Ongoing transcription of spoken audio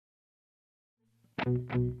All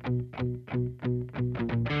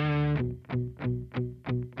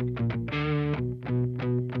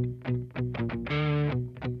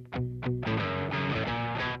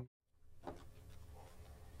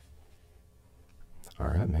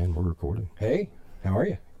right, man, we're recording. Hey, how are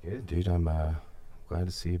you? Good, dude. I'm glad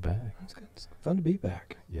to see you back. It's good. It's fun to be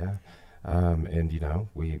back. Yeah. And, you know,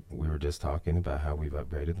 we were just talking about how we've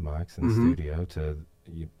upgraded the mics in the studio to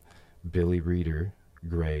Billy Reader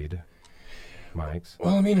grade mics.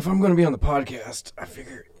 Well, I mean, if I'm going to be on the podcast, I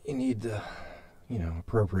figure you need the,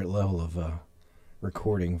 appropriate level of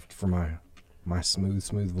recording for my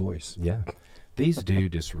smooth voice. Yeah. These do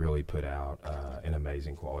just really put out an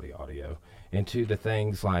amazing quality audio. And to the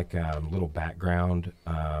things like little background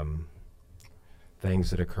things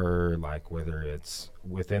that occur, like whether it's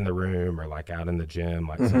within the room or like out in the gym,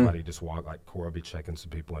 like somebody just walk, like Cora will be checking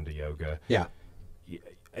some people into yoga. Yeah.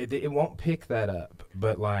 It won't pick that up,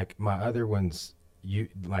 but like my other ones,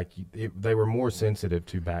 they were more sensitive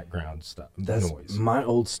to background stuff, noise. My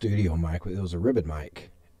old studio mic. It was a ribbon mic,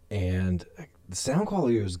 and the sound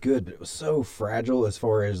quality was good, but it was so fragile as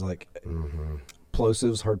far as like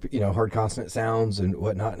plosives, hard consonant sounds and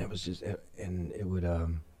whatnot. And it was just, and it would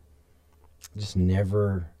just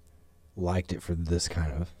never liked it for this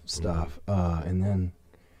kind of stuff. And then,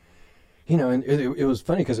 and it was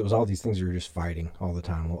funny because it was all these things you were just fighting all the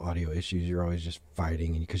time. Little audio issues, you're always just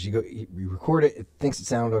fighting, and because you record it, it thinks it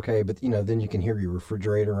sounds okay, but then you can hear your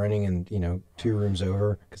refrigerator running, and 2 rooms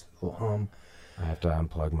over because the little hum. I have to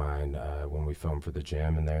unplug mine when we film for the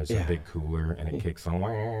gym, and there's a big cooler, and it kicks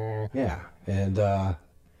on. Yeah, and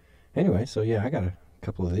anyway, so I got a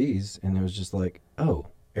couple of these, and it was just like, oh,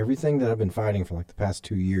 everything that I've been fighting for like the past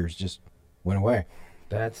 2 years just went away.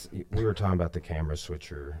 We were talking about the camera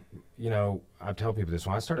switcher. I tell people this,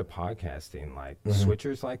 when I started podcasting, like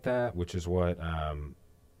switchers like that, which is what,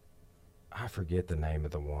 I forget the name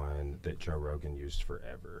of the one that Joe Rogan used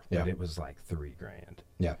forever, but it was like $3,000.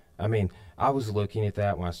 Yeah. I mean, I was looking at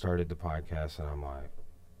that when I started the podcast, and I'm like,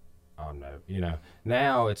 oh no,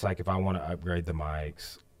 now it's like if I want to upgrade the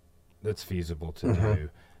mics, that's feasible to do.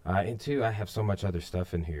 And two, I have so much other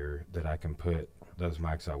stuff in here that I can put those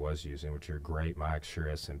mics I was using, which are great mics, Shure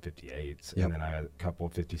SM58s, and then I had a couple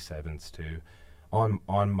of 57s too,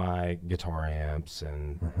 on my guitar amps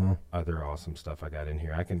and other awesome stuff I got in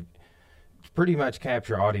here. I can pretty much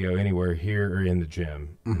capture audio anywhere here or in the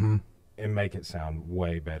gym and make it sound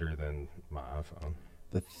way better than my iPhone.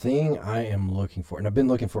 The thing I am looking for, and I've been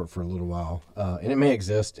looking for it for a little while, and it may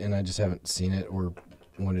exist, and I just haven't seen it or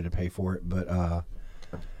wanted to pay for it, but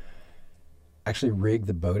actually rig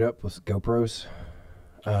the boat up with GoPros.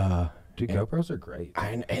 Dude, GoPros are great.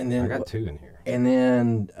 And then I got 2 in here. And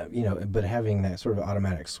then, but having that sort of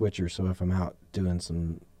automatic switcher, so if I'm out doing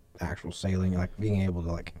some actual sailing, like being able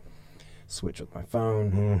to like switch with my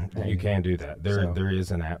phone. You can do that. There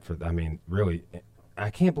is an app for, I mean, really,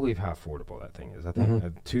 I can't believe how affordable that thing is. I think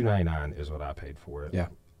 $299 is what I paid for it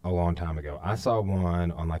a long time ago. I saw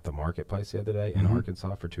one on like the marketplace the other day in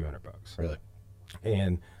Arkansas for $200. Really?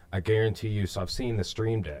 And I guarantee you, so I've seen the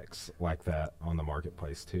Stream Decks like that on the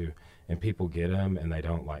marketplace too, and people get them and they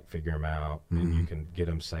don't like figure them out, and you can get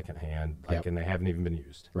them secondhand, and they haven't even been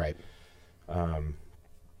used. Right.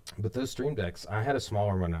 But those Stream Decks, I had a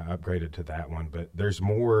smaller one. I upgraded to that one, but there's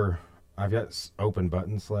more. I've got open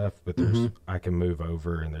buttons left, but there's I can move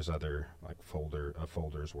over, and there's other like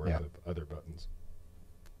folders worth of other buttons.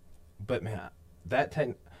 But man, I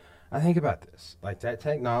think about this, like that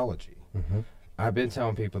technology. I've been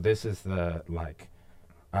telling people this is the, like,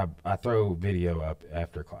 I throw video up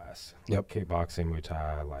after class. Kickboxing, Muay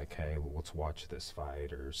Thai, like, hey, let's watch this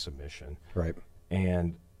fight or submission. Right.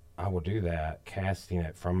 And I will do that, casting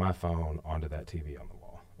it from my phone onto that TV on the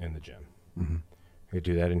wall in the gym. We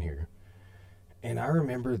do that in here. And I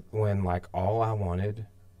remember when, like, all I wanted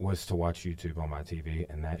was to watch YouTube on my TV,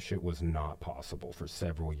 and that shit was not possible for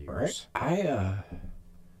several years. Right.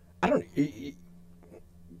 I don't...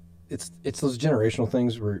 It's those generational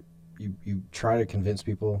things where you try to convince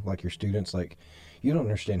people, like your students, like, you don't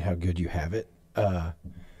understand how good you have it.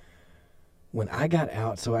 When I got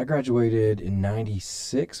out, so I graduated in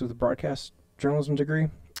 96 with a broadcast journalism degree,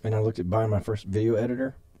 and I looked at buying my first video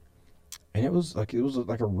editor, and it was like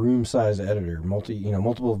a room-sized editor,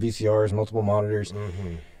 multiple VCRs, multiple monitors.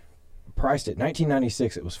 Priced at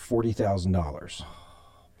 $1996, it was $40,000.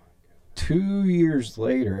 2 years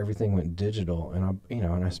later, everything went digital, and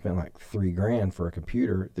I spent like $3,000 for a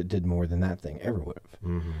computer that did more than that thing ever would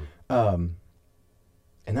have.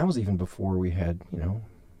 And that was even before we had,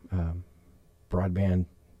 broadband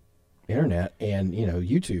internet and,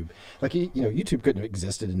 YouTube. Like, YouTube couldn't have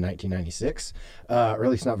existed in 1996, or at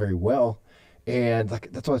least not very well. And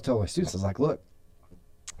like that's what I tell my students. I was like, look,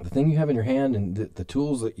 the thing you have in your hand and the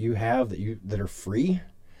tools that you have that are free.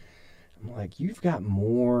 I'm like, you've got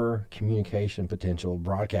more communication potential,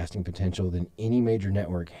 broadcasting potential than any major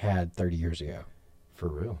network had 30 years ago. For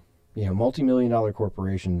real. You know, multi-million-dollar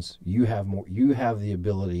corporations, you have more. You have the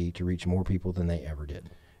ability to reach more people than they ever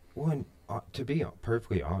did. Well, and, to be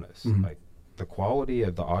perfectly honest, Mhm. like the quality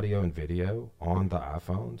of the audio and video on the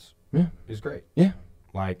iPhones Yeah. is great. Yeah.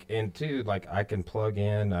 Like, and two, like I can plug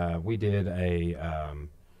in. We did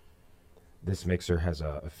this mixer has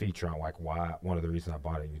a feature on like why one of the reasons I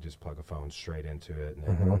bought it. You just plug a phone straight into it,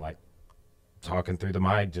 and then like talking through the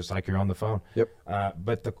mic just like you're on the phone. Yep.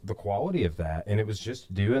 But the quality of that, and it was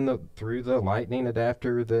just doing through the lightning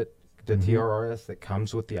adapter that the TRRS that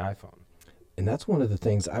comes with the iPhone. And that's one of the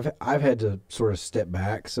things I've had to sort of step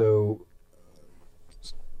back. So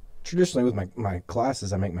traditionally with my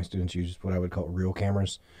classes, I make my students use what I would call real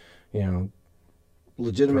cameras, you know,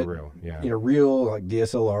 legitimate, For real, yeah. you know, real like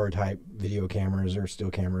DSLR type video cameras or still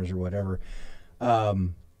cameras or whatever.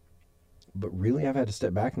 But really, I've had to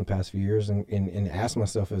step back in the past few years and ask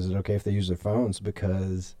myself, is it okay if they use their phones?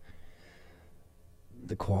 Because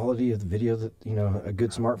the quality of the video that, you know, a good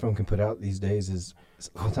smartphone can put out these days is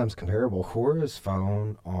sometimes comparable. Cora's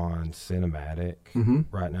phone on Cinematic Mm-hmm.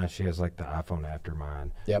 right now, she has like the iPhone after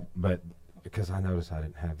mine. Yep. But because I noticed I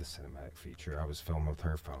didn't have the Cinematic feature, I was filming with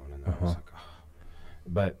her phone, and I was like, oh.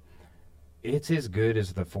 But it's as good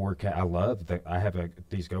as the 4K. I love that. I have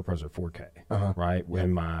these GoPros are 4K, right?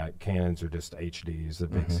 When my Canons are just HDs, the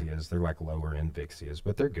Vixias, they're like lower end Vixias,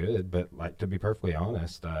 but they're good. But like, to be perfectly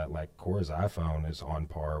honest, like Cora's iPhone is on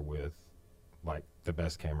par with like the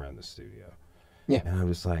best camera in the studio. Yeah. And I'm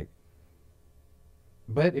just like,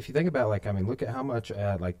 but if you think about, like, I mean, look at how much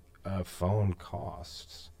like a phone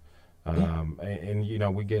costs. And you know,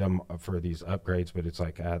 we get them for these upgrades, but it's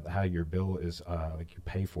like how your bill is, like you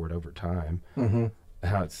pay for it over time,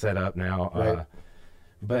 how it's set up now. Right.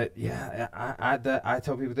 But yeah, I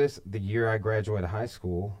tell people this: the year I graduated high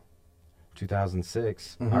school,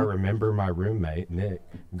 2006, I remember my roommate Nick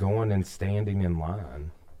going and standing in line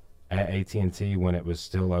at AT&T when it was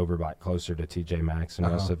still over like closer to TJ Maxx in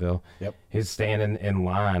Russellville. Yep. He's standing in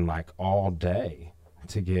line like all day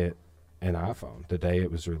to get an iPhone the day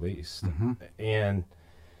it was released. And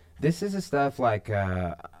this is the stuff like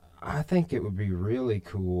I think it would be really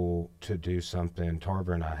cool to do something.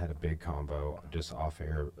 Tarver and I had a big convo just off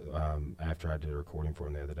air after I did a recording for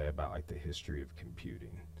him the other day about like the history of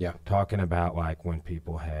computing. Yeah. Talking about like when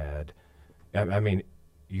people had, I mean,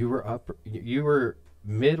 you were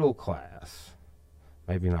middle class,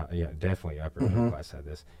 maybe not, yeah, definitely upper middle class had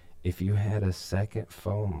this. If you had a second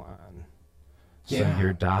phone line, so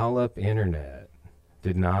your dial-up internet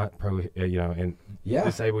did not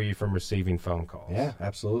disable you from receiving phone calls. Yeah,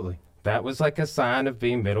 absolutely. That was like a sign of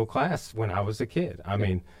being middle class when I was a kid. I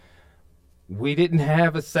mean, we didn't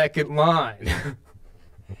have a second line.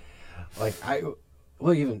 Like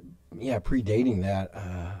predating that,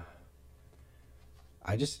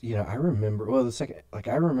 I just, you know, I remember,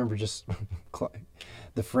 I remember just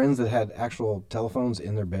the friends that had actual telephones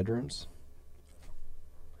in their bedrooms.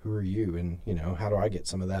 Who are you? And, you know, how do I get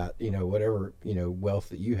some of that, you know, whatever, you know, wealth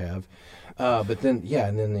that you have. But then,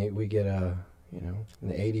 and then we get, you know, in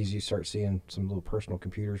the 80s, you start seeing some little personal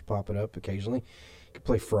computers popping up occasionally. You could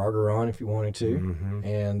play Frogger on if you wanted to.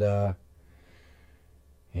 And,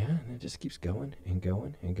 and it just keeps going and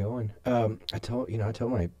going and going. I tell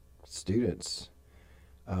my students,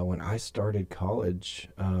 when I started college,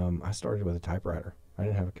 I started with a typewriter. I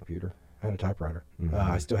didn't have a computer. I had a typewriter.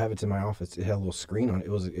 I still have it in my office. It had a little screen on it.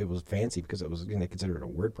 It was fancy because it was, they considered it a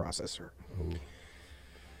word processor. Ooh.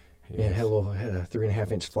 Yeah, it had a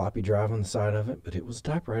 3.5-inch floppy drive on the side of it, but it was a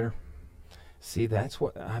typewriter. See, that's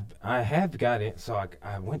what I have got it. So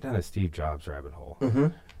I went down a Steve Jobs rabbit hole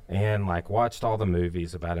and like watched all the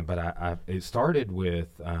movies about him. But it started with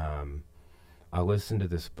I listened to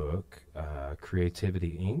this book,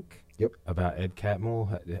 Creativity Inc. Yep. About Ed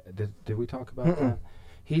Catmull. Did we talk about that?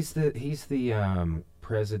 He's the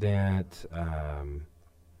president,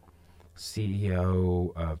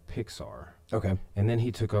 CEO of Pixar. Okay. And then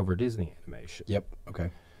he took over Disney Animation. Yep.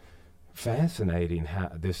 Okay. Fascinating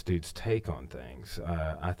how this dude's take on things.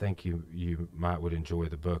 I think you would enjoy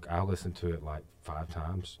the book. I listened to it like 5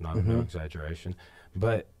 times, no exaggeration.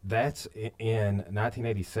 But that's in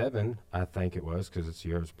 1987, I think it was, because it's the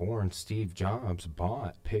year I was born. Steve Jobs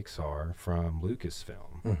bought Pixar from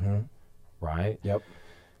Lucasfilm, right? Yep.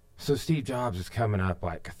 So Steve Jobs is coming up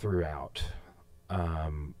like throughout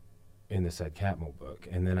in this Ed Catmull book.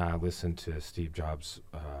 And then I listened to Steve Jobs'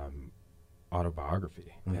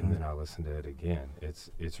 autobiography, and then I listened to it again.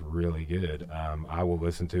 It's really good. I will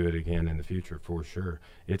listen to it again in the future for sure.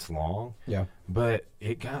 It's long, Yeah. but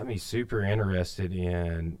it got me super interested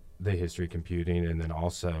in the history of computing, and then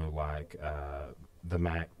also like the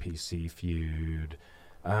Mac PC feud,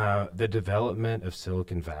 the development of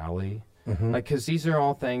Silicon Valley. Like, because these are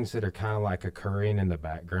all things that are kind of like occurring in the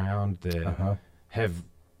background that have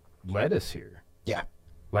led us here. Yeah.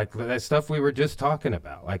 Like that stuff we were just talking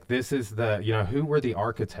about. Like, this is the, who were the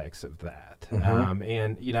architects of that?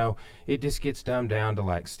 And, it just gets dumbed down to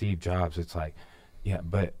like Steve Jobs. It's like, yeah,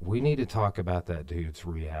 but we need to talk about that dude's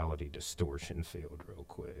reality distortion field real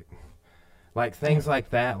quick. Like things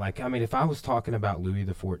like that. Like, I mean, if I was talking about Louis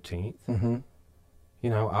the 14th,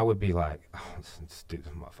 I would be like, oh, this dude's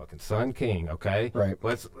my fucking Sun King, okay? Right.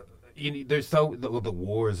 There's the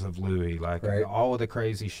wars of Louis, like all of the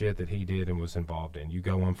crazy shit that he did and was involved in. You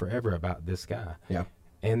go on forever about this guy. Yeah.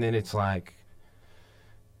 And then it's like,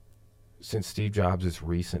 since Steve Jobs'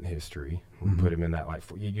 recent history, we put him in that like,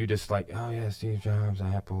 you just like, oh yeah, Steve Jobs,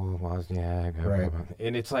 Apple, Wozniak. Right.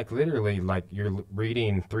 And it's like literally like you're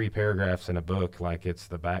reading 3 paragraphs in a book, like it's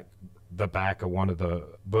the back of one of the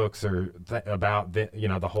books or about the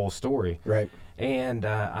whole story. Right. And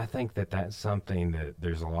I think that that's something that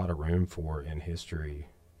there's a lot of room for in history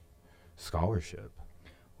scholarship.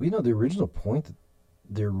 Well, the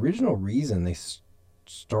original reason they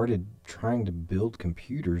started trying to build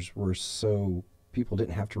computers were so people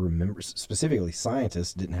didn't have to remember, specifically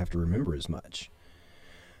scientists didn't have to remember as much,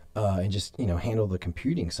 and just handle the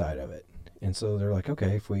computing side of it. And so they're like,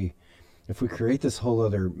 okay, if we create this whole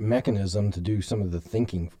other mechanism to do some of the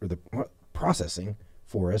thinking or the processing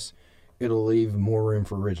for us, it'll leave more room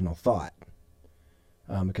for original thought,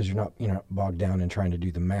 because you're not bogged down in trying to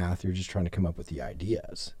do the math. You're just trying to come up with the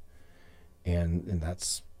ideas, and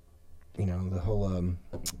that's the whole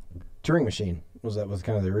Turing machine was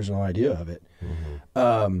kind of the original idea of it.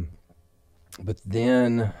 But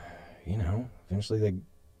then eventually they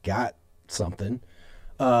got something.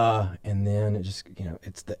 And then it just,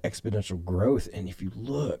 it's the exponential growth. And if you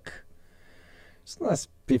look, it's the last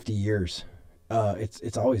 50 years,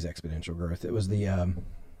 it's always exponential growth. It was the,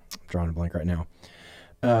 drawing a blank right now.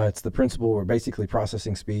 It's the principle where basically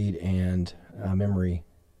processing speed and memory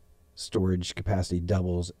storage capacity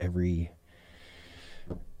doubles every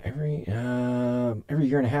year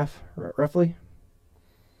and a half, roughly.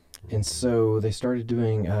 And so they started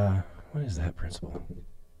doing, what is that principle?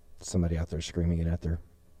 Somebody out there screaming it at their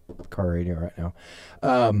car radio right now.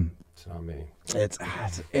 It's not me. It's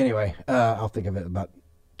anyway. I'll think of it about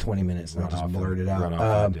 20 minutes and I'll just blurt it out. Run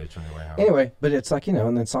off that ditch on the way home. Anyway, but it's like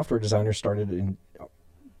and then software designers started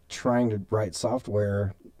trying to write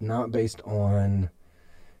software not based on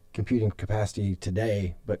computing capacity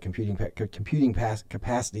today, but computing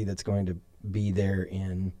capacity that's going to be there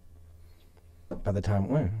by the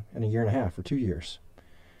time in a year and a half or 2 years.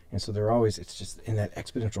 And so it's just in that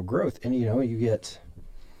exponential growth. And, you get,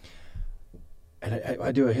 and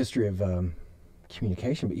I do a history of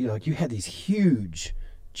communication, but, you had these huge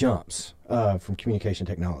jumps from communication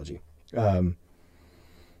technology. Dawn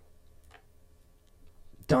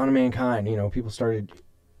of mankind, people started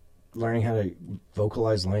learning how to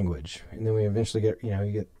vocalize language. And then we eventually get,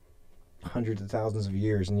 you get hundreds of thousands of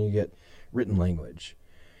years and you get written language.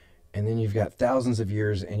 And then you've got thousands of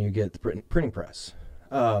years and you get the printing press.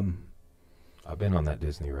 I've been on that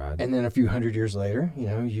Disney ride. And then a few hundred years later,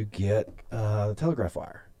 you get the telegraph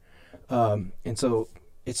wire. And so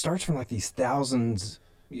it starts from like these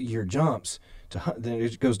thousands-year jumps then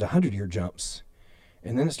it goes to 100-year jumps.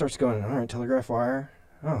 And then it starts going, all right, telegraph wire,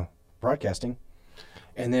 broadcasting.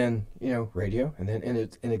 And then, radio, and then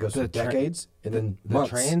it goes through decades, and then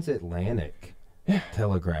months. The transatlantic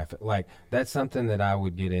telegraph, like that's something that I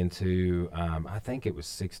would get into. I think it was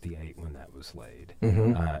 68 when that was laid,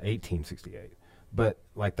 1868. But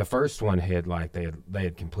like the first one had they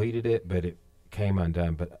had completed it, but it came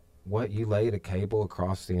undone. But what, you laid a cable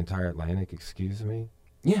across the entire Atlantic? Excuse me.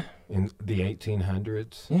 Yeah. In the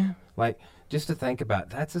 1800s. Yeah. Like, just to think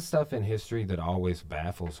about, that's the stuff in history that always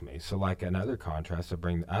baffles me. So like another contrast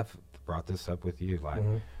I've brought this up with you, like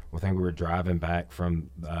I think we were driving back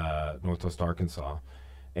from Northwest Arkansas,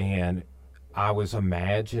 and I was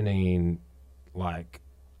imagining like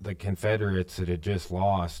the Confederates that had just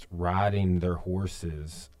lost riding their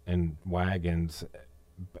horses and wagons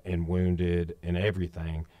and wounded and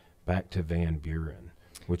everything back to Van Buren,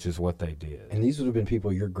 which is what they did. And these would have been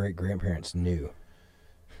people your great-grandparents knew.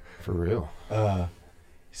 For real.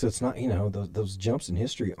 So it's not, those jumps in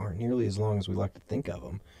history aren't nearly as long as we like to think of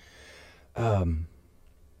them.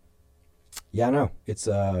 Yeah, I know. It's,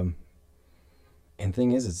 and And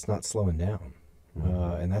thing is, it's not slowing down.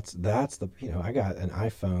 Mm-hmm. And that's the, I got an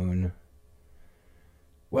iPhone.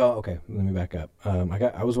 Well, okay, let me back up.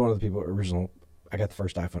 I was one of the people I got the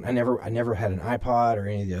first iPhone. I never had an iPod or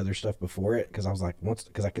any of the other stuff before it, because I was like,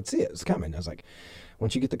 because I could see it was coming. I was like,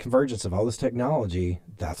 once you get the convergence of all this technology,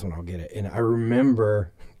 that's when I'll get it. And I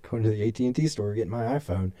remember going to the AT&T store, getting my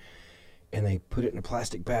iPhone, and they put it in a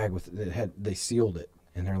plastic bag they sealed it,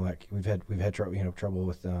 and they're like, we've had trouble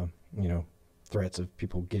with threats of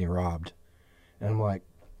people getting robbed, and I'm like,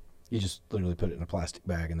 you just literally put it in a plastic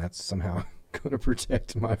bag, and that's somehow going to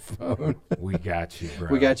protect my phone. We got you, bro.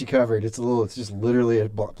 We got you covered. It's just literally a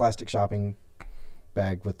plastic shopping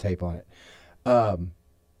bag with tape on it.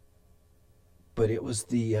 But it was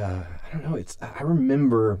I don't know. I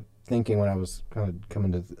remember thinking when I was kind of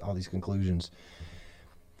coming to all these conclusions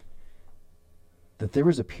that there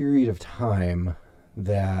was a period of time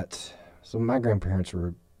so my grandparents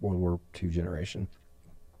were World War II generation.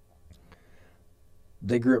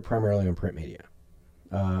 They grew up primarily on print media.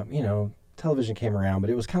 Television came around, but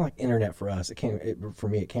it was kind of like internet for us. For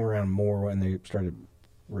me, it came around more when they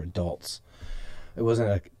were adults. It wasn't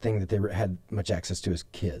a thing that they had much access to as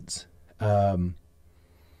kids. So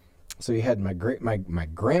you had my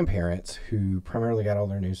grandparents, who primarily got all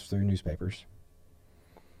their news through newspapers.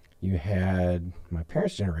 You had my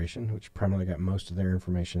parents' generation, which primarily got most of their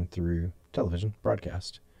information through television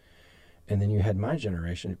broadcast. And then you had my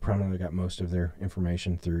generation, who primarily got most of their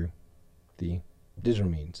information through the digital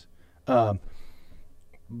means.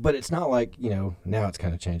 But it's not like, now it's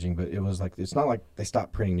kind of changing, but it's not like they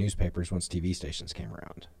stopped printing newspapers once TV stations came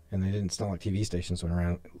around. And it's not like TV stations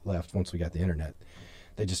left once we got the internet.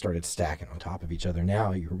 They just started stacking on top of each other.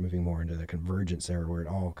 Now you're moving more into the convergence era where it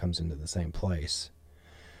all comes into the same place.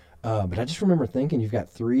 But I just remember thinking, you've got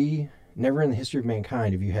never in the history of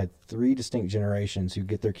mankind have you had three distinct generations who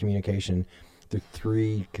get their communication through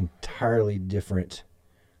three entirely different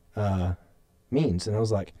means. And I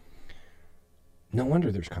was like, no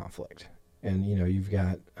wonder there's conflict. And, you've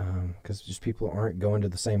got, because just people aren't going to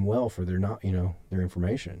the same well for their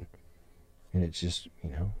information. And it's just,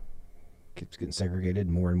 keeps getting segregated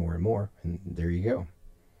more and more and more. And there you go.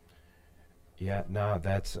 Yeah, no,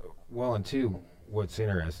 and two, what's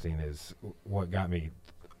interesting is what got me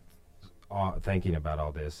thinking about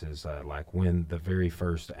all this is like when the very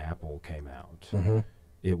first Apple came out, mm-hmm.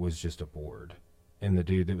 It was just a board. And the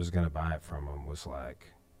dude that was going to buy it from him was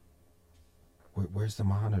like, where's the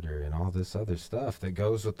monitor and all this other stuff that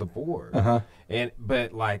goes with the board? Uh-huh.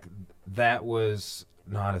 But like that was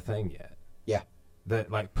not a thing yet. Yeah. That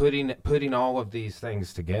like putting all of these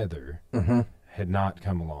things together mm-hmm. had not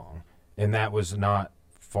come along, and that was not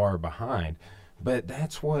far behind. But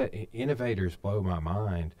that's what innovators blow my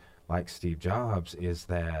mind, like Steve Jobs, is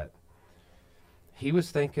that he was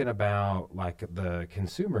thinking about like the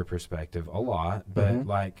consumer perspective a lot, but mm-hmm.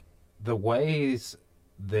 like the ways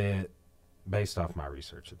that, based off my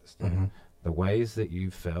research of this thing, mm-hmm. the ways that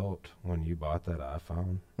you felt when you bought that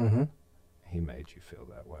iPhone, mm-hmm. he made you feel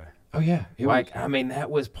that way. Oh, yeah. That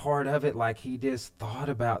was part of it. Like, he just thought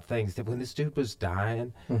about things. That when this dude was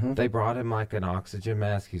dying, mm-hmm. they brought him, like, an oxygen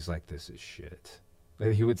mask. He's like, this is shit.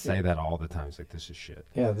 He would say that all the time. He's like, this is shit.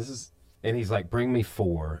 Yeah, this is... And he's like, bring me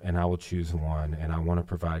 4, and I will choose one, and I want to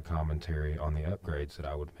provide commentary on the upgrades that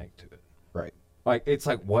I would make to it. Right. Like, it's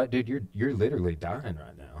like, what, dude? You're literally dying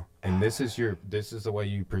right now. And this is the way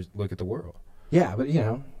you look at the world. Yeah, but,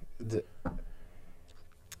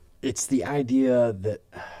 it's the idea that...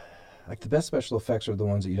 Like, the best special effects are the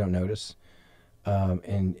ones that you don't notice.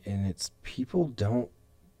 And it's people don't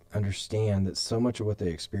understand that so much of what they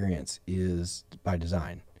experience is by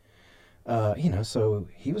design. So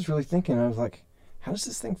he was really thinking of, like, how does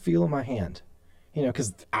this thing feel in my hand?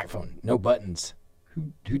 Because iPhone, no buttons.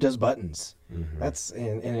 Who does buttons? Mm-hmm.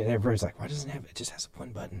 And everybody's like, why doesn't it have it? It just has one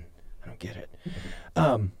button. I don't get it.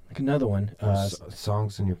 Like another one.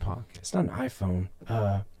 Songs in your pocket. It's not an iPhone.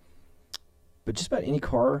 But just about any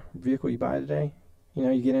car vehicle you buy today,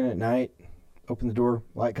 you get in at night, open the door,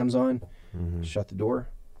 light comes on, mm-hmm. shut the door,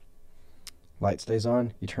 light stays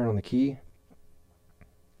on, you turn on the key,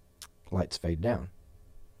 lights fade down.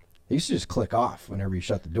 It used to just click off whenever you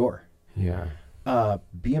shut the door. Yeah.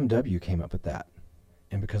 BMW came up with that.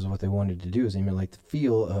 And because of what they wanted to do is emulate the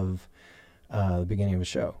feel of the beginning of a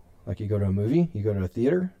show. Like you go to a movie, you go to a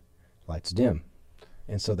theater, lights dim.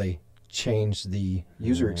 And so they changed the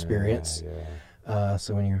user experience. Yeah.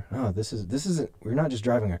 So when you're, this isn't, you're not just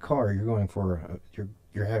driving a car, you're going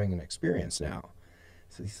you're having an experience now.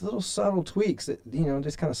 So these little subtle tweaks that,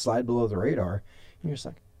 just kind of slide below the radar. And you're just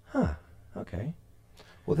like,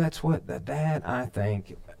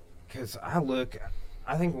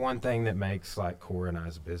 I think one thing that makes like Core and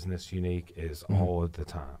I's business unique is all of the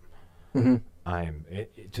time. Mm-hmm. I'm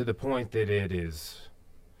to the point that it is.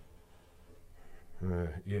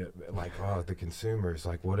 Like, oh, the consumers,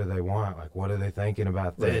 like, what do they want? Like, what are they thinking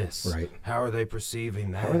about this? Right. How are they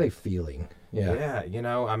perceiving that? How are they feeling? Yeah. Yeah, you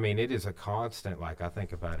know, I mean, it is a constant, like, I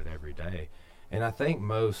think about it every day. And I think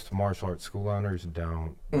most martial arts school owners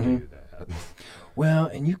don't do that. Well,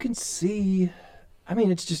 and you can see, I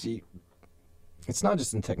mean, it's not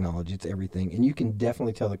just in technology, it's everything. And you can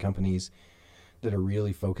definitely tell the companies that are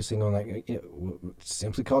really focusing on, like, it's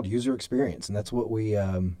simply called user experience. And that's what we,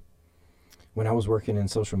 when I was working in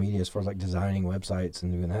social media, as far as like designing websites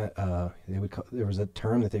and doing that, there was a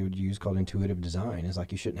term that they would use called intuitive design. It's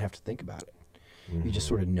like you shouldn't have to think about it. Mm-hmm. You just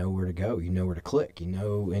sort of know where to go. You know where to click. You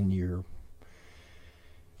know, and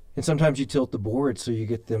sometimes you tilt the board so you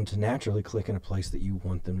get them to naturally click in a place that you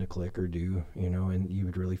want them to click or do. You know, and you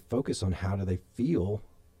would really focus on how do they feel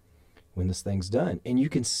when this thing's done. And you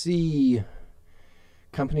can see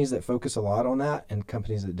companies that focus a lot on that and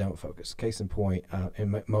companies that don't focus. Case in point,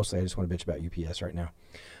 and mostly I just want to bitch about UPS right now.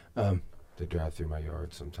 They drive through my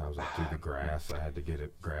yard sometimes, like through the grass. I had to get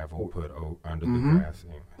it gravel put under the grass.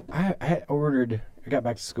 I got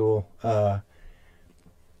back to school. I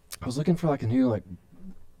was looking for like a new like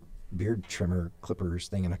beard trimmer clippers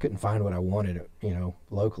thing, and I couldn't find what I wanted,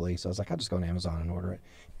 locally. So I was like, I'll just go on Amazon and order it.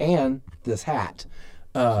 And this hat.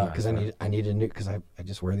 Because I need a new, because I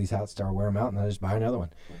just wear these hats till I wear them out, and then I just buy another one.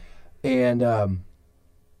 And I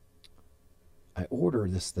order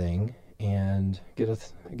this thing and get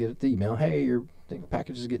the email. Hey, your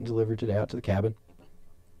package is getting delivered today out to the cabin.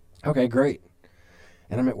 Okay, great.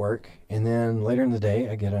 And I'm at work, and then later in the day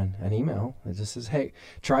I get an email that just says, hey,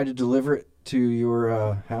 tried to deliver it to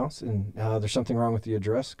your house, and there's something wrong with the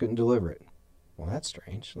address. Couldn't deliver it. Well, that's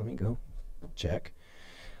strange. Let me go check.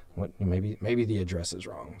 What, maybe the address is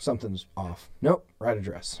wrong. Something's off. Nope, right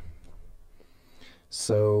address.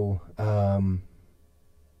 So, all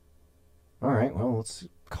right, well, let's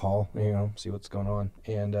call, see what's going on.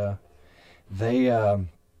 And they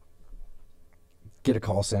get a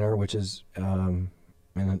call center, which is in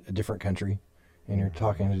a different country, and you're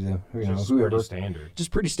talking to the, whoever. Pretty standard.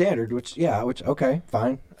 Just pretty standard, which, okay,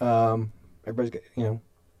 fine. Everybody's got,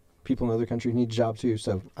 people in other countries need a job too,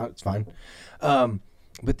 so it's fine.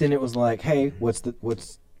 But then it was like, hey, what's the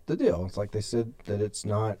deal? It's like they said that it's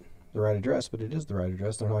not the right address, but it is the right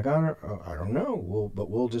address. And they're like, I don't know.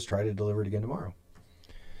 We'll just try to deliver it again tomorrow.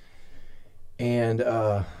 And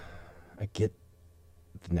I get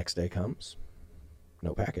the next day comes,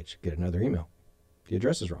 no package. Get another email. The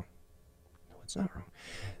address is wrong. No, it's not wrong.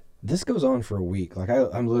 This goes on for a week. Like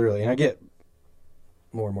I'm literally, and I get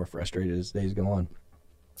more and more frustrated as days go on,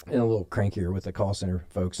 and a little crankier with the call center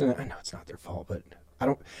folks. And I know it's not their fault, but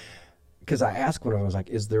because I asked one of them, I was like,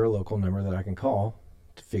 is there a local number that I can call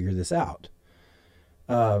to figure this out?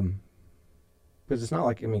 Because it's not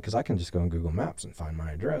like, because I can just go on Google Maps and find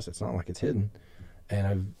my address. It's not like it's hidden.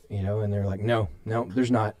 And and they're like, no, there's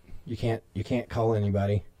not. You can't call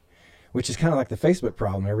anybody, which is kind of like the Facebook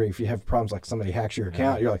problem. If you have problems like somebody hacks your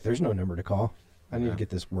account, you're like, there's no number to call. I need to get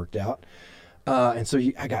this worked out. And so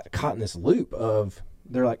I got caught in this loop of,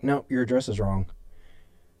 they're like, no, your address is wrong.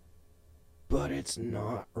 But it's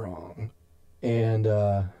not wrong. And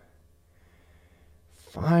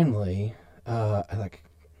finally, like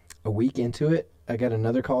a week into it, I got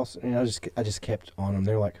another call, and I just kept on them.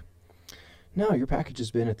 They're like, no, your package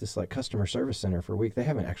has been at this like customer service center for a week. They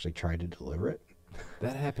haven't actually tried to deliver it.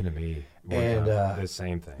 That happened to me one time. The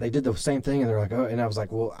same thing. They did the same thing, and they're like, oh, and I was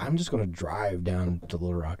like, well, I'm just going to drive down to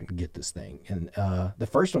Little Rock and get this thing. And the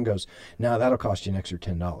first one goes, no, that'll cost you an extra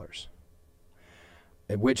 $10.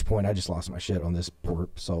 At which point I just lost my shit on this poor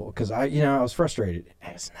soul, because I was frustrated.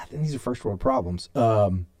 It's nothing. These are first world problems.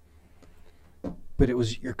 But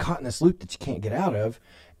you're caught in this loop that you can't get out of,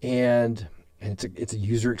 and it's a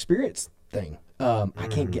user experience thing. I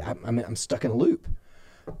can't get. I'm stuck in a loop,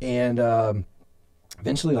 and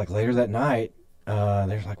eventually, like later that night,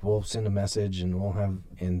 they're like, we'll send a message, and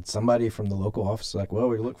and somebody from the local office is like, well,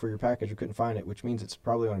 we looked for your package, we couldn't find it, which means it's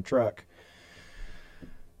probably on a truck.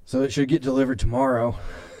 So it should get delivered tomorrow.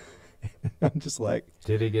 I'm just like,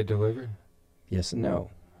 did it get delivered? Yes and no.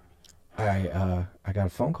 I got a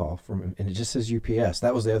phone call from him, and it just says UPS.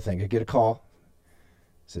 That was the other thing. I get a call.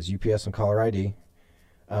 It says UPS on caller ID.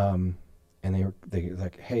 And they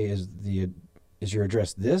like, hey, is your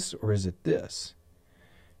address this or is it this?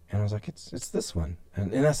 And I was like, it's this one.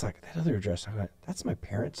 And that's like that other address. I went, that's my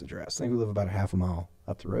parents' address. They live about a half a mile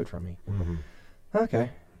up the road from me. Mm-hmm. Okay.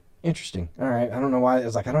 Interesting. All right. I don't know why.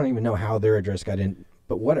 It's like, I don't even know how their address got in,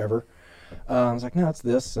 but whatever. I was like, no, it's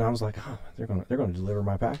this. And I was like, oh, they're gonna deliver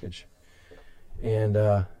my package, and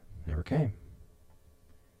never came.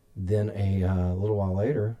 Then a little while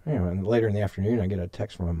later, and later in the afternoon, I get a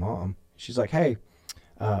text from my mom. She's like, hey,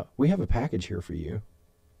 we have a package here for you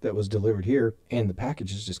that was delivered here, and the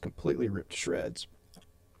package is just completely ripped to shreds.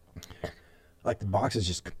 Like the box is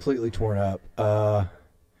just completely torn up.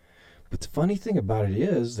 But the funny thing about it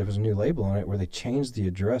is there was a new label on it where they changed the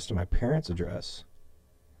address to my parents' address.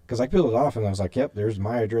 Because I peeled it off and I was like, yep, there's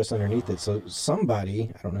my address underneath it. So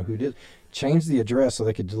somebody, I don't know who did, changed the address so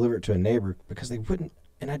they could deliver it to a neighbor because they wouldn't.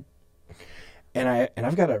 And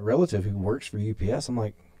I've got a relative who works for UPS. I'm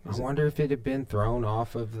like, I wonder if it had been thrown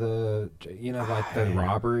off of the, like the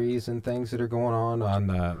robberies and things that are going on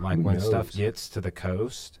the, like when stuff gets to the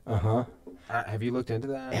coast. Uh-huh. Have you looked into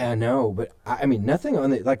that? Yeah, no, but I mean, nothing on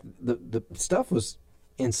the, like the stuff was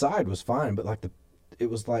inside was fine, but like it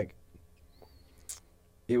was like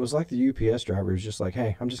the UPS driver was just like,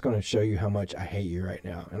 hey, I'm just going to show you how much I hate you right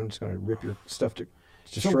now. And I'm just going to rip your stuff to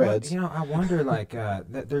shreds. I wonder, like,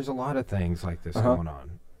 there's a lot of things like this going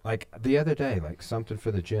on. Like, the other day, like, something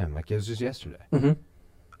for the gym. Like, it was just yesterday. Mm-hmm.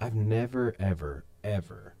 I've never, ever,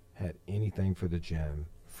 ever had anything for the gym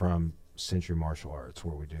from Century Martial Arts,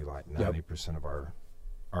 where we do, like, 90% of our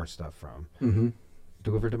stuff from. Mm-hmm.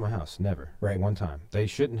 Delivered to my house. Never. Right. One time. They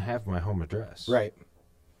shouldn't have my home address. Right.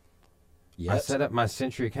 Yes. I set up my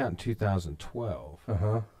Century account in 2012.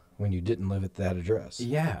 Uh-huh. When you didn't live at that address.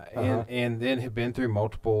 Yeah. And then have been through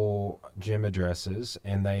multiple gym addresses,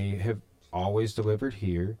 and they have always delivered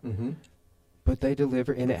here. Mm-hmm. But they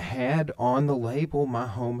deliver, and it had on the label my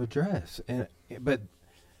home address. But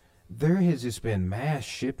there has just been mass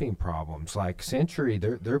shipping problems. Like Century,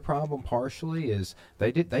 their problem partially is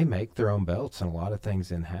they make their own belts and a lot of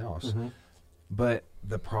things in house. Mm-hmm. But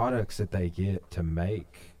the products that they get to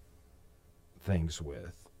make things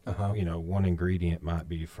with, one ingredient might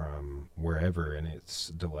be from wherever, and it's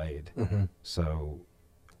delayed. Mm-hmm. So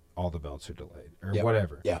all the belts are delayed or Yep.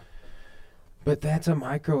 whatever. Yeah. But that's a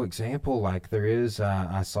micro example. Like there is,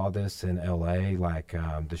 I saw this in LA. Like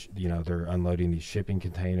they're unloading these shipping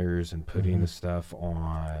containers and putting the stuff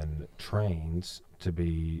on trains to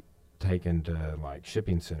be taken to like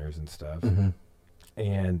shipping centers and stuff. Mm-hmm.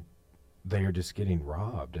 And they are just getting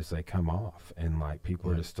robbed as they come off, and like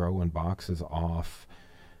people are just throwing boxes off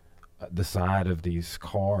the side of these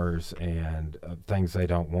cars and things they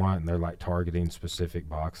don't want, and they're like targeting specific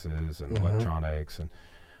boxes and electronics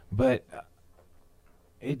but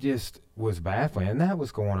it just was baffling. And that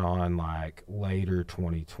was going on like later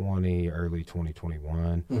 2020, early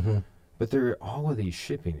 2021. Mm-hmm. But there are all of these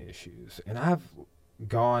shipping issues. And I've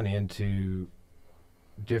gone into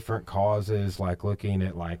different causes, like looking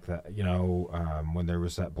at like the, when there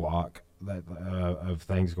was that block that of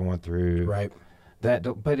things going through. Right.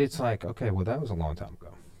 But it's like, okay, well, that was a long time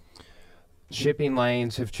ago. Shipping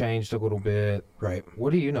lanes have changed a little bit. Right.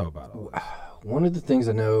 What do you know about all this? One of the things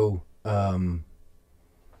I know, and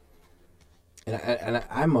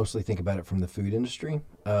I mostly think about it from the food industry.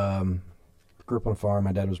 Grew up on a farm.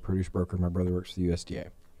 My dad was a produce broker. My brother works for the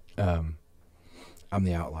USDA. I'm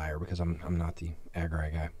the outlier because I'm not the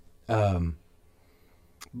agri guy.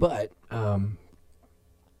 But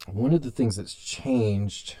one of the things that's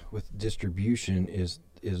changed with distribution is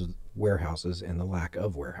warehouses and the lack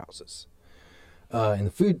of warehouses. In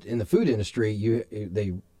the food industry,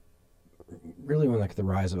 they really, when like the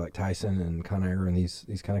rise of like Tyson and Conagra and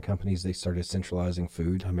these kind of companies, they started centralizing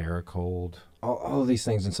food. Americold. All of these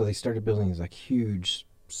things, and so they started building these like huge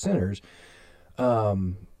centers,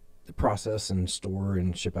 process and store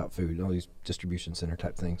and ship out food, all these distribution center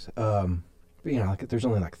type things. But like there's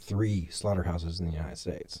only like 3 slaughterhouses in the United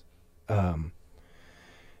States, and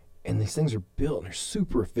these things are built and they're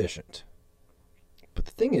super efficient. But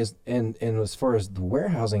the thing is, and as far as the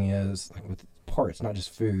warehousing is, like with parts, not just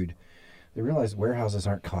food, they realized warehouses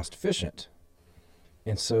aren't cost efficient.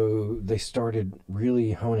 And so they started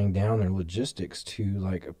really honing down their logistics to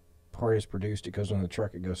like a part is produced, it goes on the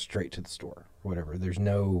truck, it goes straight to the store, whatever.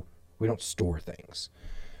 We don't store things.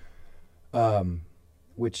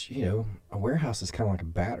 Which, a warehouse is kind of like a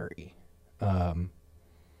battery.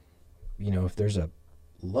 If there's a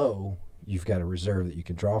low, you've got a reserve that you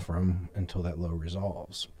can draw from until that low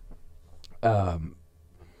resolves. And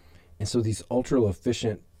so these ultra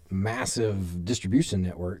efficient, massive distribution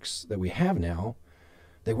networks that we have now,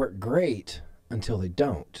 they work great until they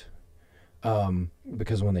don't.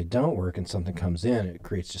 Because when they don't work and something comes in, it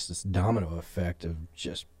creates just this domino effect of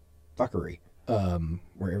just fuckery,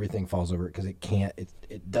 where everything falls over it because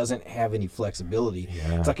it doesn't have any flexibility.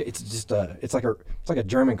 Yeah. It's like a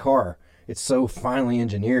German car. It's so finely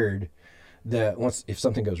engineered that once if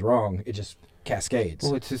something goes wrong, it just cascades.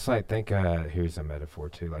 Well, it's just like here's a metaphor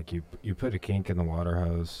too. Like you put a kink in the water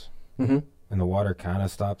hose, Mm-hmm. and the water kind of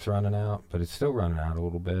stops running out, but it's still running out a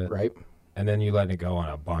little bit. Right. And then you let it go, and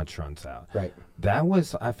a bunch runs out. Right. That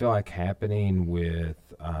was, I feel like, happening with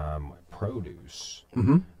produce.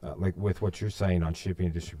 Mm-hmm. Like with what you're saying on shipping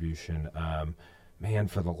and distribution. Man,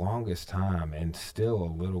 for the longest time, and still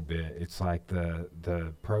a little bit, it's like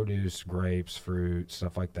the produce, grapes, fruit,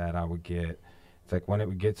 stuff like that I would get. It's like when it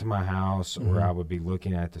would get to my house Mm-hmm. or I would be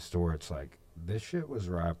looking at the store, it's like, this shit was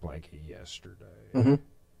ripe like yesterday. Mm-hmm.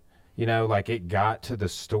 You know, like it got to the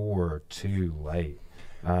store too late.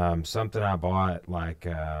 Something I bought, like,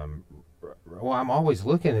 well, I'm always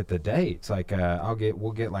looking at the dates. Like,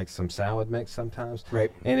 we'll get like some salad mix sometimes.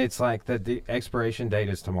 Right. And it's like the expiration date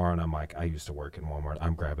is tomorrow, and I'm like, I used to work in Walmart.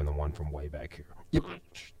 I'm grabbing the one from way back here. Yep.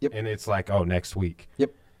 Yep. And it's like, oh, next week.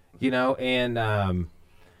 Yep. You know, and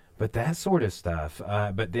but that sort of stuff.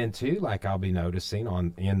 But then too, like I'll be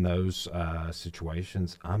noticing in those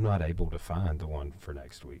situations, I'm not able to find the one for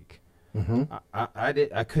next week. Mm-hmm.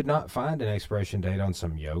 I could not find an expiration date on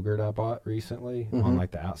some yogurt I bought recently on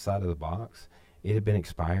like the outside of the box. It had been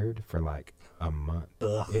expired for like a month.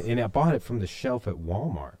 And I bought it from the shelf at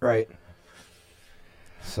Walmart. Right.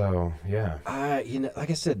 So, yeah. Like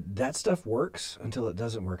I said, that stuff works until it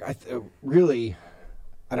doesn't work. Really,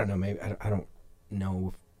 I don't know. Maybe I don't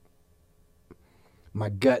know. My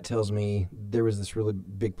gut tells me there was this really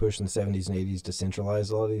big push in the 70s and 80s to centralize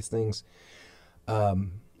a lot of these things.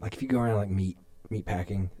 Like if you go around like meat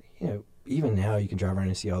packing, even now you can drive around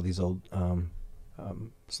and see all these old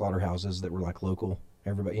slaughterhouses that were like local.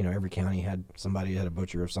 Everybody, every county had somebody had a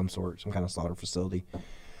butcher of some sort, some kind of slaughter facility.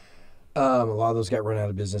 A lot of those got run out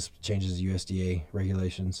of business, changes to USDA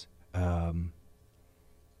regulations. But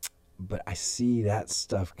I see that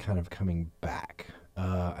stuff kind of coming back.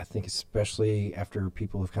 I think especially after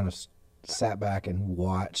people have kind of sat back and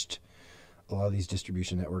watched a lot of these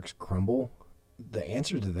distribution networks crumble. The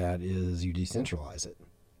answer to that is you decentralize it.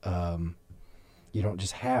 You don't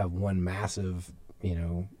just have one massive,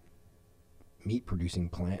 meat producing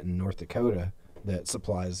plant in North Dakota that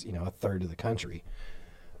supplies, a third of the country.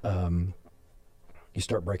 You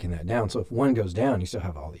start breaking that down. So if one goes down, you still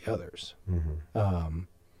have all the others. Mm-hmm.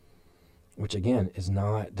 Which again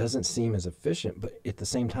doesn't seem as efficient, but at the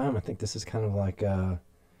same time, I think this is kind of like the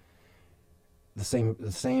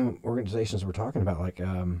same organizations we're talking about, like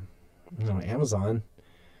Amazon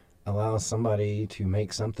allows somebody to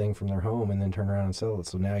make something from their home and then turn around and sell it.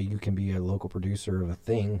 So now you can be a local producer of a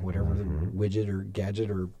thing, whatever the widget or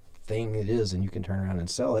gadget or thing it is, and you can turn around and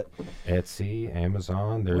sell it. Etsy,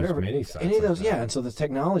 Amazon, there's many sites. Any of those, like that. yeah. And so the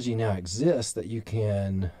technology now exists that you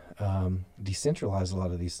can decentralize a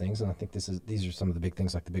lot of these things. And I think these are some of the big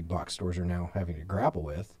things like the big box stores are now having to grapple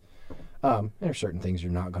with. There are certain things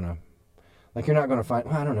you're not going to find.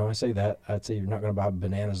 Well, I don't know. I'd say you're not going to buy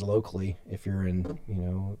bananas locally if you're in,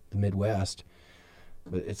 the Midwest.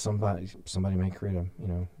 But it's somebody may create a,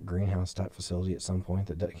 greenhouse type facility at some point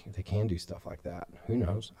that they can do stuff like that. Who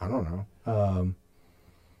knows? I don't know.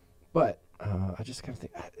 But I just kind of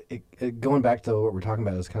think going back to what we're talking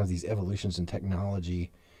about is kind of these evolutions in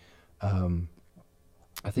technology.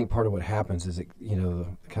 I think part of what happens is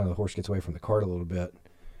kind of the horse gets away from the cart a little bit.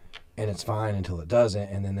 And it's fine until it doesn't,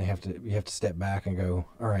 and then you have to step back and go,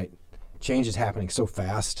 all right, change is happening so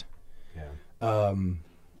fast. Yeah.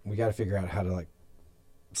 We got to figure out how to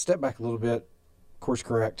step back a little bit, course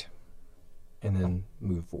correct, and then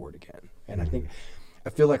move forward again. And I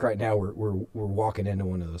feel like right now we're walking into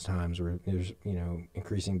one of those times where there's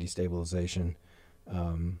increasing destabilization.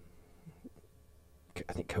 I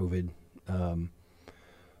think COVID.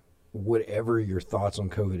 Whatever your thoughts on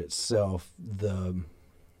COVID itself,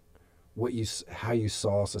 how you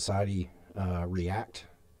saw society react,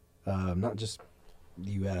 not just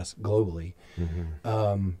the U.S. globally,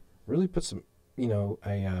 really put some,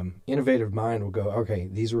 innovative mind will go, okay,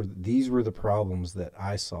 these were the problems that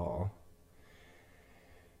I saw.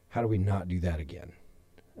 How do we not do that again?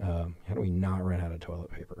 How do we not run out of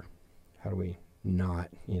toilet paper? How do we not,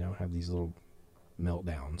 have these little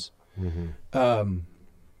meltdowns? Mm-hmm.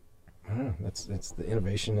 I don't know. That's the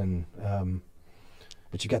innovation and.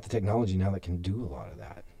 But you got the technology now that can do a lot of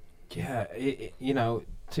that. Yeah,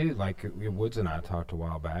 too, like Woods and I talked a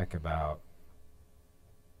while back about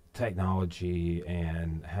technology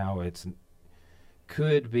and how it's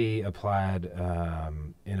could be applied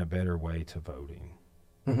in a better way to voting,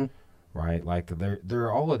 right? Like there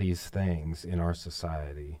are all of these things in our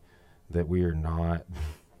society that we are not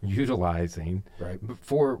utilizing Right.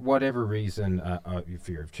 for whatever reason,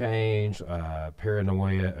 fear of change,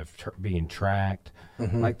 paranoia of being tracked.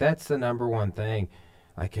 Mm-hmm. Like, that's the number one thing.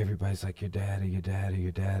 Like, everybody's like, your daddy, your daddy,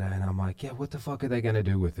 your dada. And I'm like, yeah, what the fuck are they going to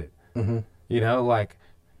do with it? Mm-hmm. You know, like,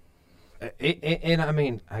 and I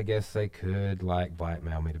mean, I guess they could, like,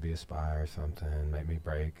 blackmail me to be a spy or something, make me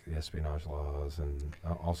break the espionage laws and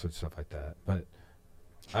all sorts of stuff like that. But,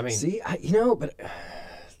 I mean... See, but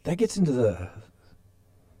that gets into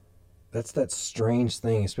that's that strange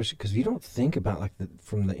thing, especially because you don't think about, like,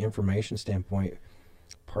 from the information standpoint,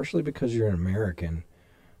 partially because you're an American.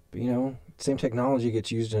 But, same technology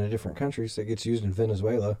gets used in a different country, so it gets used in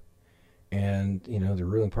Venezuela. And, the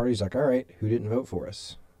ruling party's like, all right, who didn't vote for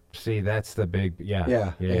us? See, that's the big,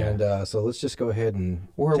 Yeah. And so let's just go ahead and...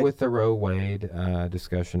 Or with the Roe Wade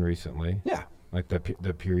discussion recently. Yeah. Like the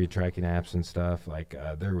period tracking apps and stuff. Like,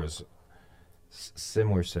 there was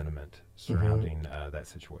similar sentiment surrounding that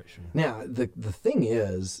situation. Now, the thing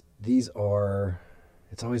is, it's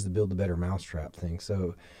always the build the better mousetrap thing.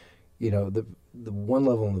 So, the one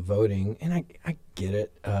level in the voting, and I get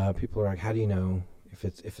it. People are like, how do you know if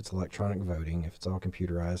it's electronic voting, if it's all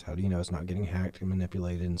computerized? How do you know it's not getting hacked and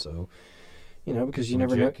manipulated? And so, because you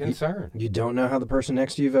never know. Concern. You don't know how the person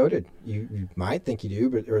next to you voted. You might think you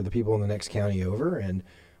do, or the people in the next county over, and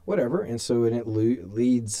whatever. And so, it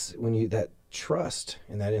leads when that trust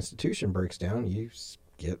in that institution breaks down. You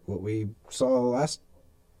get what we saw last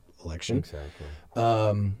election. Exactly.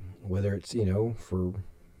 Whether it's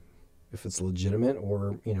if it's legitimate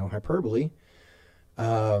or hyperbole,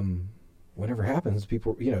 whatever happens,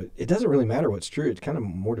 people it doesn't really matter what's true. It kind of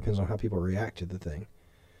more depends on how people react to the thing,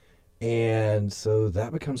 and so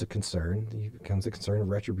that becomes a concern. It becomes a concern of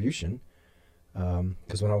retribution.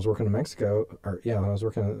 Because when I was working in Mexico, when I was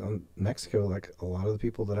working in Mexico, like a lot of the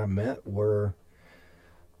people that I met were,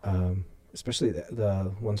 especially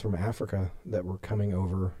the ones from Africa that were coming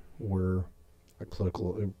over, were like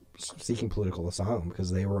seeking political asylum because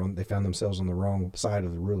they found themselves on the wrong side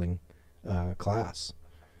of the ruling class.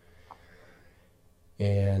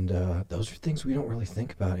 And those are things we don't really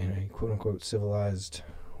think about in a quote unquote civilized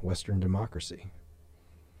Western democracy.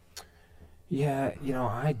 Yeah,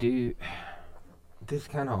 I do. This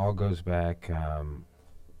kind of all goes back.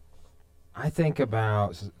 I think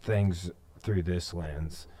about things through this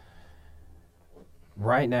lens.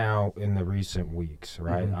 Right now, in the recent weeks,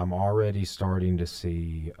 right, Mm-hmm. I'm already starting to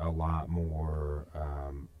see a lot more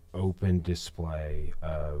open display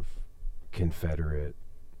of Confederate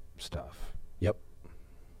stuff. Yep.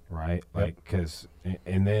 Right? Like, because,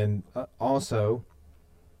 and then also,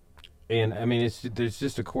 and I mean, there's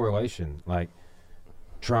just a correlation. Like,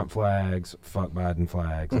 Trump flags, fuck Biden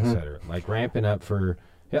flags, Mm-hmm. etc. Like, ramping up for,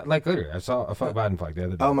 like, literally, I saw a fuck Biden flag the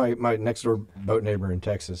other day. Oh, my next door boat neighbor in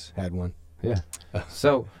Texas had one. Yeah.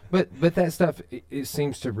 So, but that stuff, it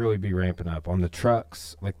seems to really be ramping up on the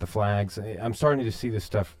trucks, like the flags. I'm starting to see this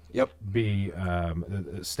stuff. Yep. Be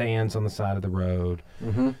stands on the side of the road.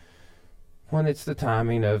 Mm-hmm. When it's the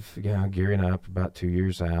timing of gearing up about 2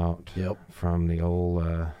 years out. Yep. From the old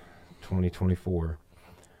 2024,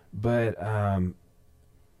 but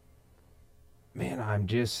man, I'm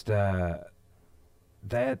just that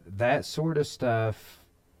sort of stuff.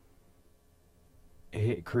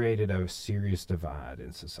 It created a serious divide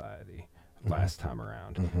in society last time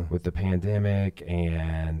around with the pandemic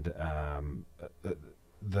and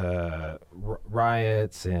the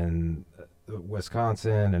riots in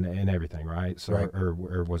Wisconsin and everything, right? So, right.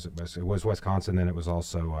 Or was it? It was Wisconsin, then it was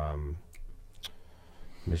also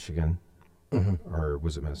Michigan, or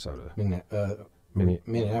was it Minnesota?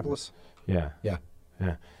 Minneapolis. Yeah. Yeah.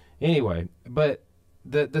 Anyway, but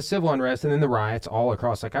the civil unrest and then the riots all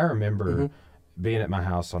across. Like, I remember being at my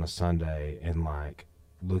house on a Sunday and like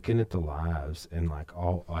looking at the lives and like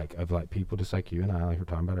all like of like people just like you and I, like we were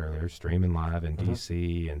talking about earlier, streaming live in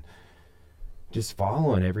DC and just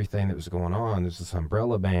following everything that was going on. There's this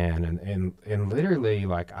umbrella ban and literally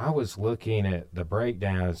like I was looking at the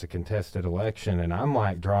breakdown as a contested election and I'm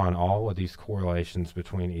like drawing all of these correlations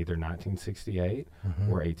between either 1968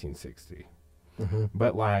 or 1860.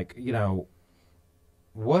 But like,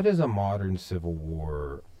 what does a modern civil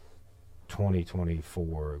war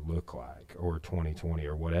 2024 look like, or 2020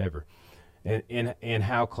 or whatever, and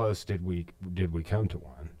how close did we come to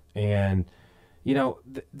one? And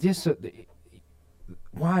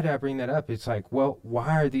why did I bring that up? It's like, well,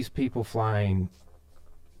 why are these people flying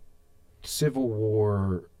Civil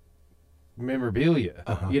War memorabilia?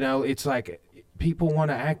 It's like people want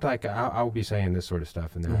to act like I'll be saying this sort of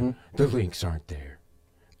stuff, and the links aren't there,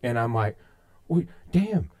 and I'm like, well,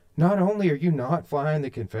 damn. not only are you not flying the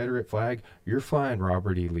Confederate flag, you're flying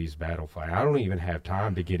Robert E. Lee's battle flag. I don't even have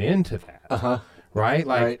time to get into that. Uh-huh. Right?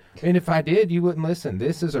 Like, Right. and if I did, you wouldn't listen.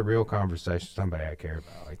 This is a real conversation, somebody I care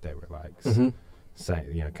about. Like, they were like,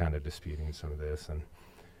 saying, kind of disputing some of this. And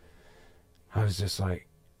I was just like,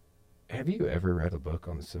 have you ever read a book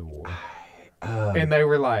on the Civil War? And they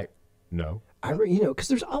were like, no. Because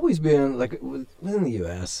there's always been, like, within the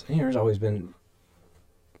U.S., there's always been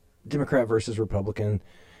Democrat versus Republican.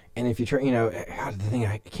 And if you try, the thing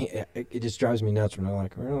I can't, it just drives me nuts when I'm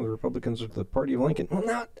like, well, the Republicans are the party of Lincoln. Well,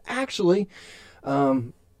 not actually,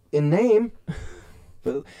 in name.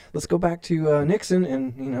 But let's go back to Nixon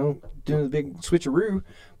and, doing the big switcheroo.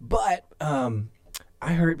 But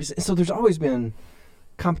I heard, so there's always been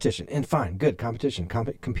competition. And fine, good, competition,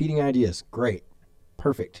 competing ideas, great,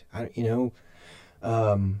 perfect. But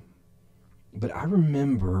I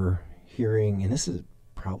remember hearing, and this is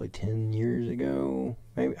probably 10 years ago,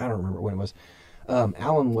 maybe, I don't remember when it was,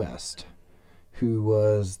 Allen West, who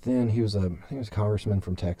was then, I think he was a congressman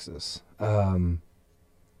from Texas.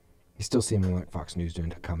 He's still seeming like Fox News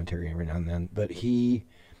doing commentary every now and then, but he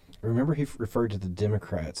referred to the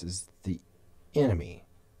Democrats as the enemy.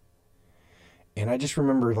 And I just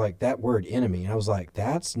remember like that word enemy, and I was like,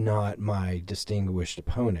 that's not my distinguished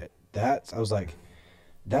opponent. I was like,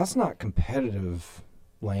 that's not competitive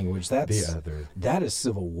language. That is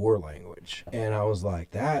Civil War language. And I was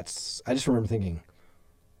like, I just remember thinking,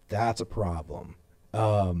 that's a problem.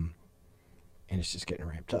 And it's just getting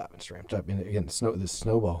ramped up. It's ramped up. And again, this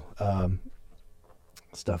snowball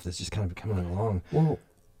stuff that's just kind of coming along. Well,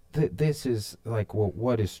 this is like, well,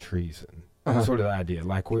 what is treason? Sort of the idea.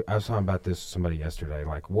 Like, I was talking about this with somebody yesterday.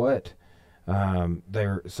 Like, what?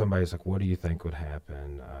 Somebody's like, what do you think would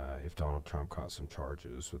happen if Donald Trump caught some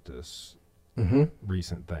charges with this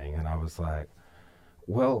recent thing? And I was like,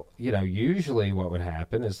 well, usually what would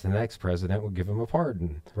happen is the next president would give him a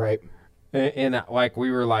pardon. Right. And like, we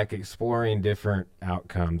were like exploring different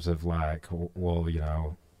outcomes of like,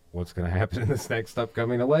 well, what's going to happen in this next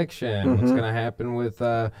upcoming election? What's going to happen with,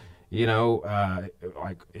 like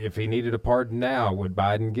if he needed a pardon now, would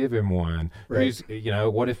Biden give him one? Right.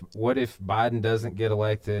 What if Biden doesn't get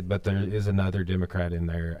elected, but there is another Democrat in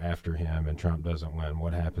there after him and Trump doesn't win?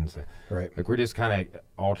 What happens then? Right. Like, we're just kind of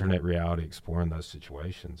alternate reality exploring those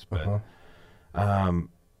situations. But,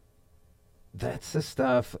 that's the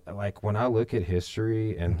stuff, like, when I look at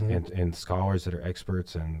history and scholars that are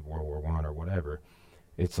experts in World War I or whatever,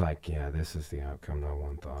 it's like, yeah, this is the outcome no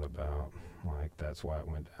one thought about. Like, that's why it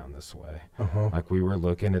went down this way. Like, we were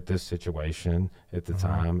looking at this situation at the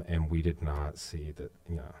time, and we did not see that,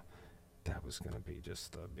 that was going to be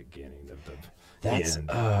just the beginning of the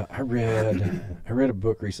end. I read a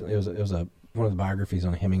book recently. It was one of the biographies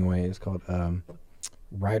on Hemingway. It's called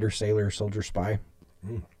Writer, Sailor, Soldier, Spy.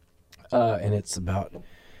 And it's about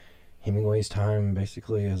Hemingway's time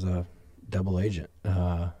basically as a double agent.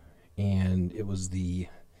 And it was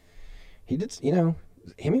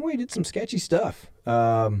Hemingway did some sketchy stuff.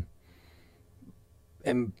 And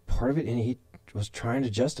part of it, and he was trying to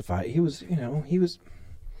justify it. He was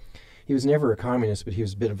never a communist, but he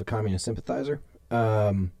was a bit of a communist sympathizer.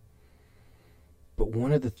 But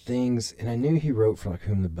one of the things, and I knew he wrote for like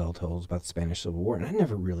Whom the Bell Tolls about the Spanish Civil War, and I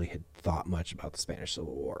never really had thought much about the Spanish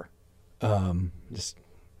Civil War. Just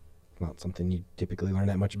not something you typically learn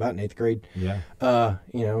that much about in 8th grade. Yeah.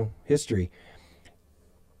 History.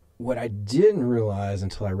 What I didn't realize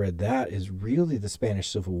until I read that is really the Spanish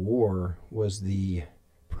Civil War was the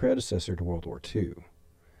predecessor to World War II.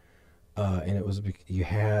 And it was, you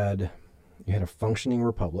had a functioning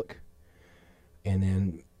republic, and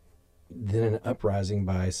then an uprising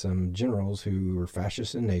by some generals who were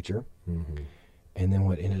fascist in nature. And then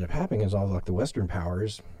what ended up happening is all like the Western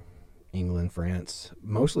powers, England, France,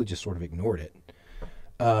 mostly just sort of ignored it.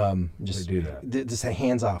 Just they do that. Just say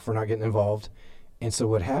hands off. We're not getting involved. And so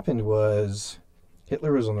what happened was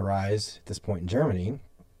Hitler was on the rise at this point in Germany.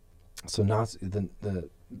 So the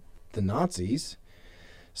Nazis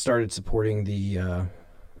started supporting the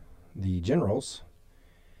generals,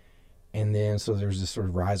 and then so there's this sort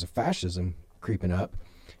of rise of fascism creeping up,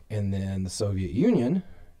 and then the Soviet Union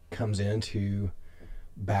comes in to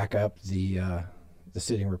back up the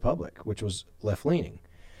sitting republic, which was left-leaning.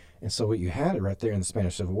 And so what you had right there in the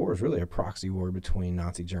Spanish Civil War was really a proxy war between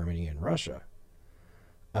Nazi Germany and Russia.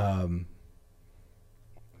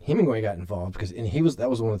 Hemingway got involved because, and that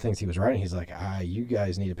was one of the things he was writing. He's like, you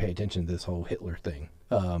guys need to pay attention to this whole Hitler thing.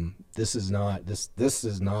 This is not,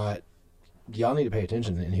 y'all need to pay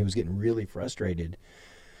attention. And he was getting really frustrated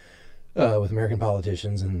with American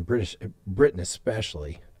politicians and Britain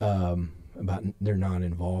especially, about their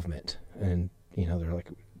non-involvement. And, they're like,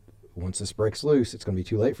 once this breaks loose, it's going to be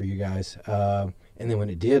too late for you guys. And then when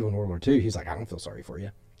it did, when World War II, he's like, I don't feel sorry for you.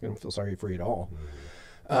 I don't feel sorry for you at all.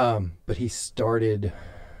 But he started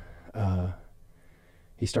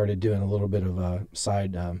doing a little bit of a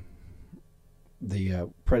side. The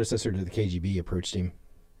predecessor to the KGB approached him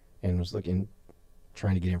and was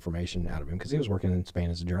trying to get information out of him because he was working in Spain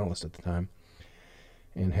as a journalist at the time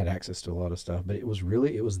and had access to a lot of stuff. But it was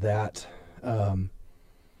that.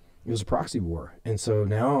 It was a proxy war. And so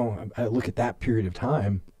now I look at that period of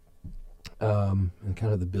time and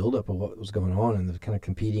kind of the buildup of what was going on and the kind of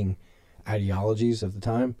competing ideologies of the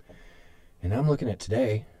time. And I'm looking at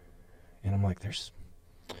today and I'm like, there's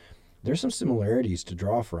some similarities to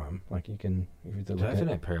draw from. Like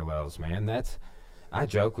definite parallels, man. I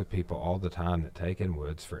joke with people all the time that taking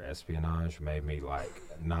Woods for espionage made me like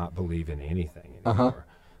not believe in anything anymore.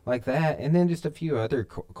 Like that, and then just a few other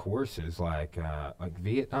courses like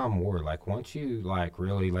Vietnam War. Like once you like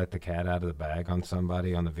really let the cat out of the bag on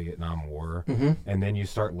somebody on the Vietnam War, and then you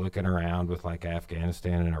start looking around with like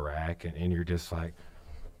Afghanistan and Iraq, and you're just like,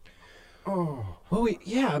 oh. Well,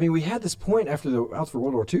 we had this point after World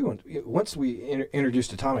War II, and once we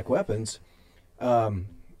introduced atomic weapons,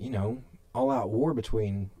 all-out war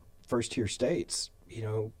between first-tier states,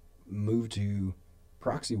 moved to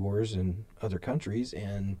proxy wars in other countries,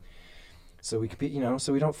 and so we compete.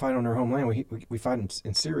 So we don't fight on our homeland. We fight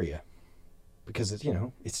in Syria because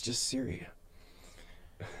it's just Syria,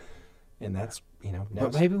 and that's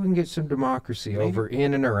But maybe we can get some democracy over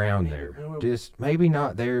in and around there. Just maybe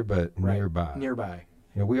not there, but nearby. Nearby.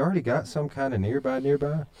 We already got some kind of nearby.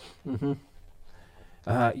 Mm-hmm.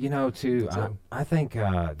 I think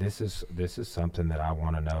this is something that I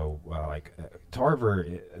want to know. Tarver,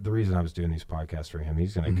 the reason I was doing these podcasts for him,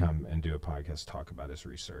 he's going to come and do a podcast to talk about his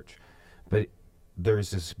research. But there's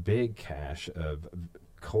this big cache of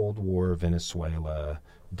Cold War Venezuela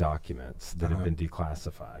documents that have been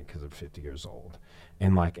declassified because they're 50 years old.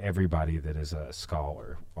 And like everybody that is a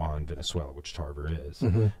scholar on Venezuela, which Tarver is,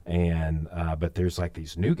 and but there's like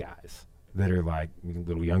these new guys that are like a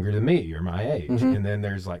little younger than me or my age. And then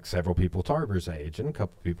there's like several people Tarver's age and a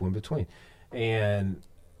couple people in between. And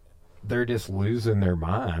they're just losing their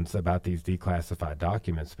minds about these declassified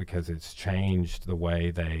documents because it's changed the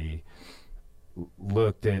way they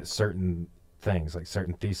looked at certain things, like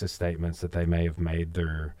certain thesis statements that they may have made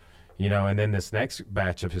their, and then this next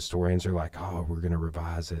batch of historians are like, oh, we're going to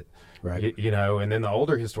revise it. Right. And then the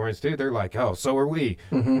older historians too, they're like, oh, so are we.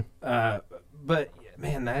 But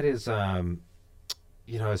man, that is,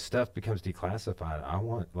 as stuff becomes declassified, I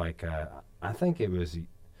want, I think it was,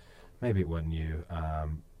 maybe it wasn't you,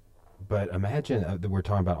 but imagine that we're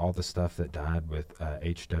talking about all the stuff that died with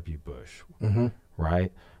H.W. Bush,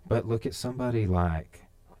 right? But look at somebody like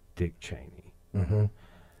Dick Cheney.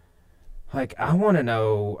 Like, I want to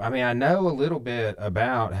know, I know a little bit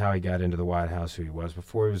about how he got into the White House, who he was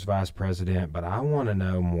before he was vice president, but I want to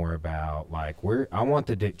know more about, I want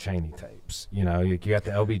the Dick Cheney tapes. You got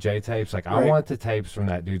the LBJ tapes. Like, I want the tapes from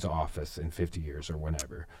that dude's office in 50 years or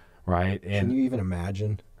whenever, right? And can you even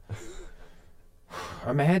imagine?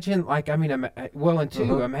 Imagine,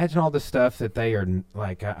 imagine all the stuff that they are,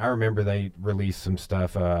 I remember they released some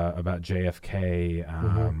stuff about JFK,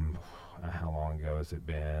 how long ago has it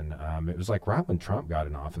been? It was like right when Trump got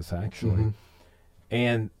in office, actually.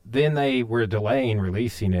 And then they were delaying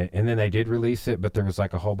releasing it, and then they did release it, but there was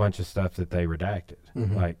like a whole bunch of stuff that they redacted.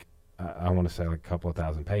 I want to say like a couple of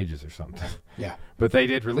thousand pages or something. Yeah. But they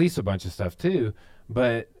did release a bunch of stuff too.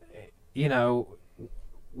 But,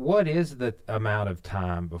 what is the amount of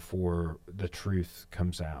time before the truth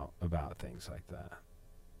comes out about things like that?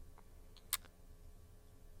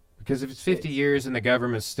 Because if it's 50 years and the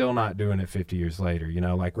government's still not doing it 50 years later,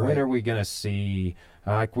 when are we going to see,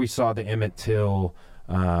 like we saw the Emmett Till,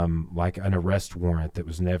 like an arrest warrant that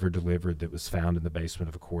was never delivered that was found in the basement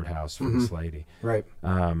of a courthouse for this lady. Right.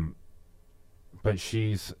 But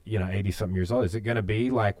she's, 80-something years old. Is it going to be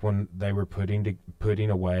like when they were putting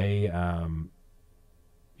away,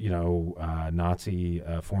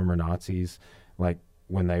 former Nazis, like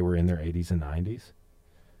when they were in their 80s and 90s?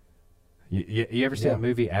 You ever see that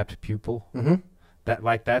movie Apt Pupil?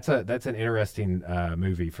 That's an interesting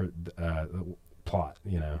movie for plot.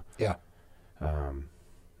 Yeah.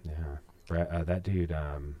 That dude.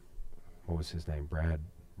 What was his name? Brad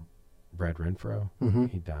Renfro.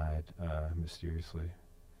 He died mysteriously.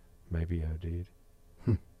 Maybe OD'd.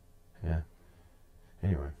 Yeah.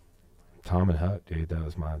 Anyway, Tom and Huck, dude, that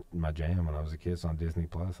was my jam when I was a kid. It's on Disney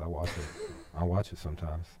Plus. I watch it. I watch it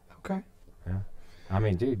sometimes. Okay. Yeah.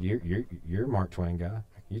 Dude, you're a Mark Twain guy.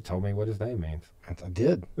 You told me what his name means. I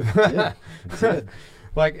did. I did.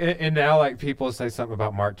 Like, and now, like, people say something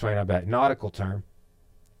about Mark Twain. I bet nautical term.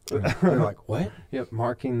 They're like, what? Yep,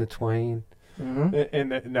 marking the twain. Mm-hmm.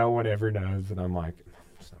 And no one ever knows. And I'm like,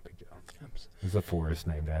 it's no big deal. There's a forest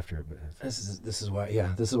named after it. But this is why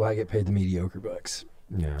I get paid the mediocre bucks.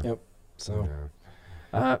 yeah. Yep. So.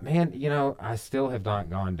 Yeah. Man, you know, I still have not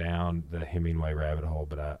gone down the Hemingway rabbit hole,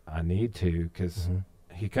 but I need to, because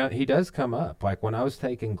he does come up. Like when I was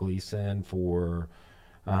taking Gleason for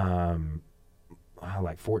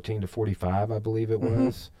like 14 to 45, I believe it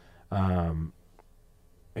was,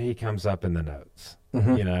 he comes up in the notes,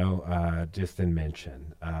 you know, just in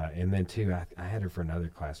mention. And then too, I had her for another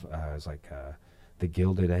class. It was like the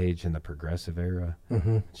Gilded Age and the Progressive Era.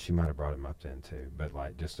 She might have brought him up then too, but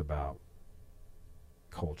like just about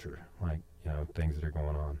culture, like, you know, things that are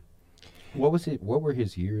going on. What were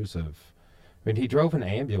his years of? I mean, he drove an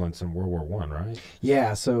ambulance in World War One, right?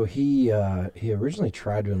 Yeah, so he originally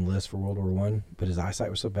tried to enlist for World War One, but his eyesight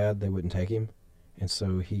was so bad they wouldn't take him, and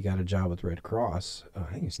so he got a job with Red Cross. I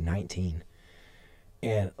think he was 19,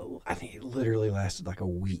 and I think it literally lasted like a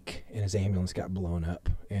week, and his ambulance got blown up,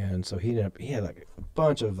 and so he had like a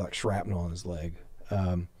bunch of like shrapnel on his leg.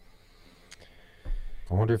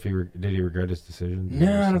 I wonder if did he regret his decision?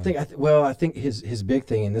 No, I don't think. I think his big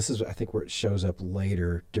thing, and this is I think where it shows up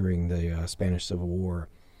later during the Spanish Civil War,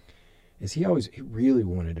 is he really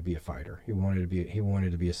wanted to be a fighter. He wanted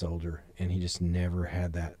to be a soldier, and he just never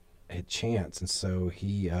had that chance. And so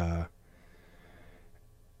he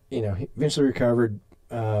eventually recovered.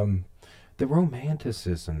 The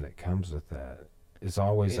romanticism that comes with that is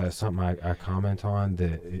always something I comment on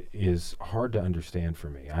that is hard to understand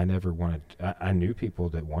for me. I never wanted. I knew people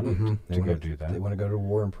that wanted to go do that. They want to go to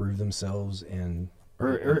war and prove themselves, and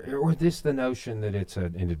or this the notion that it's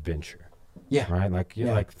an adventure. Yeah. Right. Like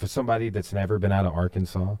like for somebody that's never been out of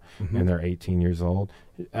Arkansas and they're 18 years old.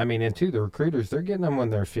 I mean, and the recruiters, they're getting them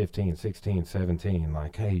when they're 15, 16, 17.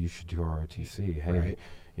 Like, hey, you should do ROTC. Hey. Right.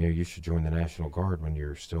 You know, you should join the National Guard when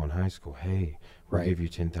you're still in high school. Hey, we'll give you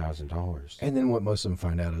 $10,000. And then what most of them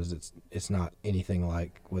find out is it's not anything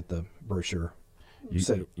like what the brochure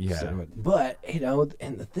said. But, you know,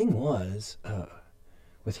 and the thing was,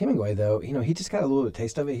 with Hemingway, though, you know, he just got a little bit of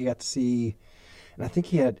taste of it. He got to see, and I think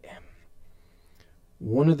he had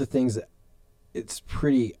one of the things that it's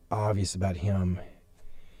pretty obvious about him.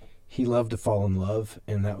 He loved to fall in love,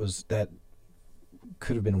 and that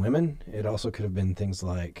could have been women. It also could have been things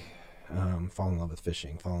like fall in love with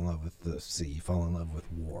fishing, fall in love with the sea, fall in love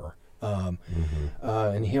with war.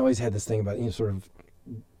 And he always had this thing about, you know, sort of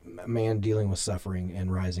a man dealing with suffering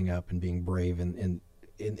and rising up and being brave. And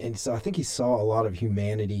so I think he saw a lot of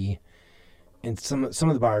humanity in some of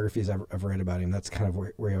the biographies I've read about him. That's kind of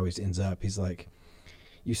where he always ends up. He's like,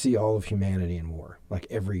 you see all of humanity in war, like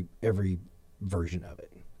every version of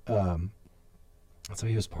it. So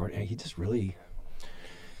he was he just really...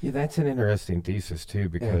 Yeah, that's an interesting thesis, too,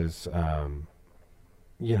 because,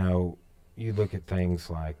 you know, you look at things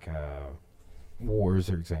like wars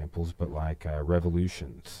are examples, but like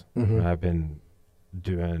revolutions. I've been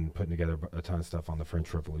putting together a ton of stuff on the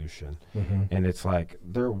French Revolution, and it's like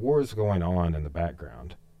there are wars going on in the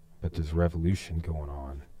background, but there's revolution going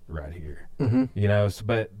on right here. You know,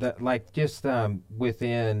 but that, like, just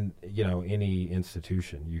within, you know, any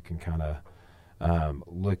institution, you can kind of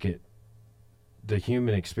look at the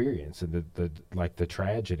human experience and the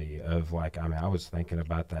tragedy of, like, I mean, I was thinking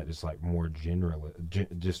about that just like more general,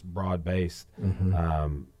 just broad based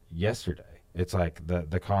yesterday. It's like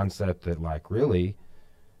the concept that, like, really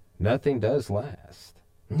nothing does last.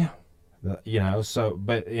 No. You know, so,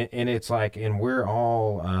 but, and it's like, and we're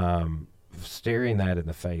all staring that in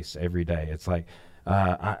the face every day. It's like,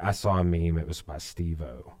 I saw a meme, it was by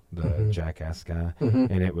Steve-O, the Jackass guy,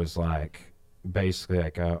 and it was like, basically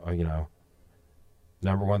like, you know,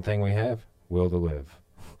 number one thing we have, will to live.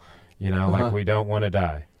 You know, like, we don't want to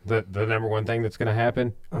die. The number one thing that's going to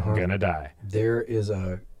happen, I'm going to die. There is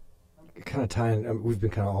a kind of tying, we've been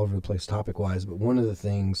kind of all over the place topic-wise, but one of the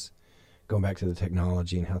things, going back to the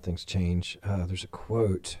technology and how things change, there's a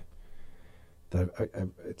quote that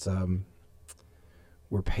it's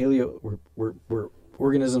we're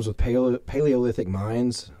organisms with Paleolithic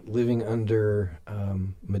minds living under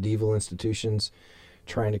medieval institutions,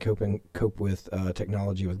 trying to cope with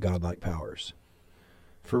technology with godlike powers.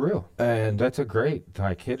 For real. And that's a great,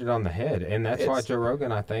 like, hit it on the head. And that's why Joe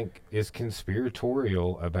Rogan, I think, is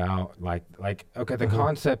conspiratorial about, like okay, the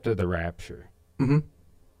concept of the rapture.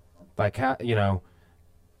 Like, how, you know,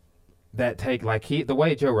 that the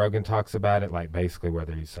way Joe Rogan talks about it, like, basically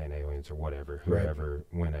whether he's saying aliens or whatever, whoever,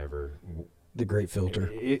 whenever, The great filter.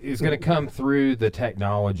 Is going to come through the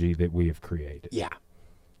technology that we have created. Yeah.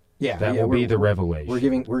 That will be the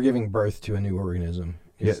revelation. We're giving birth to a new organism.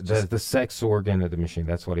 Yeah, the sex organ of the machine.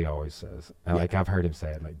 That's what he always says. Like I've heard him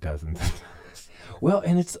say it like dozens of times. Well,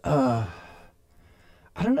 and it's I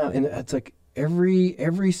don't know, and it's like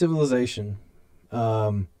every civilization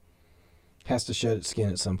has to shed its skin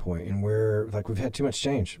at some point, and we've had too much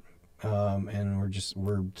change, and we're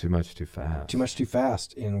too much too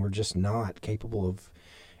fast, and we're just not capable of,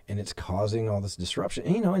 and it's causing all this disruption.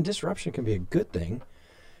 And, and disruption can be a good thing,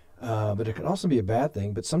 but it could also be a bad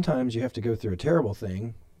thing. But sometimes you have to go through a terrible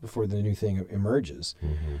thing before the new thing emerges.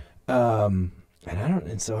 And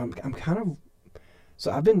so I'm kind of.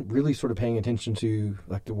 So I've been really sort of paying attention to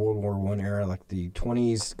like the World War I era, like the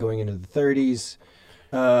 20s going into the 30s,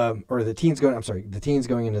 or the teens going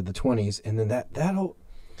into the 20s, and then that'll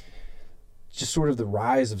just sort of the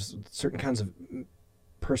rise of certain kinds of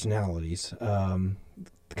personalities, kind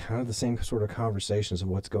of the same sort of conversations of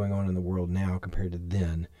what's going on in the world now compared to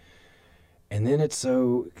then. And then it's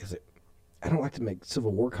because I don't like to make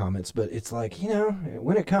Civil War comments, but it's like,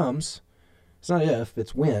 when it comes, it's not if,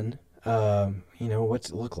 it's when. What's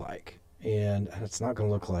it look like? And it's not going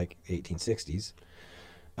to look like 1860s.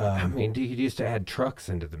 You used to add trucks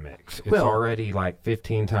into the mix. It's already like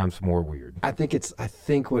 15 times more weird. I think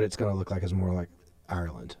what it's going to look like is more like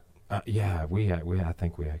Ireland. I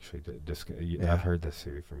think we actually did. I've heard this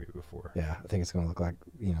theory from you before. Yeah, I think it's going to look like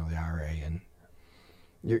the IRA, and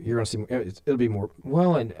you're going to see it'll be more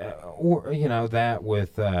well, and or that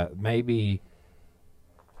with maybe.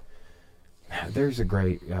 There's a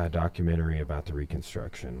great documentary about the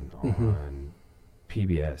Reconstruction on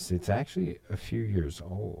PBS. It's actually a few years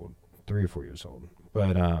old, 3 or 4 years old.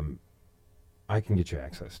 But I can get you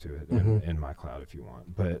access to it in my cloud if you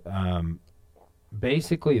want. But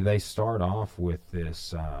basically, they start off with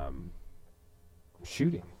this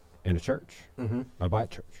shooting in a church, a black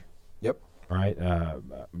church. Yep. Right?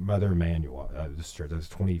 Mother Emanuel, this church. That was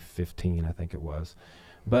 2015, I think it was.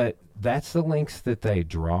 But that's the links that they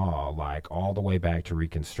draw, like all the way back to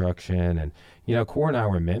Reconstruction. And, Core and I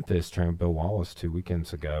were in Memphis trying Bill Wallace 2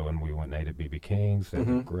 weekends ago, and we went and ate at B.B. King's. They had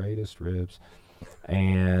the greatest ribs.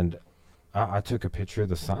 And I took a picture of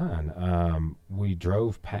the sign. We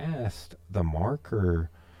drove past the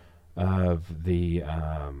marker of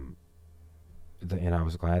and I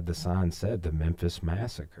was glad the sign said the Memphis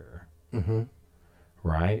Massacre.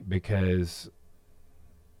 Right? Because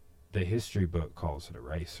the history book calls it a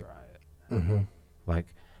race riot. Like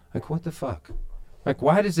what the fuck? Like,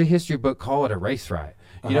 why does the history book call it a race riot?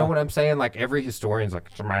 You know what I'm saying? Like, every historian's like,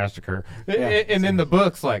 it's a massacre. And then the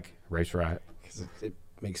book's like, race riot. Because it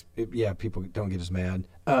makes, people don't get as mad.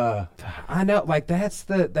 I know, like, that's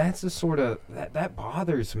the sort of, that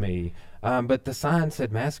bothers me. But the sign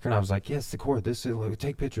said massacre, and I was like, yes, the court, this is,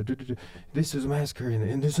 take picture, this is a massacre,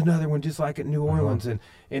 and there's another one just like it in New Orleans. And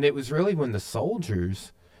it was really when the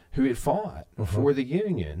soldiers who had fought for the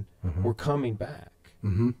Union were coming back.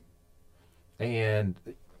 And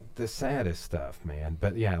the saddest stuff, man.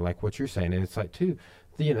 But yeah, like what you're saying, and it's like too,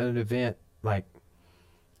 an event like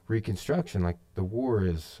Reconstruction, like the war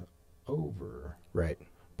is over, right?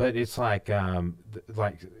 But it's like there's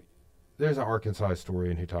an Arkansas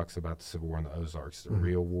historian who talks about the Civil War in the Ozarks, the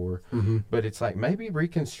real war. But it's like maybe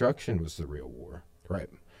Reconstruction was the real war, right?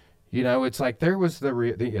 It's like there was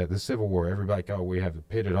the Civil War. Everybody, we have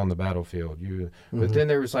pitted on the battlefield. But then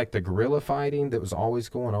there was like the guerrilla fighting that was always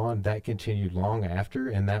going on. That continued long after,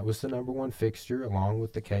 and that was the number one fixture, along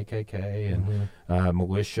with the KKK and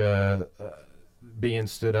militia being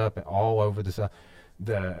stood up all over the South.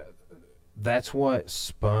 That's what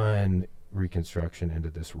spun Reconstruction into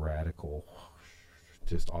this radical,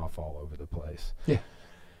 just off all over the place. Yeah.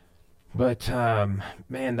 But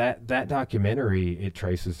man, that documentary, it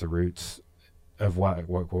traces the roots of what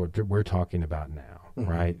we're talking about now,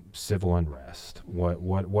 right? Civil unrest.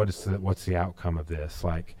 What's the outcome of this?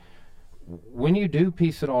 Like, when you do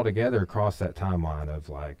piece it all together across that timeline of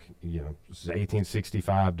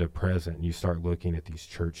 1865 to present, and you start looking at these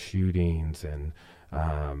church shootings and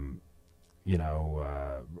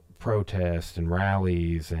protests and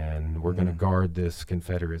rallies, and we're going to guard this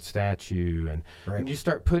Confederate statue, and you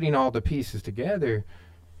start putting all the pieces together,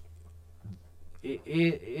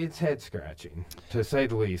 it's head scratching, to say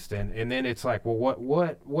the least. And then it's like, well,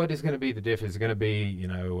 what is going to be the difference? Is it going to be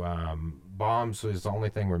bombs is the only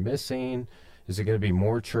thing we're missing? Is it going to be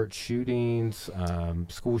more church shootings,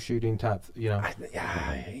 school shooting type? Yes.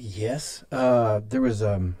 There was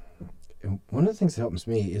one of the things that helps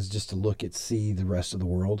me is just to see the rest of the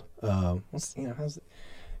world.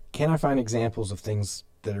 Can I find examples of things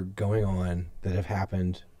that are going on that have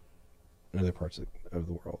happened in other parts of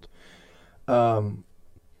the world.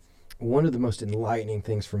 One of the most enlightening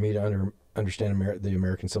things for me to understand the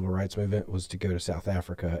American Civil Rights Movement was to go to South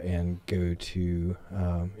Africa and go to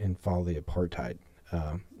and follow the apartheid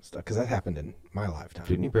stuff, because that happened in my lifetime.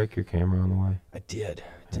 Didn't you break your camera on the way? I did.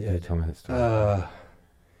 Okay, tell me that story.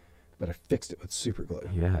 But I fixed it with super glue.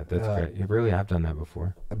 Yeah, that's great. You really have done that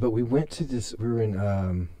before. But we went to this. We were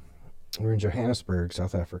in Johannesburg,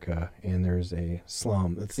 South Africa, and there's a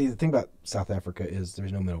slum. See, the thing about South Africa is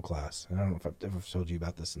there's no middle class. And I don't know if I've ever told you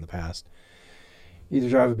about this in the past. You either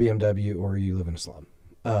drive a BMW or you live in a slum.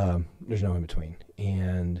 There's no in between.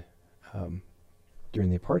 And during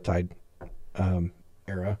the apartheid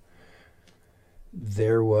era,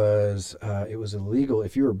 there was it was illegal.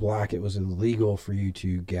 If you were black, it was illegal for you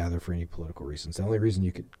to gather for any political reasons. The only reason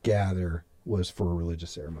you could gather was for a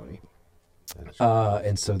religious ceremony.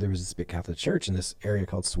 And so there was this big Catholic church in this area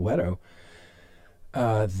called Soweto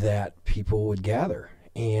that people would gather.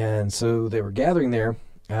 And so they were gathering there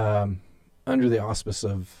under the auspice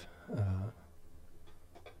of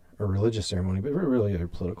a religious ceremony, but really other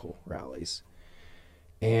political rallies.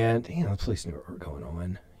 And, the police knew what were going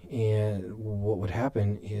on. And what would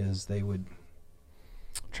happen is they would,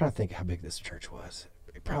 I'm trying to think how big this church was.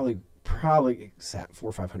 It probably sat 400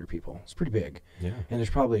 or 500 people. It's pretty big. Yeah. And there's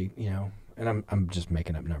probably, and I'm just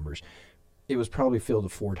making up numbers. It was probably filled to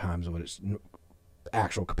 4 times what its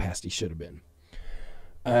actual capacity should have been.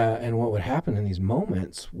 And what would happen in these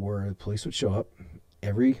moments were the police would show up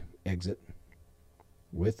every exit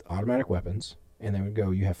with automatic weapons, and they would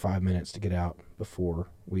go, "You have 5 minutes to get out before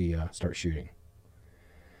we start shooting."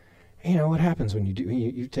 And what happens when you do?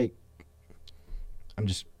 You take.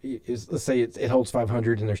 Let's say it holds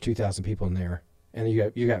 500 and there's 2,000 people in there, and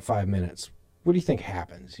you got 5 minutes. What do you think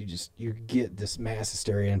happens? You get this mass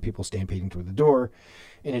hysteria and people stampeding toward the door,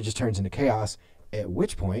 and it just turns into chaos. At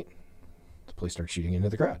which point, the police start shooting into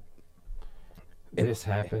the crowd. This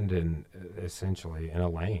happened essentially in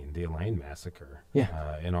the Elaine massacre.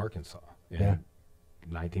 Yeah. In Arkansas in Yeah.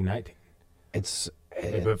 1919.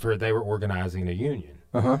 But they were organizing a union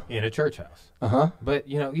in a church house. But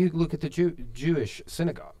you look at the Jewish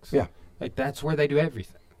synagogues. Yeah. Like that's where they do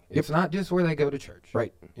everything. It's not just where they go to church.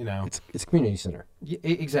 Right. It's a community center.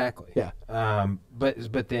 Exactly. Yeah.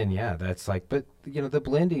 But then that's like, but the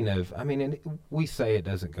blending of, and we say it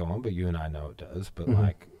doesn't go on, but you and I know it does. But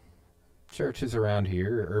like churches around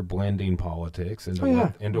here are blending politics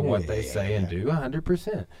into what they say and do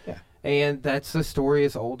 100%. Yeah. And that's a story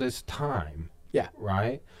as old as time. Yeah.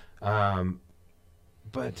 Right.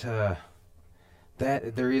 But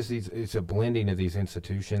that there is it's a blending of these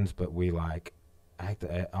institutions, but we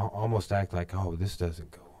almost act like, oh, this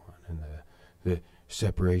doesn't go on, and the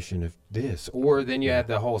separation of this, or then you have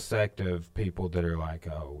the whole sect of people that are like,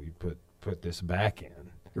 oh, we put this back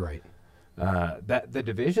in. Right. That the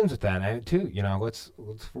divisions with that too. Let's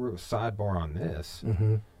for a sidebar on this.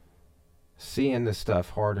 Mm-hmm. Seeing this stuff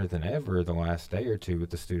harder than ever the last day or two with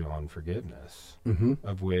the student loan forgiveness,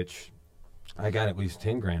 of which I got at least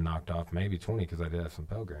 10 grand knocked off, maybe 20 because I did have some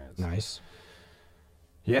Pell Grants. Nice.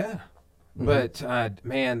 Yeah. But,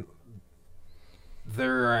 man,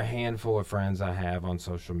 there are a handful of friends I have on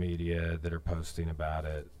social media that are posting about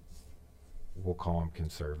it. We'll call them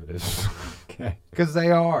conservatives. Okay. Because they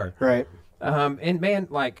are. Right. And, man,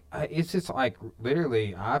 it's just like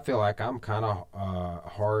literally I feel like I'm kind of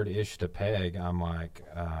hard-ish to peg. I'm like,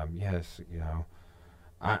 yes,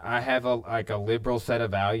 I have a liberal set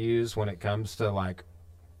of values when it comes to,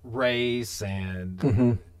 race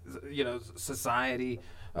and, society.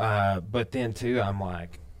 But then too, I'm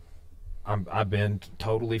like, I've been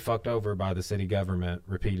totally fucked over by the city government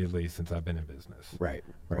repeatedly since I've been in business. Right.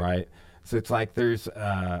 So it's like there's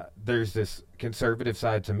this conservative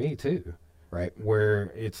side to me too. Right.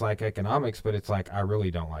 Where it's like economics, but it's like I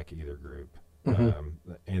really don't like either group,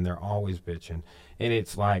 and they're always bitching, and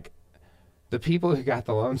it's like the people who got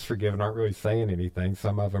the loans forgiven aren't really saying anything.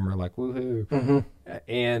 Some of them are like woohoo,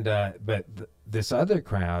 and but this other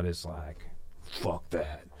crowd is like, fuck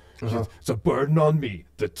that. It's a burden on me,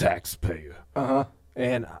 the taxpayer.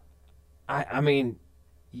 And I mean,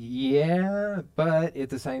 yeah, but at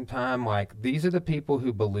the same time, these are the people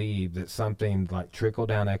who believe that something like trickle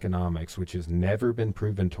down economics, which has never been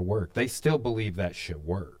proven to work, they still believe that shit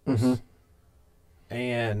works.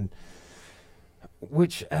 And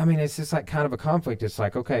which, it's just kind of a conflict. It's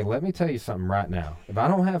like, okay, let me tell you something right now. If I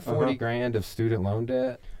don't have 40 grand of student loan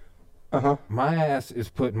debt, my ass is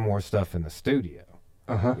putting more stuff in the studio.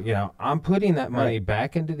 I'm putting that money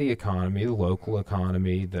back into the economy, the local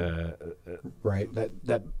economy, right.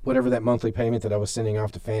 That whatever that monthly payment that I was sending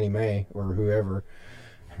off to Fannie Mae or whoever,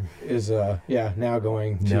 is now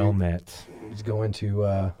going to Nelnet. is going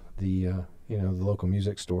to the the local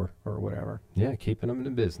music store or whatever. Yeah, keeping them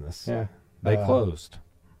in business. Yeah, They closed.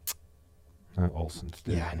 Olsen's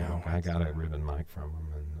did. Yeah, I know. I got a ribbon mic from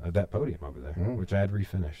them, and that podium over there, which I had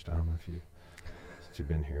refinished. I don't know if since you've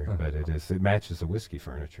been here, but it matches the whiskey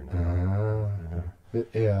furniture now. But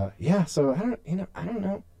so I don't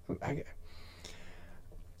know.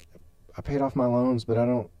 I paid off my loans, but I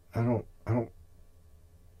don't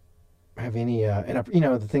have any. And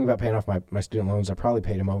the thing about paying off my student loans, I probably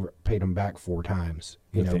paid them back 4 times.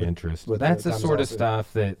 With the interest. That's the sort of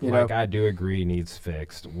stuff that, I do agree needs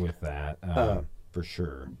fixed with that, for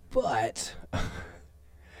sure. But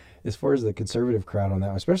as far as the conservative crowd on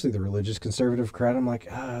that, especially the religious conservative crowd, I'm like,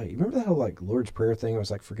 you remember that whole Lord's Prayer thing? It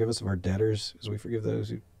was like, forgive us of our debtors as we forgive those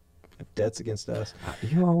who have debts against us.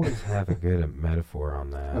 You always have a good metaphor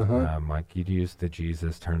on that. Like you'd use the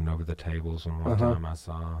Jesus turning over the tables one time I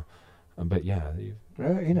saw. But yeah,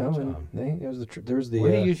 there was the.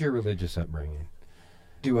 Where do you use your religious upbringing?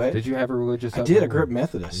 Do what? Did you have a religious upbringing? I did. I grew up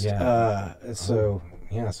Methodist. Yeah. So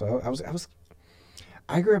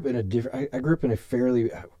I grew up in I grew up in a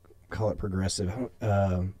fairly, call it progressive,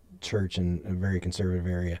 church in a very conservative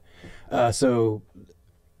area. So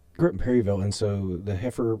grew up in Perryville, and so the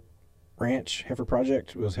Heifer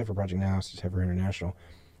Project was Heifer Project now. It's just Heifer International.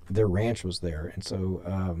 Their ranch was there, and so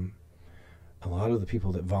a lot of the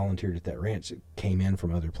people that volunteered at that ranch that came in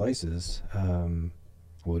from other places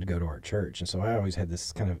would go to our church, and so I always had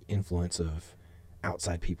this kind of influence of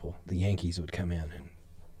outside people. The Yankees would come in, and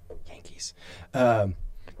Yankees, but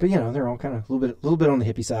they're all kind of a little bit on the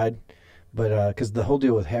hippie side, but because the whole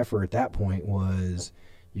deal with Heifer at that point was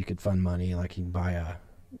you could fund money, like you'd buy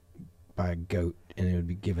a goat and it would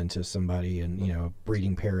be given to somebody, and a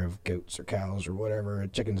breeding pair of goats or cows or whatever,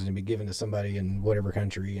 chickens would be given to somebody in whatever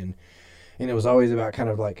country, and it was always about kind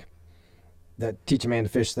of like that teach a man to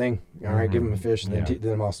fish thing. All right, give them a fish, and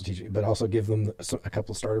then also but also give them a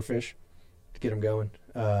couple of starter fish to get them going.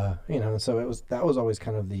 So that was always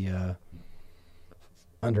kind of the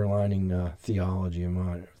underlining theology of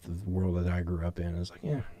the world that I grew up in. It was like,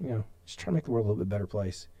 just try to make the world a little bit better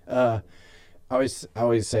place. I always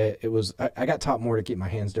say it was. I got taught more to keep my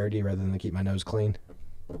hands dirty rather than to keep my nose clean.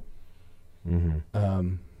 And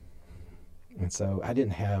so I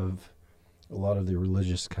didn't have a lot of the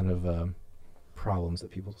religious kind of problems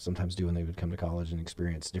that people sometimes do when they would come to college and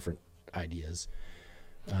experience different ideas.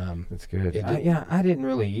 That's good. I didn't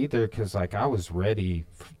really either, because I was ready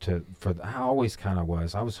I always kind of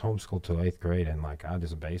was. I was homeschooled till 8th grade, and I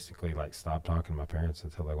just basically stopped talking to my parents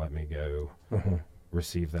until they let me go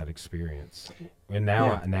receive that experience. And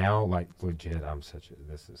now legit, I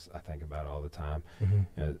think about it all the time.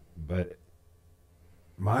 But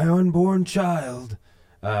my unborn child,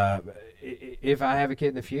 if I have a kid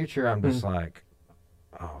in the future, I'm just like,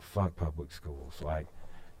 oh, fuck public schools.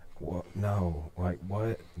 What? No.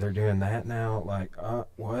 What? They're doing that now?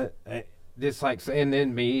 What? It's and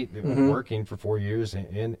then me working for 4 years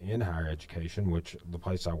in higher education, which the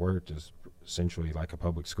place I worked is essentially like a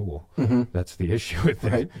public school. That's the issue with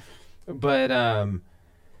it. Right. But,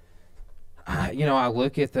 I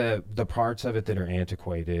look at the parts of it that are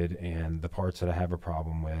antiquated and the parts that I have a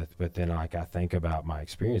problem with, but then I think about my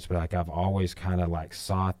experience, but I've always kind of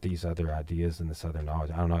sought these other ideas and this other knowledge.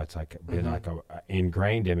 I don't know, it's been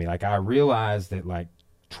ingrained in me. I realized that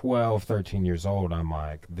 12, 13 years old, I'm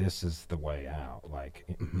like, this is the way out.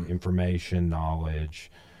 Information, knowledge,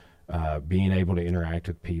 being able to interact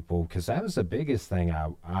with people, because that was the biggest thing I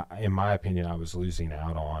in my opinion, I was losing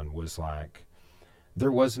out on, was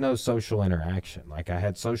there was no social interaction. I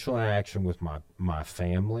had social interaction with my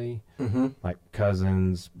family,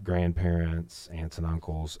 cousins, grandparents, aunts and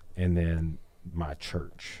uncles, and then my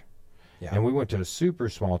church. Yeah. And we went to a super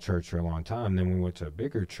small church for a long time. Then we went to a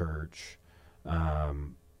bigger church. The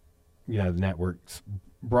network's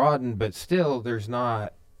broadened, but still there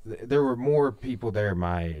were more people there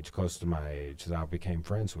my age, close to my age, that I became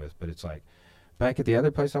friends with. But it's back at the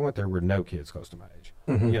other place I went, there were no kids close to my age.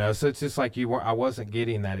 So it's just I wasn't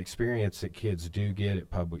getting that experience that kids do get at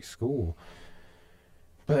public school.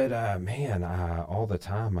 But all the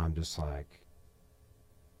time I'm just I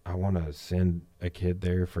want to send a kid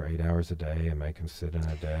there for 8 hours a day and make him sit in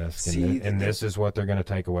a desk. And this is what they're going to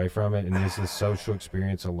take away from it. And this is social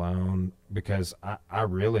experience alone, because I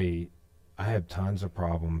have tons of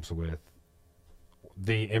problems with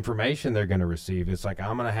the information they're going to receive. It's I'm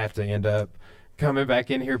going to have to end up coming back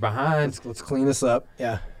in here behind. Let's clean this up.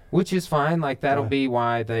 Yeah. Which is fine. That'll be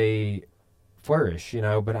why they flourish,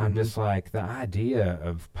 but I'm just the idea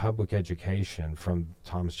of public education from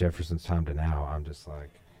Thomas Jefferson's time to now, I'm just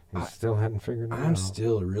You still hadn't figured it out? I'm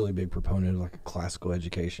still a really big proponent of like a classical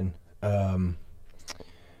education. And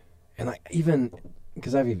like even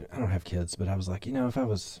because I don't have kids, but I was like,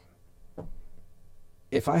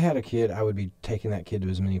 if I had a kid, I would be taking that kid to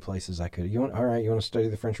as many places as I could. You want to study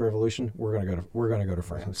the French Revolution? We're gonna go to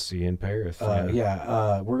France. See you in Paris. We're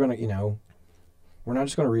gonna, we're not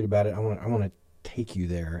just gonna read about it. I want to take you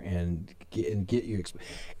there and get you,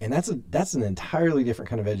 and that's an entirely different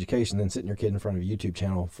kind of education than sitting your kid in front of a YouTube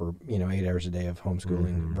channel for 8 hours a day of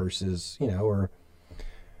homeschooling versus or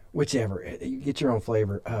whichever. You get your own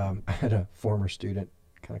flavor. I had a former student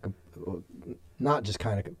not just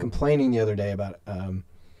complaining the other day about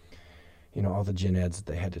all the gen eds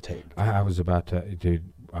that they had to take. I was about to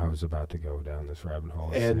go down this rabbit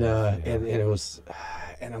hole. And it was,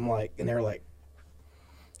 and I'm like, and they're like,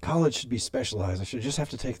 college should be specialized. I should just have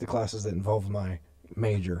to take the classes that involve my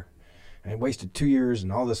major. And I wasted 2 years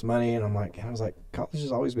and all this money. And I was like, college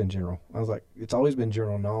has always been general. I was like, it's always been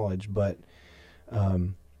general knowledge. But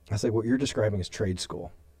I said, what you're describing is trade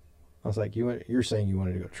school. I was like, you're saying you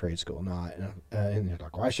wanted to go to trade school, not. And they're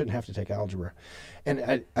like, well, I shouldn't have to take algebra.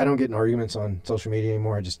 And I don't get in arguments on social media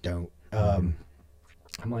anymore. I just don't. I'm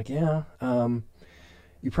like, yeah,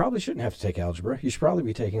 you probably shouldn't have to take algebra. You should probably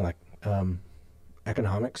be taking like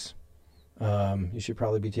economics. You should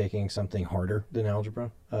probably be taking something harder than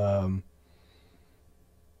algebra. But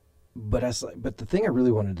the thing I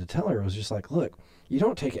really wanted to tell her was just like, look, you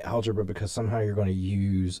don't take algebra because somehow you're going to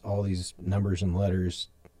use all these numbers and letters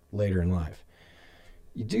later in life.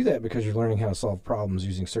 You do that because you're learning how to solve problems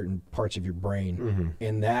using certain parts of your brain,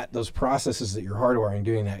 and that those processes that you're hardwiring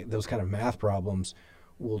doing those kind of math problems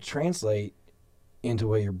will translate into the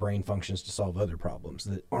way your brain functions to solve other problems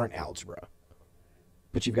that aren't algebra.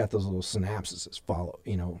 But you've got those little synapses that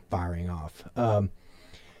firing off. So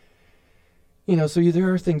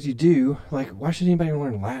there are things you do, like, why should anybody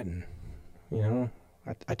learn Latin?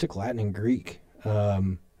 I took Latin and Greek.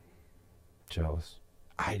 Jealous.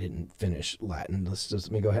 I didn't finish Latin.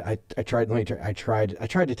 Let me go ahead. I tried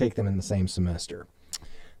to take them in the same semester.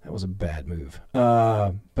 That was a bad move.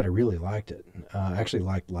 But I really liked it. I actually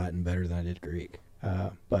liked Latin better than I did Greek.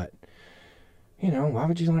 But why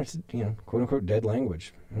would you learn, quote unquote dead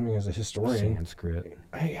language? I mean, as a historian, Sanskrit.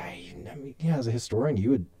 I mean, as a historian,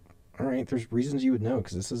 you would. All right, there's reasons you would know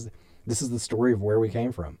because this is the story of where we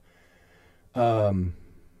came from.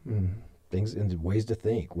 Things and ways to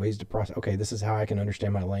think, ways to process. Okay, this is how I can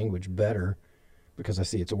understand my language better because I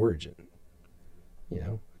see its origin.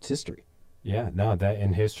 It's history. Yeah, no, that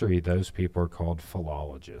in history, those people are called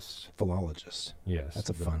philologists. Philologists. Yes. That's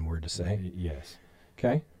a fun word to say. Yes.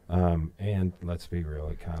 Okay. And let's be real,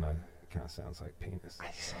 it kind of sounds like penis.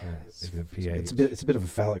 It's a bit of a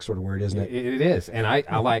phallic sort of word, isn't it? It is, and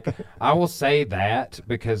I will say that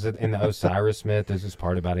because in the Osiris myth, there's this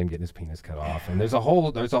part about him getting his penis cut off, and there's a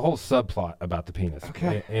whole subplot about the penis.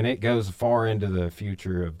 Okay. And it goes far into the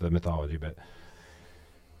future of the mythology, but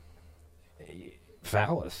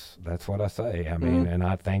phallus, that's what I say. I mean, and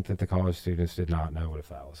I think that the college students did not know what a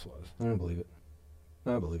phallus was. I don't believe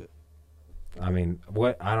it. I mean,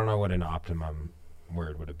 I don't know what an optimum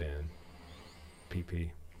word would have been.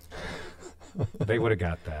 PP. They would have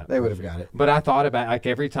got that. They would have got it. But I thought about, like,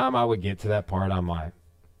 every time I would get to that part, I'm like,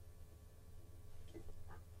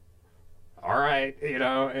 all right,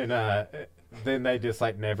 and then they just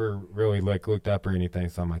like never really looked up or anything.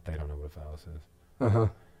 So I'm like, they don't know what a phallus is. Uh-huh.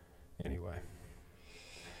 Anyway.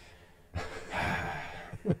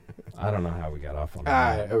 I don't know how we got off on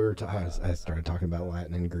that. I started talking about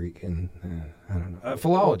Latin and Greek, and I don't know.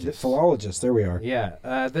 Philologists. Philologists, there we are. Yeah,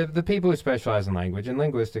 the people who specialize in language, and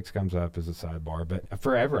linguistics comes up as a sidebar, but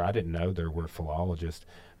forever I didn't know there were philologists.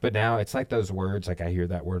 But now it's like those words, like I hear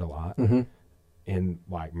that word a lot in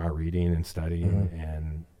like my reading and studying,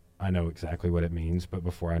 and I know exactly what it means, but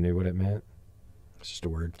before I knew what it meant. It's just a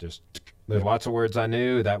word. There's lots of words I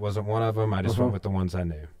knew. That wasn't one of them. I just went with the ones I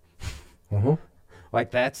knew. Like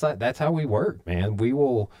that's how we work, man. We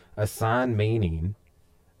will assign meaning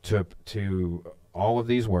to all of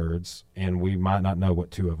these words, and we might not know what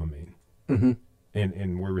two of them mean.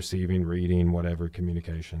 And we're receiving, reading, whatever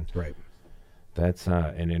communication. Right. That's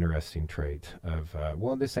an interesting trait of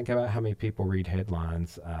just think about how many people read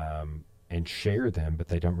headlines and share them, but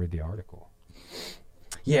they don't read the article.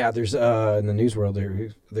 Yeah, there's in the news world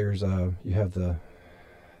there's you have the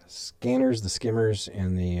scanners, the skimmers,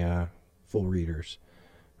 and the full readers.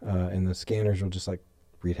 And the scanners will just like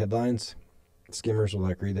read headlines. Skimmers will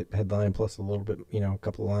like read the headline plus a little bit, a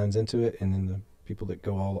couple of lines into it, and then the people that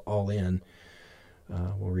go all in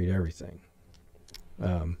will read everything.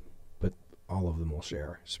 But all of them will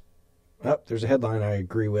share. There's a headline I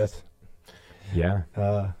agree with. Yeah.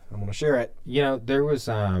 I'm gonna share it. There was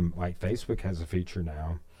like Facebook has a feature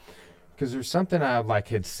now because there's something I like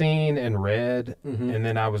had seen and read, and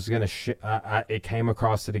then I was gonna it came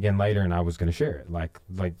across it again later, and I was gonna share it like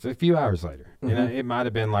a few hours later. It might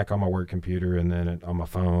have been like on my work computer and then on my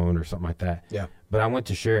phone or something like that. Yeah. But I went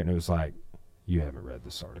to share it, and it was like, you haven't read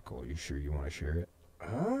this article. Are you sure you want to share it?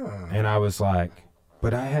 Ah. And I was like,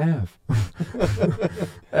 but I have.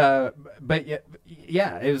 But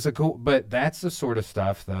yeah, it was a cool. But that's the sort of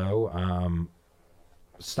stuff, though.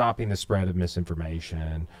 Stopping the spread of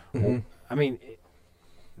misinformation. Well, I mean,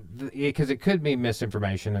 because it could be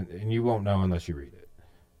misinformation, and you won't know unless you read it,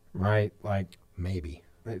 right? Like Maybe.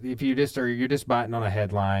 if you're just biting on a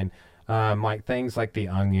headline. Like things like The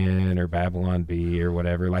Onion or Babylon Bee or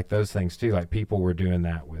whatever, like those things too. Like people were doing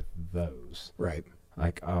that with those. Right.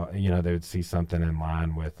 Like, they would see something in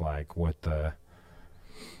line with like what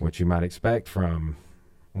you might expect from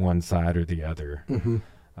one side or the other. And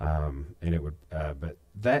it would, but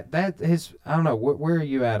that is, I don't know, where are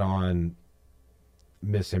you at on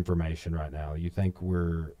misinformation right now? You think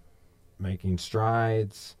we're making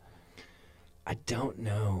strides? I don't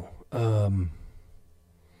know.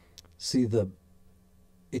 See,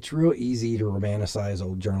 it's real easy to romanticize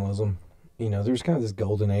old journalism. There's kind of this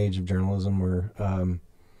golden age of journalism where, and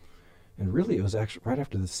really it was actually right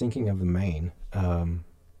after the sinking of the Maine,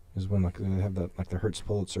 is when like they have the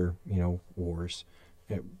Hearst-Pulitzer, wars,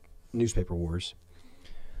 newspaper wars.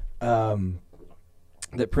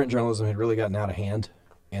 That print journalism had really gotten out of hand,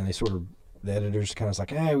 and the editors kind of was like,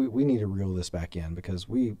 hey, we need to reel this back in because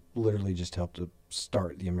we literally just helped to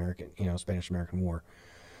start the Spanish-American War.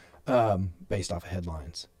 Based off of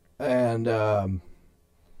headlines. And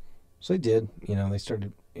so they did. They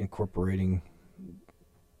started incorporating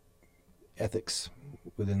ethics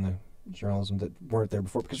within the journalism that weren't there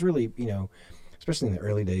before. Because really, especially in the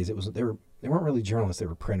early days, they weren't really journalists. They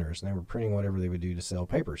were printers, and they were printing whatever they would do to sell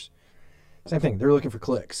papers. Same thing. They were looking for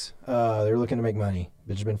clicks. They were looking to make money.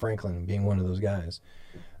 Benjamin Franklin being one of those guys.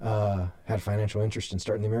 Had a financial interest in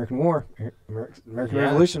starting the American War, American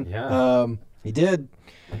Revolution. Yeah. He did.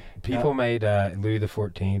 People made Louis the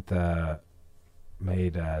 14th or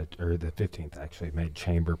the 15th actually made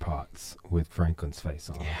chamber pots with Franklin's face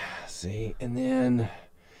on them. Yeah, see, and then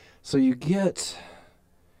so you go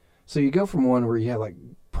from one where you had like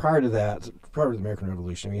prior to the American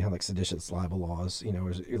Revolution, you had like seditious libel laws. It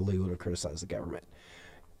was illegal to criticize the government.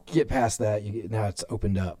 Get past that, now it's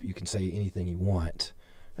opened up. You can say anything you want.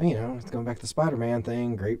 And, it's going back to the Spider-Man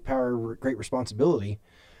thing. Great power, great responsibility.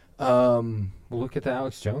 Well, look at the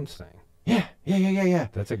Alex Jones thing. Yeah.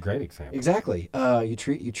 That's a great example. Exactly. You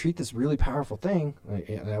treat this really powerful thing,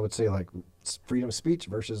 and I would say like freedom of speech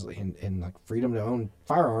versus in like freedom to own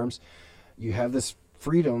firearms. You have this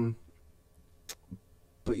freedom,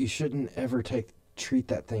 but you shouldn't ever treat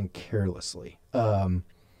that thing carelessly.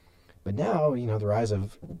 But now, the rise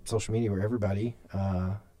of social media where everybody,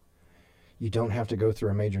 you don't have to go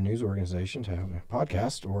through a major news organization to have a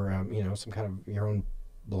podcast or, some kind of your own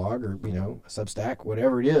blog or, a Substack,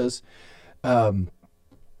 whatever it is. And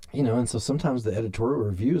so sometimes the editorial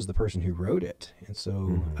review is the person who wrote it. And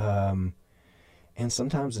so, and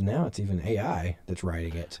sometimes now it's even AI that's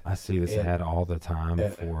writing it. I see this ad all the time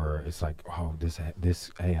it's like, oh, this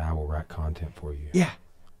AI will write content for you. Yeah.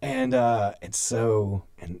 And it's so,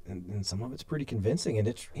 and some of it's pretty convincing, and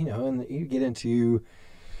it's, and you get into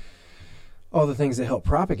all the things that help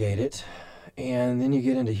propagate it, and then you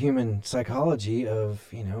get into human psychology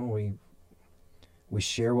of, we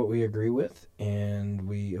share what we agree with, and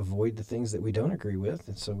we avoid the things that we don't agree with,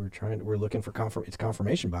 and so we're looking for it's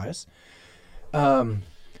confirmation bias.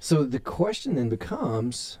 So the question then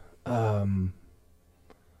becomes, like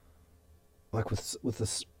with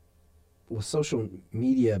social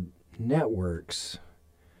media networks,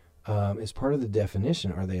 is part of the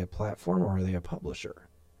definition, are they a platform or are they a publisher?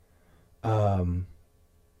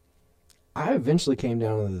 I eventually came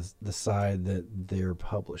down to the side that they're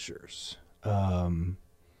publishers,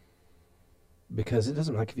 because it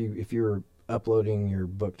doesn't, like if you're uploading your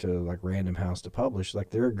book to like Random House to publish,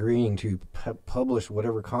 like they're agreeing to publish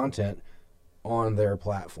whatever content on their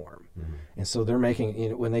platform. And so they're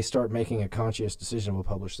making, when they start making a conscious decision, we'll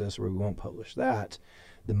publish this or we won't publish that,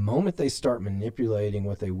 the moment they start manipulating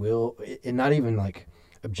what they will, and not even like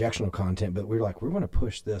objectionable content, but we're going to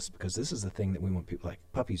push this because this is the thing that we want people, like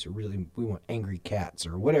puppies are really, we want angry cats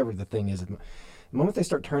or whatever the thing is. The moment they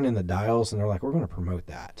start turning the dials and they're like, we're going to promote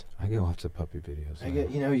that. I get lots of puppy videos. I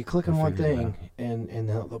get, you click on one thing and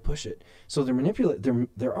they'll push it. So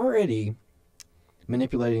they're already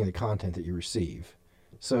manipulating the content that you receive.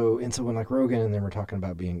 So when like Rogan and then we're talking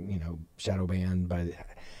about being, shadow banned by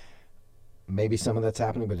maybe some of that's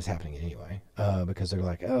happening, but it's happening anyway, because they're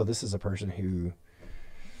like, oh, this is a person who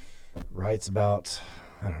writes about,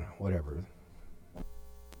 I don't know, whatever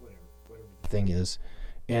the thing is.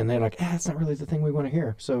 And they're like, that's not really the thing we want to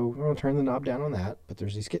hear. So we're going to turn the knob down on that. But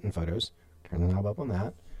there's these kitten photos. Turn the knob up on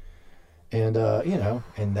that. And,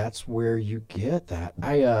 and that's where you get that.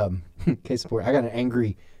 Case in point, I got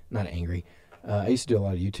I used to do a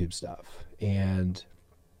lot of YouTube stuff. And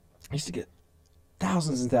I used to get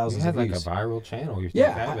thousands and thousands of views. You had like a viral channel.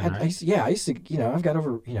 I used to, I've got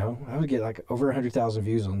over, I would get like over 100,000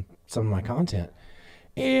 views on some of my content.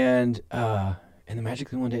 And then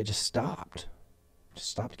magically one day it just stopped. Just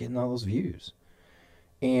stopped getting all those views.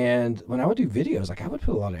 And when I would do videos, like I would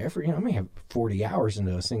put a lot of effort. I may have 40 hours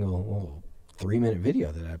into a single 3-minute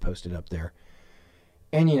video that I posted up there.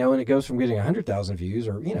 And, and it goes from getting 100,000 views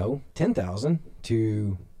or, 10,000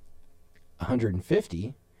 to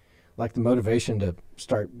 150, like the motivation to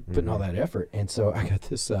start putting all that effort. And so I got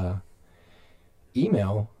this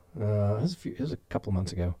email, it was a couple of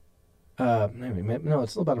months ago. No,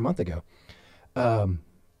 it's about a month ago.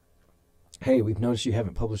 Hey, we've noticed you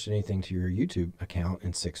haven't published anything to your YouTube account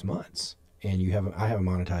in 6 months, and I have a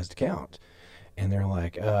monetized account. And they're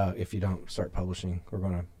like, if you don't start publishing, we're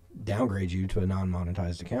going to downgrade you to a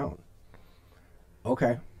non-monetized account.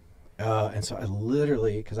 Okay. And so I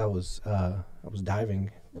literally, because I was diving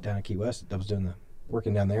down in Key West, I was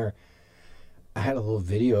working down there. I had a little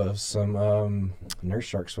video of some nurse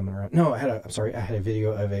sharks swimming around. No, I had a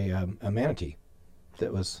video of a manatee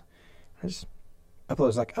that was, I just uploaded.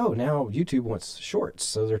 It's like, oh, now YouTube wants shorts,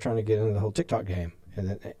 so they're trying to get into the whole TikTok game.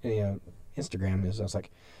 And then, Instagram is, I was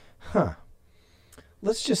like,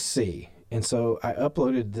 let's just see. And so I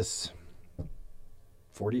uploaded this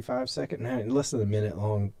 45-second, less than a minute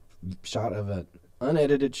long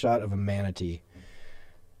unedited shot of a manatee,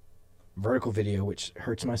 vertical video, which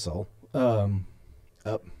hurts my soul.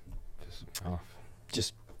 Up,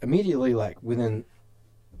 just immediately, like within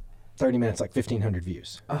 30 minutes, like 1,500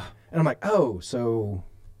 views. And I'm like, oh, so.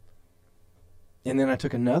 And then I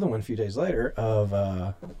took another one a few days later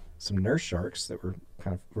of some nurse sharks that were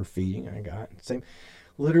feeding. I got same.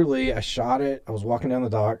 Literally, I shot it. I was walking down the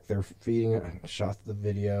dock. They're feeding it. I shot the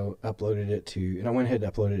video, uploaded it and I went ahead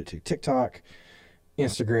and uploaded it to TikTok,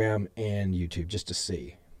 Instagram, and YouTube just to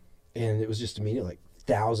see. And it was just immediately like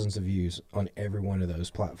thousands of views on every one of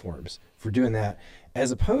those platforms for doing that,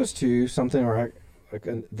 as opposed to something where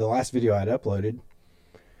the last video I'd uploaded,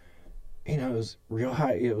 it was real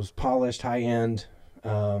high. It was polished, high end.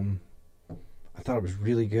 I thought it was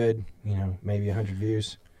really good. Maybe 100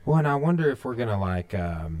 views. Well, and I wonder if we're gonna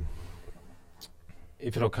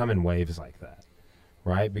if it'll come in waves like that,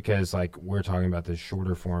 right? Because like we're talking about this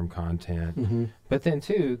shorter form content, but then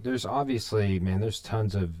too, there's obviously, there's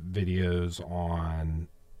tons of videos on,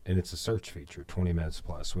 and it's a search feature, 20 minutes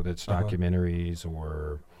plus, whether it's documentaries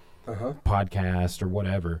or podcast or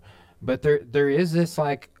whatever. But there is this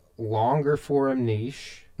like longer form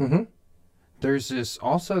niche. There's this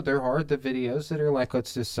also, there are the videos that are like,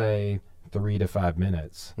 let's just say 3 to 5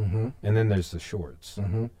 minutes, and then there's the shorts.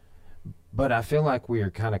 But I feel like we are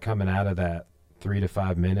kind of coming out of that 3 to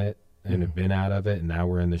 5 minute and have been out of it, and now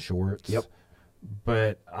we're in the shorts. Yep.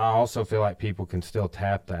 But I also feel like people can still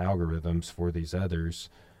tap the algorithms for these others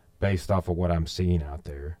based off of what I'm seeing out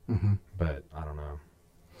there. But I don't know.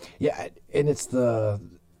 Yeah, and it's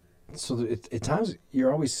at times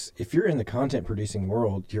you're always, if you're in the content producing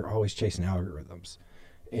world, you're always chasing algorithms.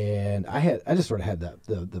 And I just sort of had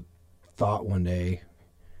the thought one day.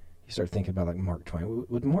 You start thinking about like Mark Twain.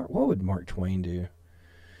 What would Mark Twain do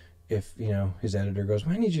if his editor goes,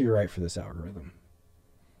 well, I need you to write for this algorithm?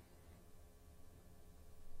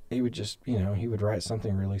 He would just he would write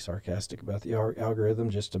something really sarcastic about the algorithm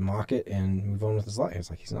just to mock it and move on with his life. It's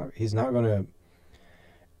like he's not going to,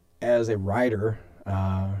 as a writer,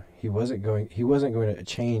 he wasn't going to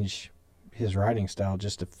change his writing style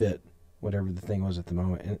just to fit whatever the thing was at the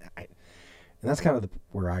moment. And that's kind of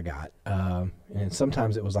where I got. And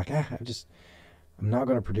sometimes it was like, I'm not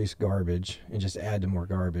going to produce garbage and just add to more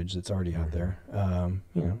garbage that's already out there.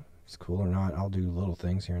 It's cool or not. I'll do little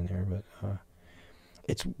things here and there,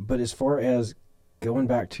 but as far as going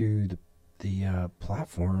back to the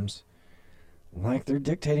platforms, like they're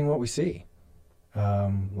dictating what we see.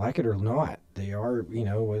 Like it or not, they are,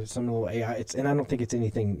 with some little AI. And I don't think it's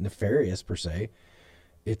anything nefarious per se.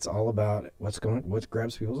 It's all about what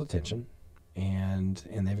grabs people's attention. And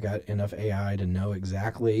they've got enough AI to know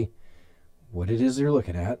exactly what it is they're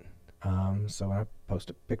looking at. So when I post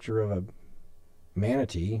a picture of a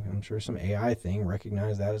manatee, I'm sure some AI thing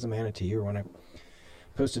recognized that as a manatee. Or when I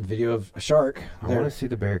posted video of a shark. I want to see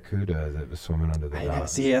the barracuda that was swimming under the dock.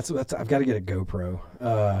 See, that's I've got to get a GoPro.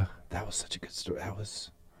 That was such a good story. That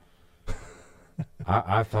was.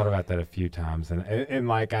 I've thought about that a few times, and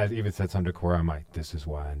like I even said something to Cora, I'm like, this is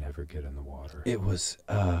why I never get in the water. It was,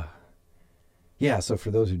 yeah. So for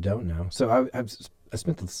those who don't know, so I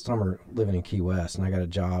spent the summer living in Key West, and I got a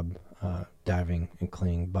job diving and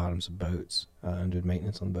cleaning bottoms of boats and doing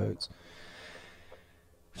maintenance on boats,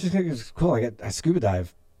 which is cool. I scuba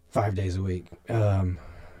dive 5 days a week.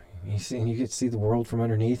 You see, and you get to see the world from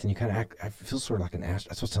underneath, and you kind of act. I feel sort of like an astronaut.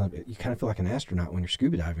 That's what's telling you. You kind of feel like an astronaut when you're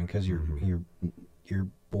scuba diving because your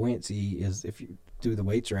buoyancy is, if you do the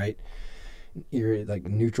weights right, you're like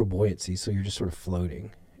neutral buoyancy, so you're just sort of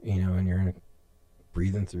floating, and you're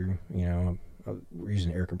breathing through. We're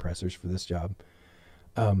using air compressors for this job.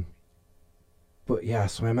 But yeah, I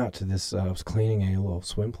swam out to this. I was cleaning a little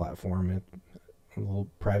swim platform at a little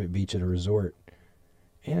private beach at a resort,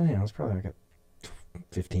 and it was probably like a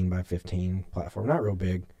 15 by 15 platform, not real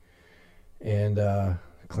big, and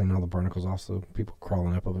cleaning all the barnacles off so people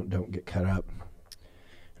crawling up don't get cut up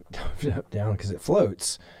down because it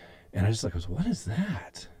floats. And I just was, what is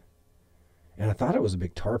that? And I thought it was a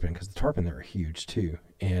big tarpon because the tarpon there are huge too.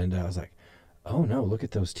 And I was like, oh no, look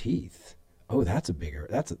at those teeth. Oh, that's a big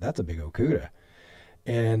Okuda.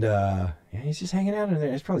 And he's just hanging out in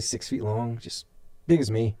there. It's probably 6 feet long, just big as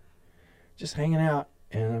me, just hanging out.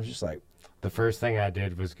 And I was just like, the first thing I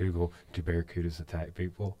did was Google, do barracudas attack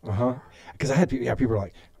people? Because I had people were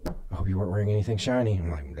like, I hope you weren't wearing anything shiny. I'm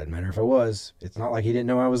like, doesn't matter if I was. It's not like he didn't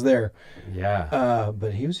know I was there. Yeah.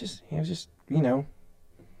 But he was just, he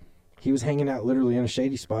was hanging out literally in a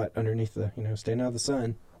shady spot underneath the, staying out of the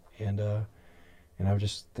sun. And I was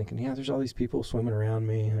just thinking, yeah, there's all these people swimming around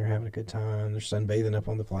me. And they're having a good time. They're sunbathing up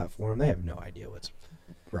on the platform. They have no idea what's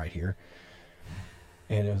right here.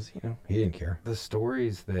 And it was, he didn't care. The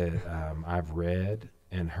stories that I've read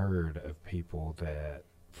and heard of people that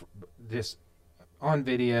just on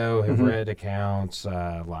video have read accounts,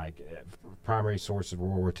 primary source of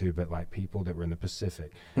World War II, but like people that were in the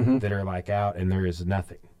Pacific that are like out and there is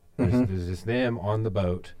nothing. There's just them on the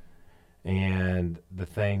boat and the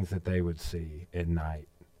things that they would see at night.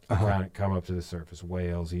 Kind of come up to the surface,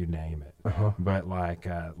 whales, you name it. But like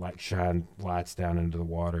shine lights down into the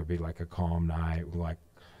water, be like a calm night, like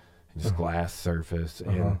just glass surface,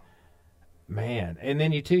 and man. And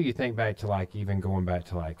then you think back to like even going back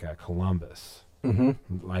to like Columbus,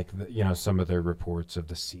 like some of their reports of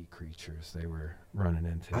the sea creatures they were running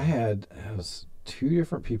into. It was two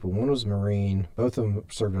different people. One was Marine. Both of them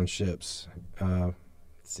served on ships,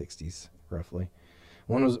 60s roughly.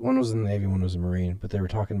 One was in the Navy, one was a Marine, but they were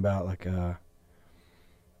talking about like I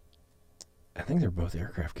think they're both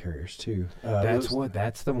aircraft carriers too.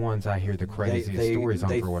 That's the ones I hear the craziest stories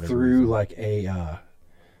on for whatever reason. They threw like a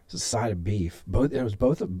side of beef. It was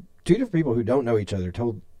both two different people who don't know each other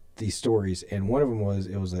told these stories, and one of them was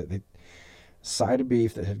a side of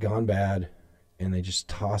beef that had gone bad, and they just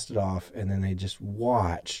tossed it off, and then they just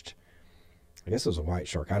watched. I guess it was a white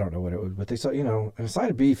shark. I don't know what it was, but they saw and a side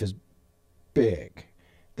of beef is big.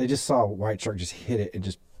 They just saw a white shark just hit it and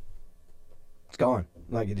just it's gone.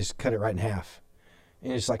 Like it just cut it right in half.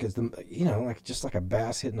 And it's like just like a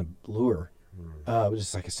bass hitting a lure.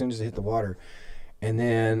 Just like as soon as it hit the water. And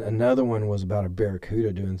then another one was about a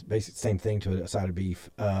barracuda doing basically the same thing to a side of beef.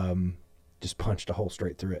 Just punched a hole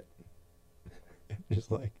straight through it.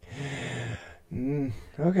 Just like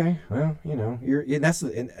okay, well, that's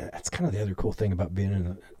kind of the other cool thing about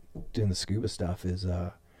being doing the scuba stuff is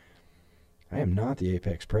I am not the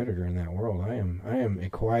apex predator in that world. I am a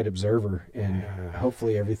quiet observer, and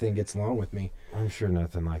hopefully everything gets along with me. I'm sure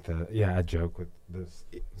nothing like that. Yeah, I joke with the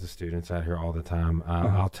students out here all the time.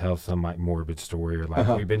 I'll tell some like morbid story or like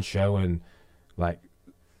we've been showing like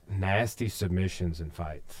nasty submissions in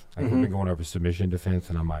fights. Like we've been going over submission defense,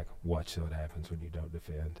 and I'm like, watch what happens when you don't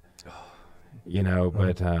defend.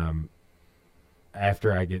 But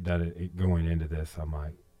after I get done going into this, I'm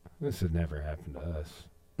like, this has never happened to us.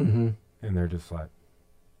 And they're just like,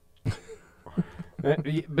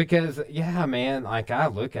 because man, like I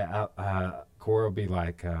look at Cora will be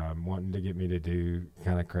like wanting to get me to do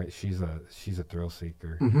kind of crazy. She's a thrill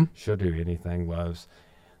seeker. She'll do anything. Loves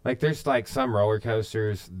like there's like some roller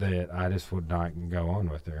coasters that I just would not go on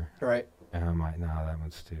with her. Right. And I'm like, nah, that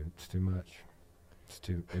one's too much. It's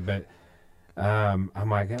too. But I'm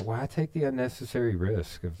like, why take the unnecessary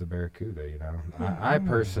risk of the barracuda? I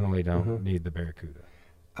personally don't need the barracuda.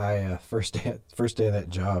 I first day of that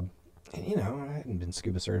job, and I hadn't been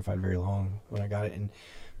scuba certified very long when I got it, and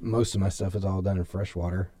most of my stuff is all done in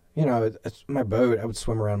freshwater. It's my boat. I would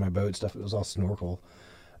swim around my boat stuff. It was all snorkel.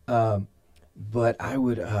 But I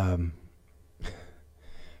would,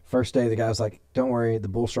 first day, the guy was like, don't worry, the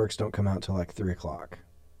bull sharks don't come out till like 3 o'clock.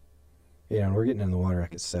 And we're getting in the water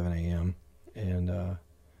like at 7 a.m. And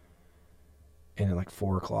at like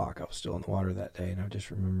 4 o'clock, I was still in the water that day. And I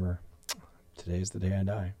just remember, today's the day I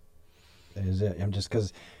die. That is it. I'm just,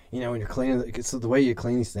 because, when you're cleaning, so the way you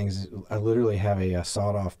clean these things, I literally have a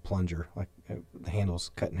sawed-off plunger, like the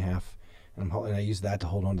handle's cut in half. And I use that to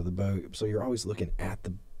hold onto the boat. So you're always looking at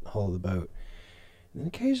the hull of the boat. And then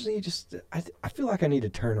occasionally you just, I feel like I need to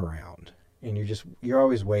turn around. And you're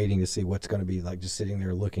always waiting to see what's going to be like, just sitting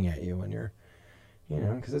there looking at you when you're,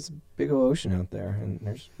 because it's a big old ocean out there.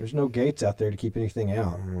 And there's no gates out there to keep anything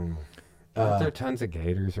out. Aren't there tons of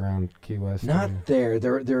gators around Key West? Not there.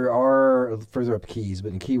 There are further up Keys,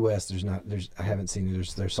 but in Key West, there's not. I haven't seen.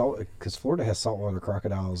 There's salt, because Florida has saltwater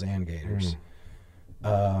crocodiles and gators.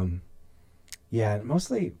 Yeah,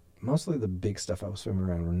 mostly the big stuff I was swimming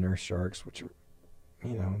around were nurse sharks, which are,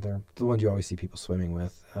 they're the ones you always see people swimming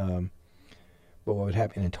with. But what would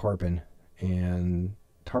happen in tarpon, and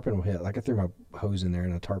tarpon will hit, like I threw my hose in there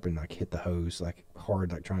and a tarpon like hit the hose like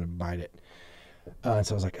hard, like trying to bite it. And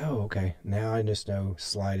so I was like, oh, okay. Now I just know,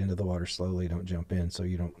 slide into the water slowly, don't jump in, so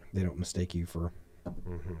they don't mistake you for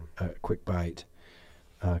a quick bite.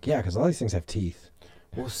 Yeah, because all these things have teeth.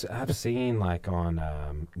 Well, I've seen like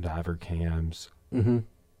on diver cams,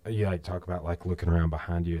 you like talk about like looking around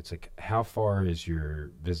behind you. It's like, how far is your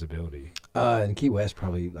visibility? In Key West,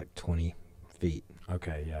 probably like 20 feet.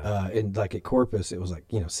 Okay, yeah. And like at Corpus, it was like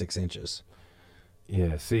 6 inches.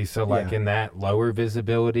 Yeah, see, so like in that lower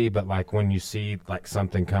visibility, but like when you see like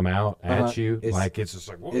something come out at you, it's just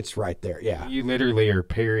like, whoa. It's right there, yeah. You literally are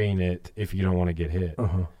parrying it if you don't want to get hit.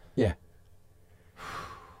 Yeah.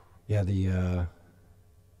 Yeah,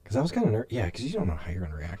 because I was kind of because you don't know how you're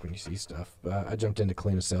going to react when you see stuff. I jumped in to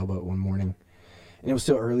clean a sailboat one morning, and it was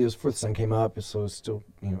still early. It was before the sun came up, so it was still,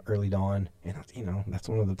 early dawn. And, that's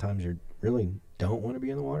one of the times you really don't want to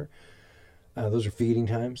be in the water. Those are feeding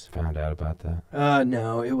times. Found out about that?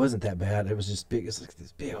 No, it wasn't that bad. It was just big. It's like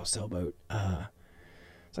this big old sailboat.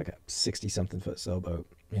 It's like a 60-something foot sailboat,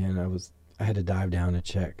 and I had to dive down to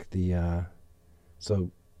check the.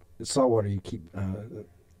 So, saltwater, you keep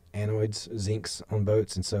anoids, zincs on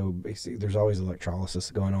boats, and so basically there's always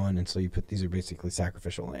electrolysis going on, and so these are basically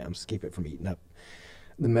sacrificial lambs to keep it from eating up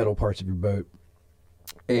the metal parts of your boat,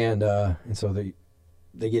 and so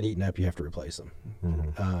they get eaten up, you have to replace them.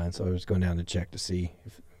 And so I was going down to check to see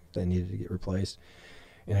if they needed to get replaced.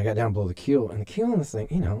 And I got down below the keel, and the keel on this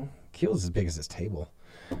thing, keel is as big as this table.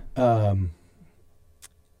 And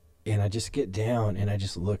I just get down, and I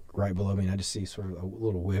just look right below me, and I just see sort of a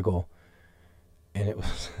little wiggle. And it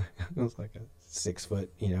was like a 6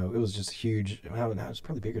 foot, it was just huge. It was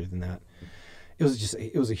probably bigger than that. It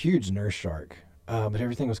was a huge nurse shark. But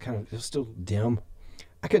everything was it was still dim.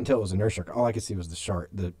 I couldn't tell it was a nurse shark. All I could see was the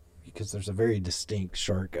shark, because there's a very distinct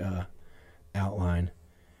shark outline.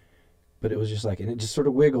 But it was just and it just sort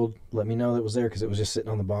of wiggled, let me know that it was there, because it was just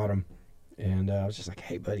sitting on the bottom. And I was just like,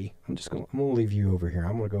 hey, buddy, I'm gonna leave you over here.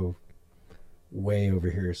 I'm gonna go way over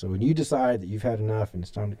here. So when you decide that you've had enough and it's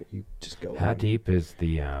time to go, you just go. How deep is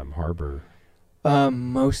the harbor?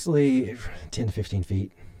 Mostly 10 to 15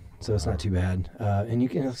 feet. So it's not too bad. And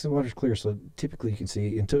the water's clear, so typically you can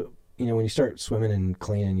see until. When you start swimming and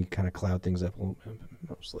cleaning, you kind of cloud things up. Well,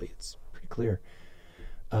 mostly it's pretty clear.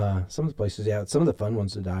 Some of the places, some of the fun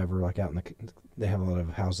ones to dive are like out they have a lot of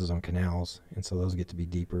houses on canals, and so those get to be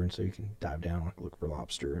deeper, and so you can dive down, look for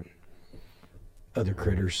lobster and other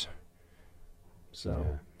critters.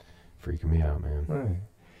 So, freaking me out, man.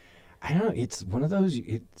 I don't know. It's one of those.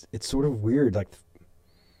 It's sort of weird. Like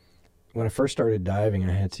when I first started diving,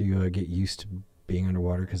 I had to get used to being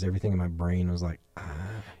underwater, because everything in my brain was like,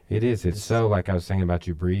 it is. It's so like I was saying about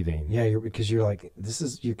you breathing. Yeah, because you're like,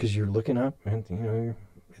 because you're looking up and you're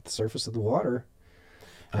at the surface of the water.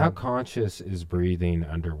 How conscious is breathing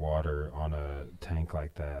underwater on a tank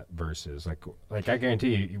like that versus like I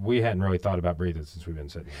guarantee you, we hadn't really thought about breathing since we've been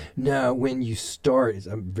sitting here. No, when you start,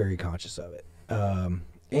 I'm very conscious of it.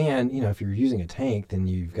 And if you're using a tank, then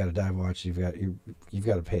you've got a dive watch. You've got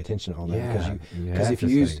to pay attention to all that, because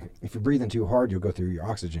if you're breathing too hard, you'll go through your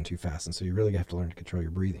oxygen too fast, and so you really have to learn to control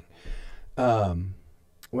your breathing.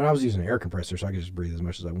 When I was using an air compressor, so I could just breathe as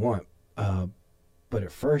much as I want. But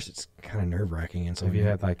at first, it's kind of nerve-wracking. And so have you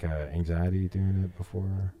had anxiety doing it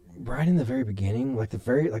before? Right in the very beginning,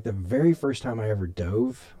 the very first time I ever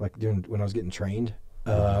dove, when I was getting trained.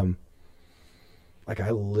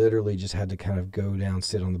 I literally just had to kind of go down,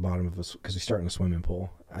 sit on the bottom of because we start in a swimming pool.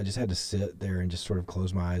 I just had to sit there and just sort of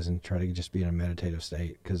close my eyes and try to just be in a meditative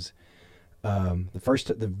state. Because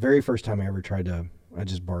the very first time I ever tried to I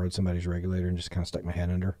just borrowed somebody's regulator and just kind of stuck my head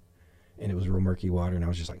under, and it was real murky water, and I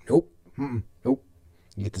was just like, nope, nope.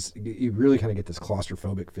 You get this, you really kind of get this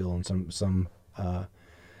claustrophobic feel in some.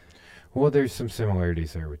 Well, there's some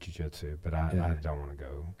similarities there with jiu-jitsu, but I don't want to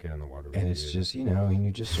go get in the water with and it's just, and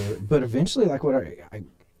you just sort of, but eventually, like what I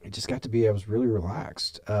just got to be, I was really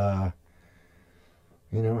relaxed. I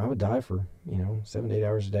would dive for, 7 to 8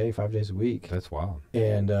 hours a day, 5 days a week. That's wild.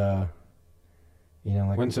 And, like.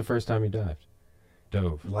 When's the first time you dove?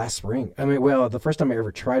 Last spring. I mean, well, the first time I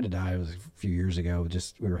ever tried to dive was a few years ago.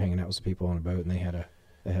 Just, we were hanging out with some people on a boat, and they had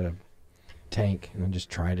a tank, and I just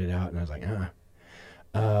tried it out, and I was like,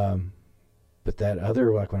 but that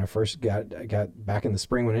other, like when I first got back in the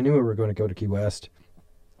spring, when I knew we were going to go to Key West,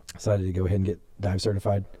 I decided to go ahead and get dive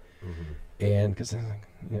certified. Mm-hmm. And because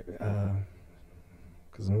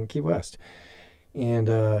I'm in Key West. And,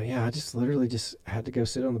 I just literally just had to go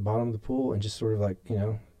sit on the bottom of the pool and just sort of like,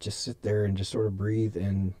 just sit there and just sort of breathe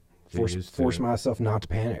and force myself not to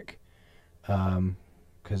panic.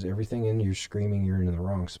 Because everything in you're screaming you're in the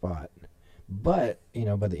wrong spot. But,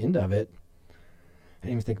 by the end of it, I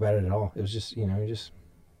didn't even think about it at all. It was just, you just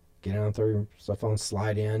get down, throw your stuff on,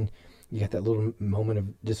 slide in. You get that little moment of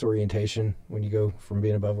disorientation when you go from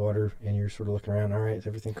being above water and you're sort of looking around. All right, is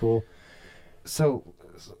everything cool? So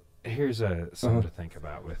here's something to think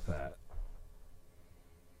about with that.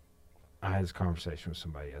 I had this conversation with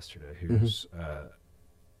somebody yesterday who's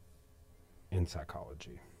in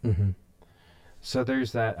psychology. Mm-hmm. So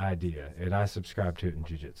there's that idea, and I subscribe to it in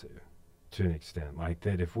jiu-jitsu to an extent. Like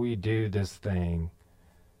that if we do this thing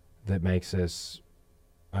that makes us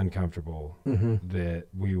uncomfortable, that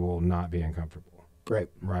we will not be uncomfortable. Right.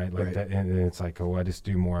 Like that, and it's like, I just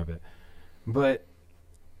do more of it. But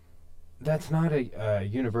that's not a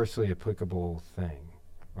universally applicable thing.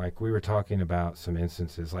 Like we were talking about some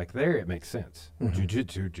instances, like there it makes sense. Mm-hmm.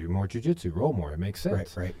 Jiu-jitsu, do more jiu-jitsu, roll more. It makes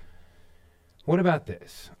sense. Right. What about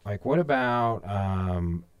this? Like what about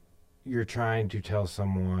you're trying to tell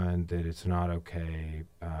someone that it's not okay.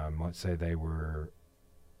 Let's say they were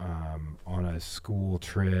on a school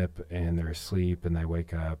trip and they're asleep and they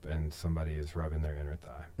wake up and somebody is rubbing their inner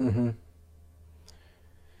thigh. Mm-hmm.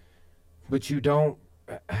 But you don't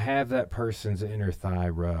have that person's inner thigh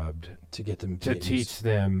rubbed to get them to teach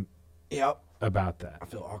them about that. I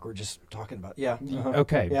feel awkward just talking about it. Yeah. Uh-huh.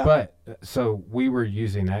 Okay, yeah. But so we were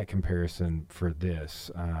using that comparison for this.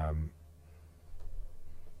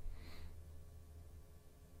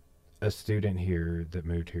 A student here that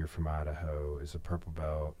moved here from Idaho is a purple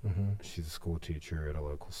belt. Mm-hmm. She's a school teacher at a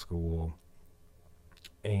local school,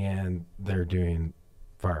 and they're doing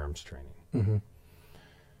firearms training. Mm-hmm.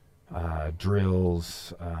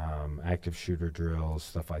 Drills, active shooter drills,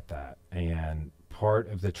 stuff like that. And part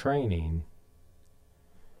of the training,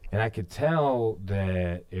 and I could tell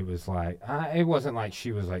that it was like, it wasn't like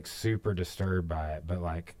she was like super disturbed by it, but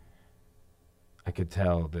like I could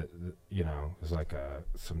tell that, it was like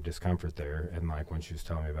some discomfort there. And like when she was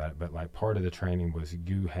telling me about it, but like part of the training was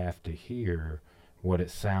you have to hear what it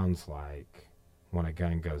sounds like when a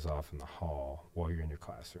gun goes off in the hall while you're in your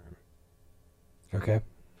classroom. Okay.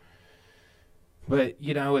 But,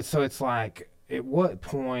 it's like, at what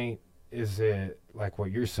point is it like what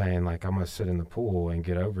you're saying, like I'm going to sit in the pool and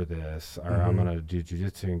get over this, or I'm going to do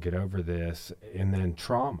jiu-jitsu and get over this, and then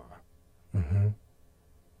trauma. Mm-hmm.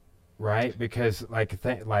 Right? Because,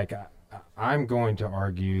 I'm going to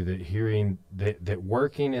argue that hearing that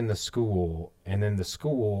working in the school and then the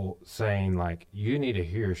school saying, like, you need to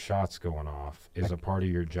hear shots going off is a part of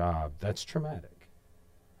your job, that's traumatic.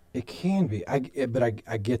 It can be, but I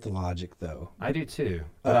get the logic though. I do too,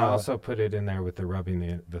 but I also put it in there with the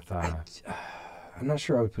rubbing the thigh. I'm not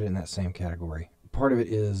sure I would put it in that same category. Part of it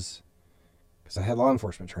is because I had law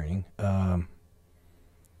enforcement training.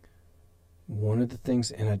 One of the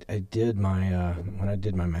things, and I did my when I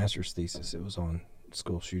did my master's thesis, it was on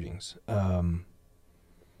school shootings. One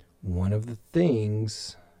of the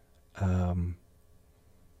things that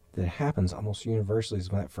happens almost universally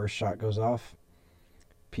is when that first shot goes off,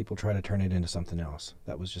 people try to turn it into something else.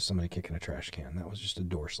 That was just somebody kicking a trash can. That was just a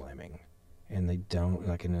door slamming. And they don't,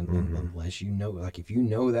 like, unless you know, like, if you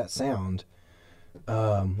know that sound,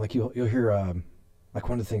 like, you'll hear, like,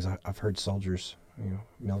 one of the things I've heard soldiers,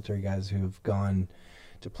 military guys who have gone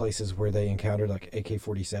to places where they encountered, like,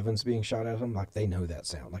 AK-47s being shot at them, like, they know that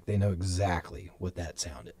sound. Like, they know exactly what that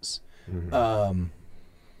sound is. Mm-hmm.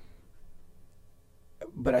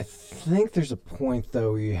 But I think there's a point,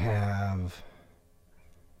 though, where you have...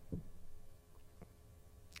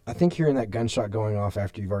 I think hearing that gunshot going off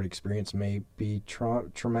after you've already experienced may be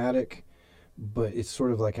traumatic, but it's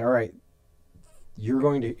sort of like, all right, you're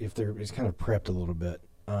going to, it's kind of prepped a little bit.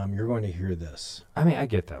 you're going to hear this. I mean, I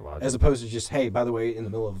get that logic. As opposed to just, hey, by the way, in the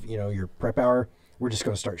middle of, your prep hour, we're just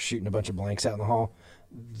going to start shooting a bunch of blanks out in the hall.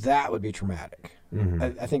 That would be traumatic.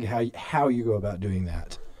 Mm-hmm. I think how you go about doing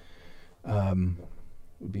that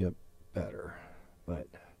would be a better, but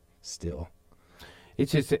still.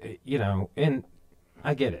 It's just, and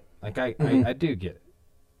I get it. Like, I do get it.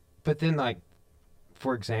 But then, like,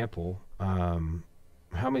 for example,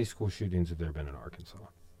 how many school shootings have there been in Arkansas?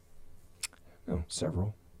 Oh,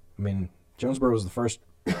 several. I mean, Jonesboro was the first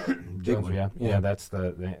big one. Yeah, that's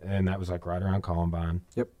and that was like right around Columbine.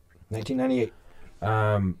 Yep, 1998.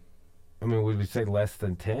 I mean, would we say less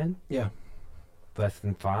than 10? Yeah. Less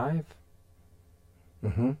than 5?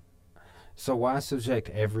 Mm-hmm. So why subject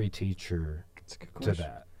every teacher That's a good to question.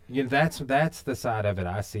 that? That's the side of it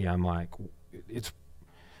I see. I'm like,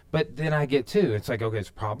 but then I get too. It's like, okay, it's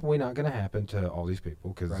probably not going to happen to all these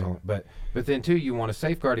people but then too, you want to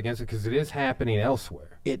safeguard against it because it is happening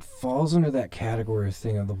elsewhere. It falls under that category of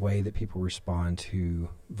thing of the way that people respond to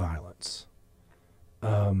violence.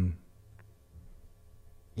 Think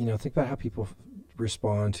about how people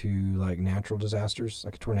respond to like natural disasters,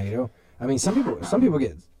 like a tornado. I mean, some people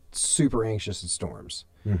get super anxious in storms.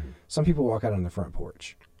 Mm-hmm. Some people walk out on the front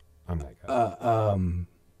porch. I'm that guy.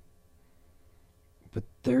 But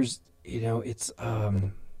there's, it's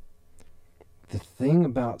the thing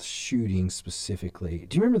about shooting specifically.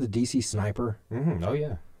 Do you remember the DC Sniper? Mm-hmm. Oh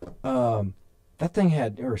yeah. That thing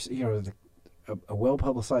had, a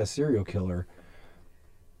well-publicized serial killer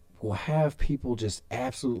will have people just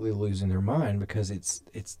absolutely losing their mind because it's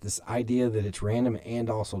this idea that it's random and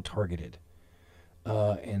also targeted.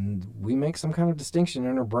 And we make some kind of distinction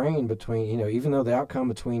in our brain between, even though the outcome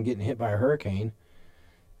between getting hit by a hurricane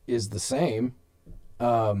is the same,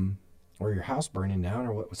 or your house burning down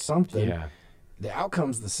or something. Yeah. The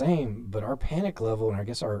outcome's the same, but our panic level and I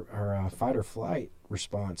guess our fight or flight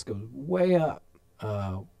response goes way up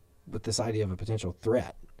with this idea of a potential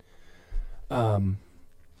threat.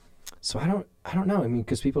 So I don't know. I mean,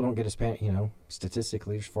 because people don't get as panic,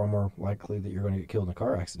 statistically, it's far more likely that you're going to get killed in a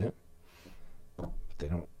car accident. But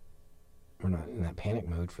we're not in that panic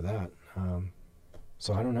mode for that.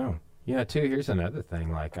 So I don't know. Yeah, too, here's another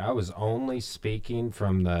thing. Like, I was only speaking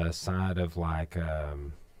from the side of, like,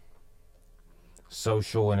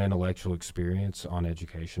 social and intellectual experience on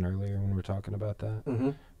education earlier when we were talking about that. Mm-hmm.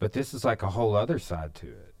 But this is, like, a whole other side to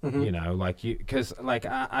it. Mm-hmm. Like, because, like,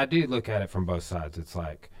 I do look at it from both sides. It's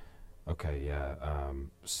like, okay, yeah,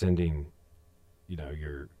 sending,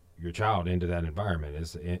 your child into that environment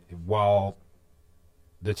is while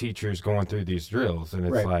the teacher's going through these drills, and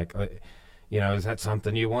it's right. like, is that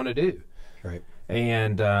something you want to do? Right.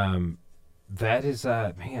 And that is,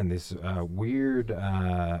 this weird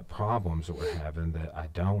problems that we're having that I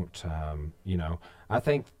don't, I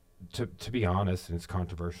think, to be honest, and it's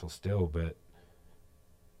controversial still, but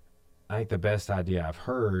I think the best idea I've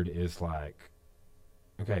heard is like,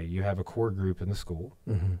 okay, you have a core group in the school,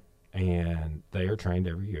 mm-hmm. and they are trained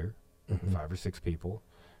every year, mm-hmm. 5 or 6 people.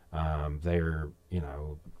 They're,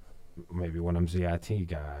 maybe one of them's the IT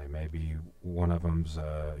guy, maybe one of them's,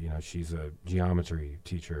 she's a geometry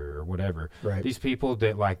teacher or whatever. Right. These people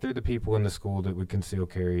that, like, they're the people in the school that would conceal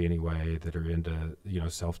carry anyway, that are into,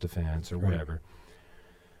 self-defense or right. whatever.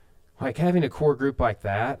 Like, having a core group like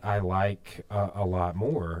that, I like a lot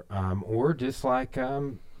more. Or just, like,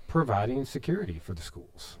 providing security for the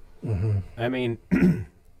schools. Mm-hmm. I mean,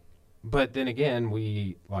 but then again,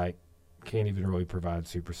 we, like, can't even really provide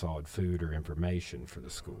super solid food or information for the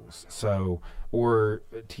schools. So, or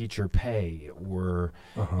teacher pay, or,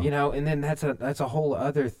 and then that's a whole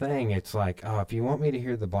other thing. It's like, oh, if you want me to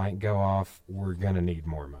hear the blank go off, we're going to need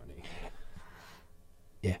more money.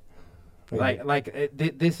 Yeah.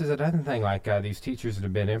 This is another thing. Like, these teachers that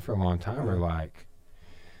have been in for a long time are like,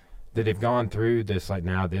 that have gone through this, like,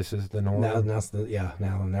 now this is the norm.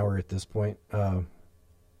 Now we're at this point. I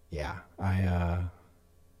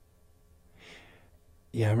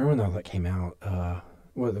remember when that came out,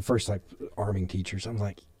 the first, like, arming teachers, I'm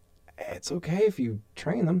like, it's okay if you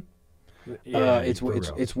train them. Yeah, it's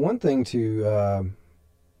one thing to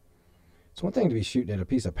be shooting at a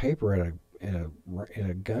piece of paper at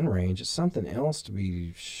a gun range. It's something else to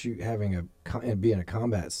be be in a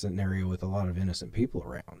combat scenario with a lot of innocent people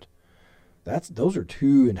around. Those are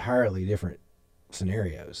two entirely different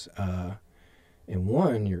scenarios. In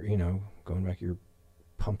one, you're going back, you're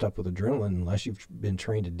pumped up with adrenaline. Unless you've been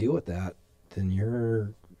trained to deal with that, then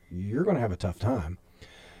you're going to have a tough time.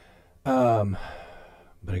 But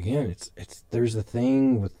again, there's the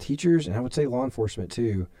thing with teachers, and I would say law enforcement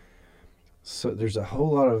too. So there's a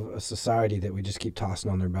whole lot of a society that we just keep tossing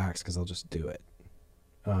on their backs because they'll just do it.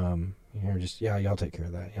 Y'all take care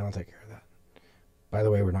of that. Y'all take care of that. By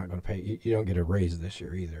the way, we're not going to pay. You don't get a raise this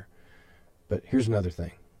year either. But here's another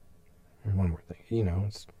thing. Here's one more thing.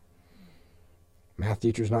 It's math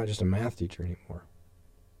teacher's not just a math teacher anymore.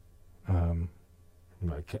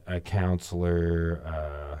 Like a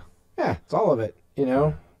counselor. Yeah, it's all of it.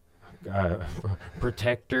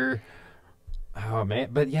 Protector. Oh man,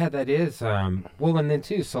 but yeah, that is well, and then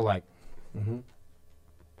too. So like, mm-hmm.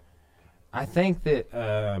 I think that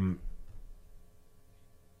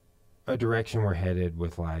a direction we're headed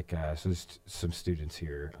with like some students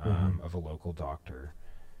here of a local doctor,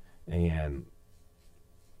 and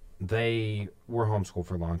they were homeschooled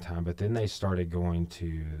for a long time, but then they started going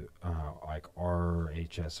to like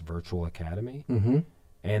RHS Virtual Academy. Mm-hmm.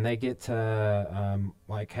 And they get to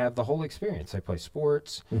like have the whole experience. They play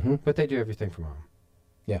sports, but they do everything from home.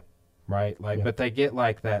 Yeah. Right. Like, yeah. But they get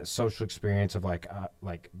like that social experience of like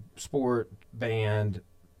sport, band.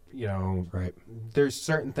 Right. There's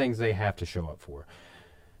certain things they have to show up for.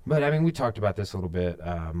 But I mean, we talked about this a little bit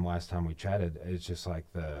last time we chatted. It's just like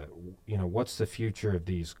what's the future of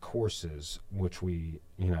these courses, which we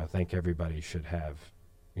think everybody should have.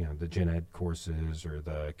 The gen ed courses or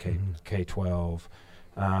the K-12.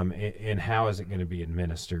 And how is it going to be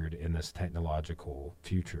administered in this technological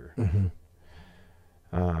future? Mm-hmm.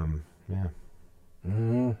 Yeah.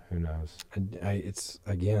 Mm-hmm. Who knows? It's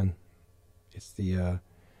the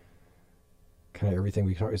kind of everything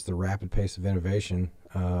we talk. It's the rapid pace of innovation.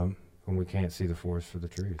 When we can't see the forest for the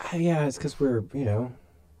trees. Yeah, it's because we're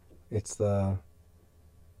it's the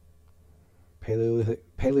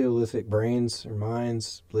Paleolithic brains or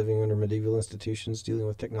minds living under medieval institutions, dealing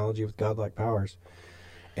with technology with godlike powers.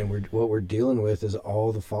 And what we're dealing with is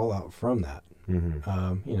all the fallout from that.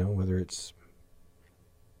 Mm-hmm. Whether it's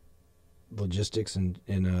logistics and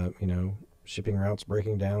shipping routes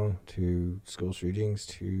breaking down, to school shootings,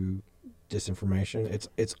 to disinformation.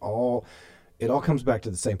 It all comes back to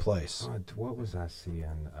the same place. What was I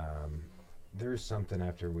seeing? There's something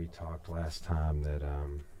after we talked last time that.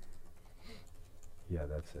 Yeah,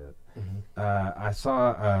 that's it. Mm-hmm. I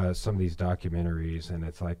saw some of these documentaries, and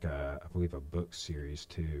it's like I believe a book series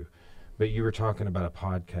too. But you were talking about a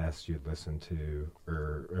podcast you'd listened to,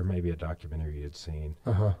 or maybe a documentary you'd seen.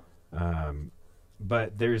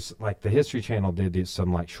 But there's like the History Channel did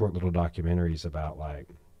some like short little documentaries about like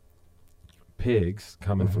pigs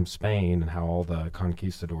coming from Spain and how all the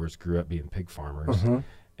conquistadors grew up being pig farmers.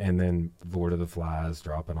 And then Lord of the Flies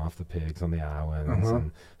dropping off the pigs on the islands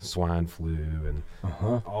and swine flu and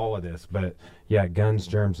all of this. But yeah, Guns,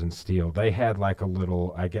 Germs, and Steel. They had like a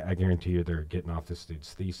little, I guarantee you they're getting off this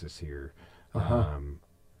dude's thesis here.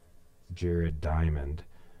 Jared Diamond.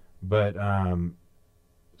 But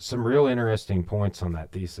some real interesting points on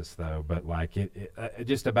that thesis though. But like it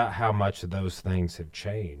just about how much of those things have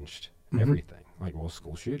changed everything. Like, well,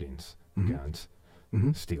 school shootings, guns,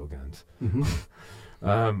 steel guns.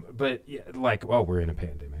 But yeah, like, well, we're in a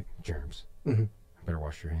pandemic. Germs. Better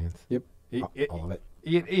wash your hands. Yep. All of it.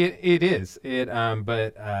 It is.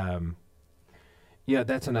 Yeah,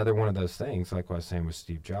 that's another one of those things. Like what I was saying with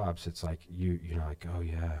Steve Jobs, it's like you're like, oh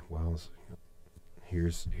yeah, well,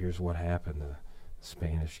 here's what happened. The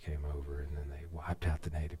Spanish came over and then they wiped out the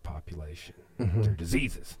native population. Their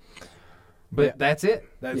diseases. But that's it.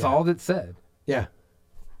 That's all that's said. Yeah.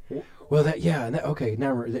 Well, okay.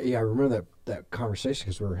 Now, I remember that conversation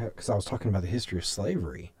because I was talking about the history of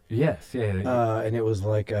slavery. Yes, yeah. And it was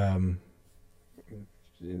like the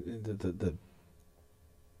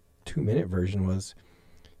 2-minute version was,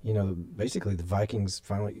 basically the Vikings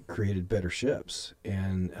finally created better ships,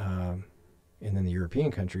 and then the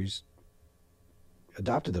European countries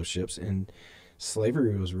adopted those ships, and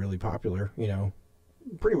slavery was really popular.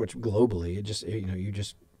 Pretty much globally. It just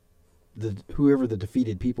whoever the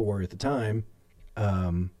defeated people were at the time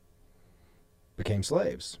became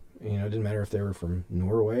slaves. It didn't matter if they were from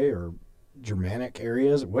Norway or Germanic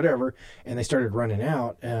areas or whatever, and they started running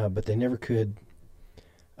out, but they never could.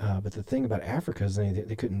 But the thing about Africa is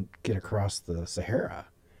they couldn't get across the Sahara,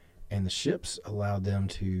 and the ships allowed them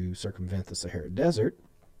to circumvent the Sahara Desert,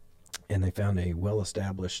 and they found a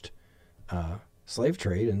well-established slave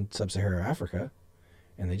trade in sub-Saharan Africa.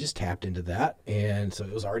 And they just tapped into that, and so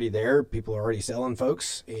it was already there. People are already selling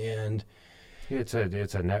folks, and it's a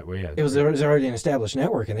net. Yeah, it was already an established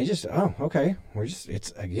network, and they just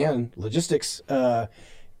it's again logistics. And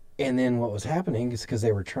then what was happening is because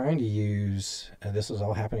they were trying to use this was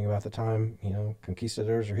all happening about the time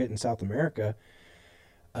conquistadors are hitting South America,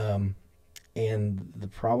 and the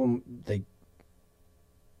problem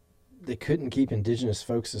they couldn't keep indigenous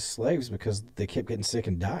folks as slaves because they kept getting sick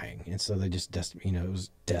and dying, and so they just it was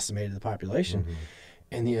decimated the population.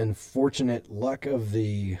 And the unfortunate luck of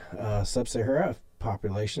the sub-Sahara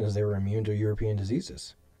population is they were immune to European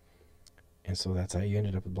diseases. And so that's how you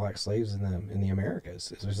ended up with black slaves in the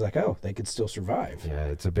Americas. It was like, oh, they could still survive. Yeah,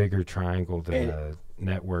 it's a bigger triangle than a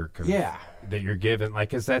network of, Yeah. that you're given. Like,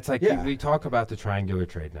 because that's like, Yeah. we talk about the triangular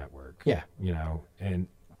trade network. Yeah. You know, and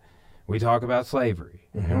we talk about slavery,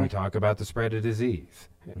 and we talk about the spread of disease,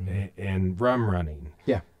 and rum running.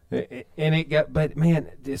 Yeah. And it got, but man,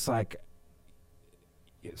 it's like,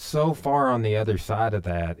 so far on the other side of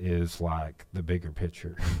that is like the bigger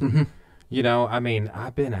picture. You know, I mean,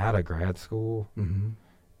 I've been out of grad school and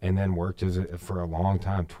then worked for a long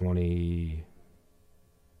time.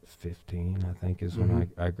 2015, I think, is when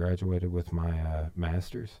I graduated with my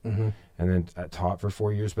master's. And then I taught for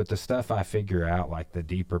 4 years. But the stuff I figure out, like the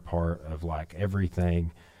deeper part of like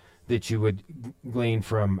everything that you would glean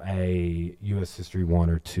from a U.S. History 1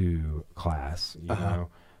 or 2 class, you know,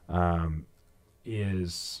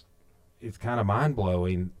 it's kind of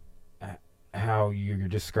mind-blowing how you're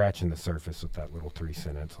just scratching the surface with that little 3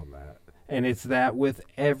 sentence on that. And it's that with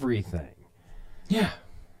everything. Yeah.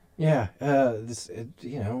 Yeah.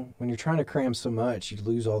 You know, when you're trying to cram so much, you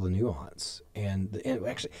lose all the nuance. And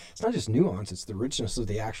actually, it's not just nuance, it's the richness of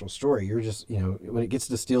the actual story. You're just, you know, when it gets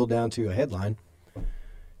distilled down to a headline,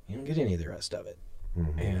 you don't get any of the rest of it.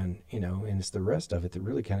 And, you know, and it's the rest of it that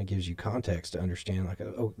really kind of gives you context to understand, like,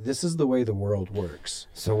 oh, this is the way the world works.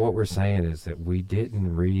 So what we're saying is that we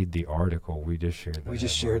didn't read the article. We just shared the headline. We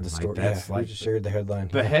just shared the story. That's we just shared the headline.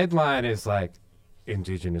 The headline is like,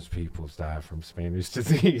 indigenous peoples die from Spanish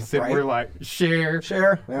disease. And we're like, share.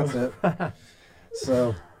 That's it.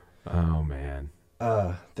 So. Oh, man.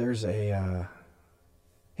 There's a.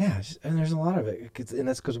 Yeah, and there's a lot of it. And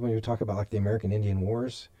that's because when you talk about, like, the American Indian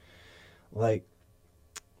Wars, like,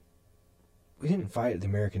 we didn't fight the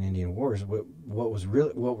American Indian Wars. What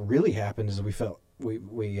really happened is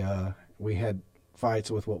we had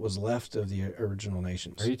fights with what was left of the original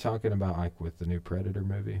nations. Are you talking about like with the new Predator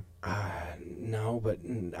movie? No, but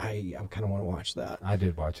I kind of want to watch that. I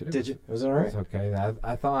did watch it. Did you? Was it all right? It's okay.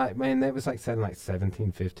 I thought, man, that was like set in like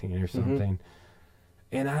 1715 or something.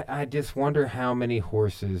 And I just wonder how many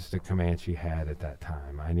horses the Comanche had at that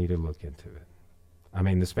time. I need to look into it. I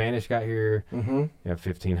mean, the Spanish got here,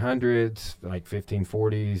 1500s, like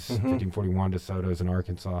 1540s, 1541 DeSoto's in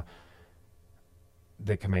Arkansas.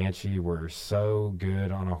 The Comanche were so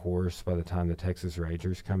good on a horse by the time the Texas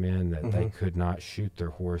Rangers come in that they could not shoot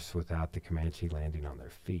their horse without the Comanche landing on their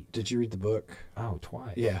feet. Did you read the book? Oh,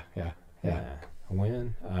 twice. Yeah.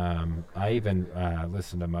 When? I even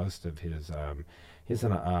listened to most of his an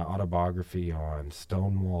autobiography on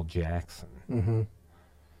Stonewall Jackson.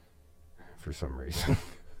 For some reason.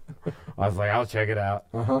 I was like, I'll check it out.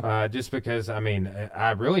 Just because, I mean,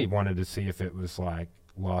 I really wanted to see if it was like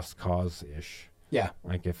Lost Cause-ish. Yeah.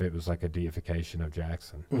 Like if it was like a deification of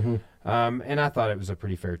Jackson. And I thought it was a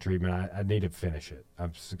pretty fair treatment. I need to finish it.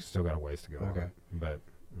 I've still got a ways to go. Okay. On it. But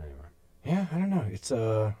anyway. Yeah, I don't know. It's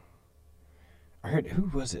I heard, who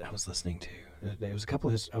was it I was listening to? It was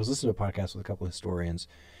I was listening to a podcast with a couple of historians,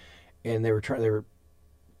 and they were trying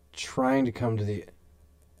to come to the.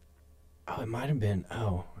 Oh, it might have been.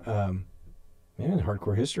 Maybe in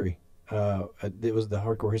Hardcore History. It was the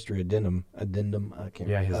Hardcore History Addendum. I can't.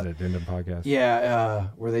 Yeah, his Addendum podcast. Yeah,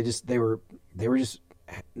 where they were just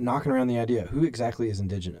knocking around the idea, who exactly is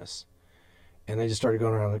indigenous, and they just started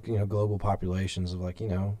going around, like, you know, global populations of, like, you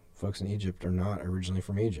know, folks in Egypt are not originally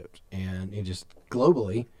from Egypt, and it just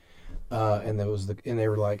globally, and they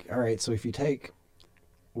were like, all right, so if you take,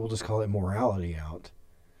 we'll just call it morality out.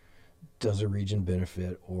 Does a region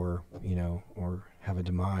benefit or have a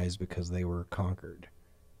demise because they were conquered?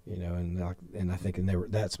 You know, and I think they were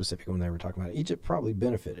that specific when they were talking about it. Egypt probably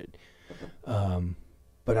benefited,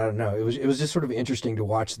 but I don't know. It was just sort of interesting to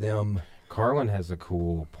watch them. Carlin has a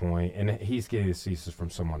cool point, and he's getting his thesis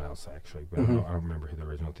from someone else actually, but I don't remember who the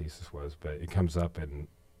original thesis was. But it comes up in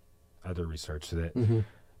other research that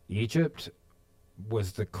Egypt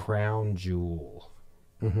was the crown jewel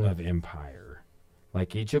of empire.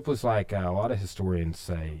 Like, Egypt was like, a lot of historians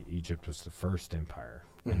say Egypt was the first empire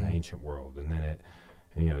in the ancient world. And then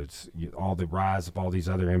it's all the rise of all these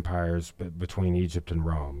other empires between Egypt and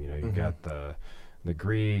Rome. You know, you got the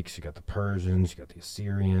Greeks, you got the Persians, you got the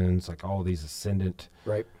Assyrians, like all these ascendant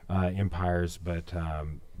empires. But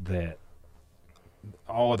that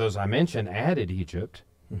all of those I mentioned added Egypt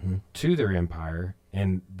to their empire.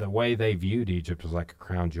 And the way they viewed Egypt was like a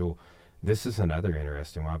crown jewel. This is another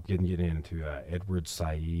interesting one. I'm getting into Edward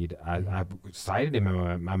Said. I cited him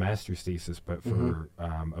in my master's thesis, but for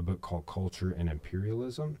a book called Culture and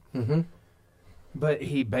Imperialism. But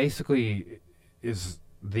he basically is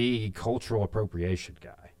the cultural appropriation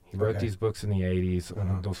guy. He wrote these books in the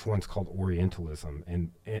 80s, those ones called Orientalism.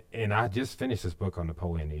 And I just finished this book on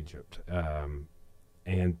Napoleon, Egypt.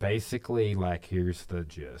 And basically, like, here's the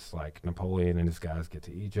gist. Like, Napoleon and his guys get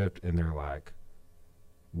to Egypt, and they're like,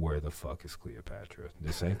 where the fuck is Cleopatra?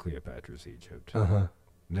 This ain't Cleopatra's Egypt.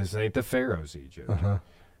 This ain't the Pharaoh's Egypt.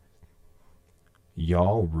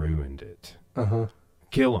 Y'all ruined it.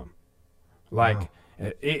 Kill them. Like,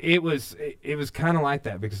 it was kind of like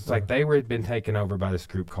that, because it's like they had been taken over by this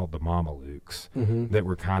group called the Mamelukes that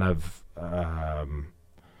were kind of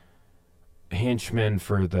henchmen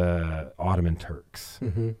for the Ottoman Turks.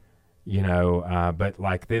 You know, but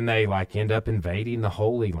like then they like end up invading the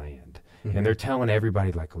Holy Land. And they're telling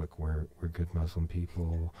everybody, like, look, we're good Muslim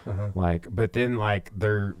people. Like, but then, like,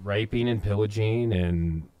 they're raping and pillaging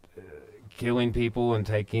and killing people and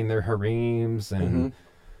taking their harems. And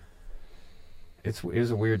it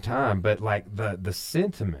was a weird time. But, like, the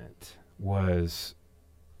sentiment was,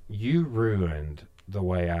 you ruined the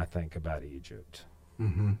way I think about Egypt.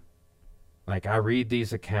 Like, I read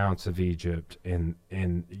these accounts of Egypt,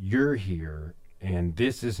 and you're here, and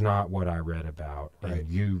this is not what I read about, and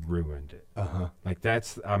you ruined it. Like,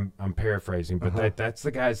 that's, I'm paraphrasing, but that's the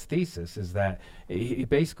guy's thesis, is that he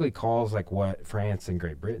basically calls, like, what France and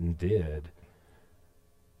Great Britain did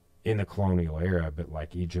in the colonial era, but,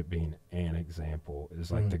 like, Egypt being an example, is,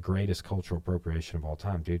 like, the greatest cultural appropriation of all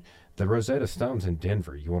time, dude. The Rosetta Stone's in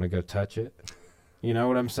Denver. You want to go touch it? You know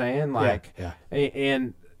what I'm saying? Like,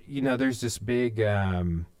 and, you know, there's this big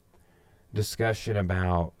discussion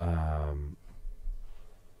about...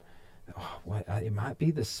 it might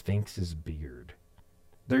be the Sphinx's beard.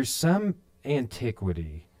 There's some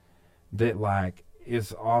antiquity that, like,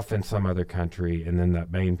 is off in some other country, and then the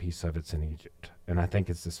main piece of it's in Egypt. And I think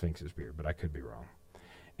it's the Sphinx's beard, but I could be wrong.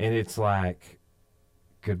 And it's like,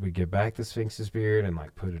 could we get back the Sphinx's beard and,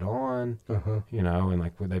 like, put it on? You know, and,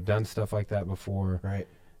 like, they've done stuff like that before. Right.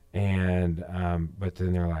 And, but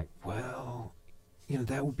then they're like, well... You know,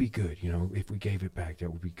 that would be good. You know, if we gave it back, that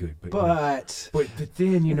would be good. But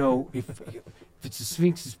then, you know, if it's a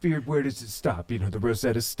Sphinx's beard, where does it stop? You know, the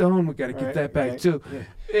Rosetta Stone, we got to get that back too.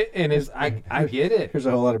 Yeah. And I get it. There's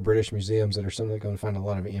a whole lot of British museums that are suddenly going to find a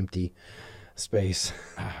lot of empty space.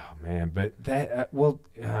 Oh man, but that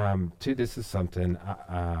too. This is something.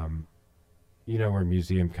 You know where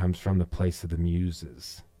museum comes from? The place of the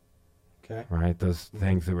muses. Okay. Right. Those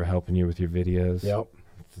things that were helping you with your videos. Yep.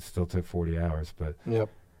 It still took 40 hours, but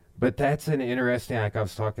but that's an interesting, like I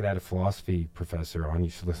was talking at a philosophy professor on, you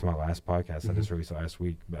should listen to my last podcast I just released last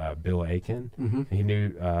week, Bill Aiken. He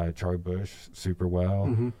knew Charlie Bush super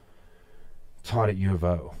well, taught at U of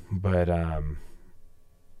O, but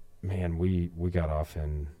man, we got off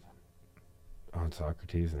on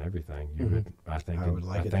Socrates and everything. You would, I think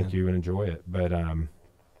you would enjoy it, but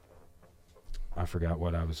I forgot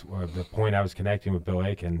the point I was connecting with Bill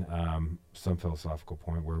Aiken, some philosophical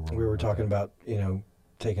point where we were talking about, you know,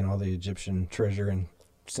 taking all the Egyptian treasure and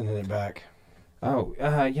sending it back. Oh,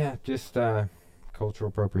 yeah, just cultural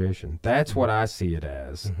appropriation. That's what I see it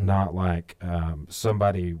as, not like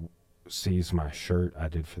somebody sees my shirt I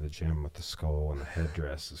did for the gym with the skull and the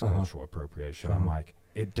headdress as cultural appropriation. I'm like,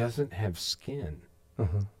 it doesn't have skin.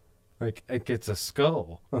 Like, it's a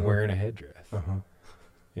skull wearing a headdress,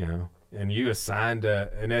 you know? And you assigned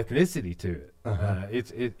an ethnicity to it.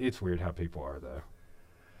 It's weird how people are, though.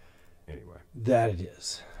 Anyway. That it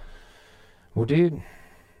is. Well, dude,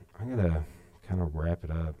 I'm going to kind of wrap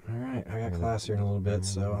it up. All right. I got class here in a little bit,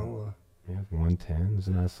 so I'll... Yeah, 110 is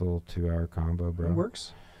a nice little 2-hour combo, bro. It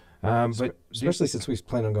works. But especially since we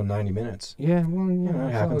plan on going 90 minutes. Yeah, well, you know,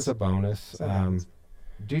 it happens. It's a bonus.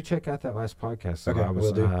 Do check out that last podcast. Okay,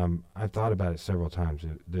 will do. I thought about it several times.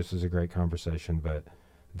 This is a great conversation, but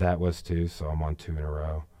that was too, so I'm on 2 in a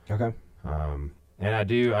row. Okay. And I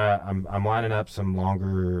do. I'm lining up some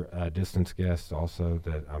longer distance guests also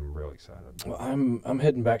that I'm really excited about. Well, I'm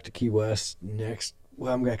heading back to Key West next.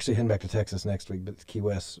 Well, I'm actually heading back to Texas next week, but Key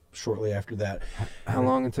West shortly after that. How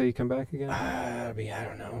long until you come back again? I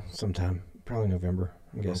don't know, sometime, probably November,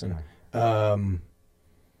 I'm guessing. Okay.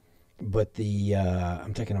 But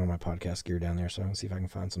I'm taking all my podcast gear down there, so I can see if I can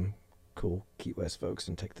find some cool Key West folks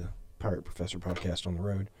and take the Pirate Professor podcast on the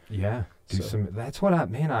road. Yeah, that's what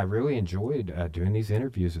I really enjoyed doing these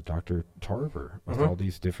interviews with Dr. Tarver with all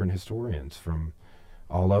these different historians from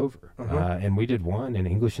all over. And we did one in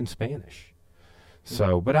English and Spanish.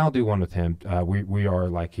 So, but I'll do one with him. We are,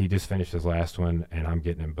 like, he just finished his last one, and I'm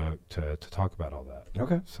getting him booked to talk about all that.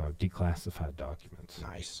 Okay. So, declassified documents.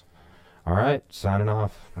 Nice. All right, signing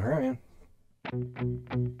off. All right, man.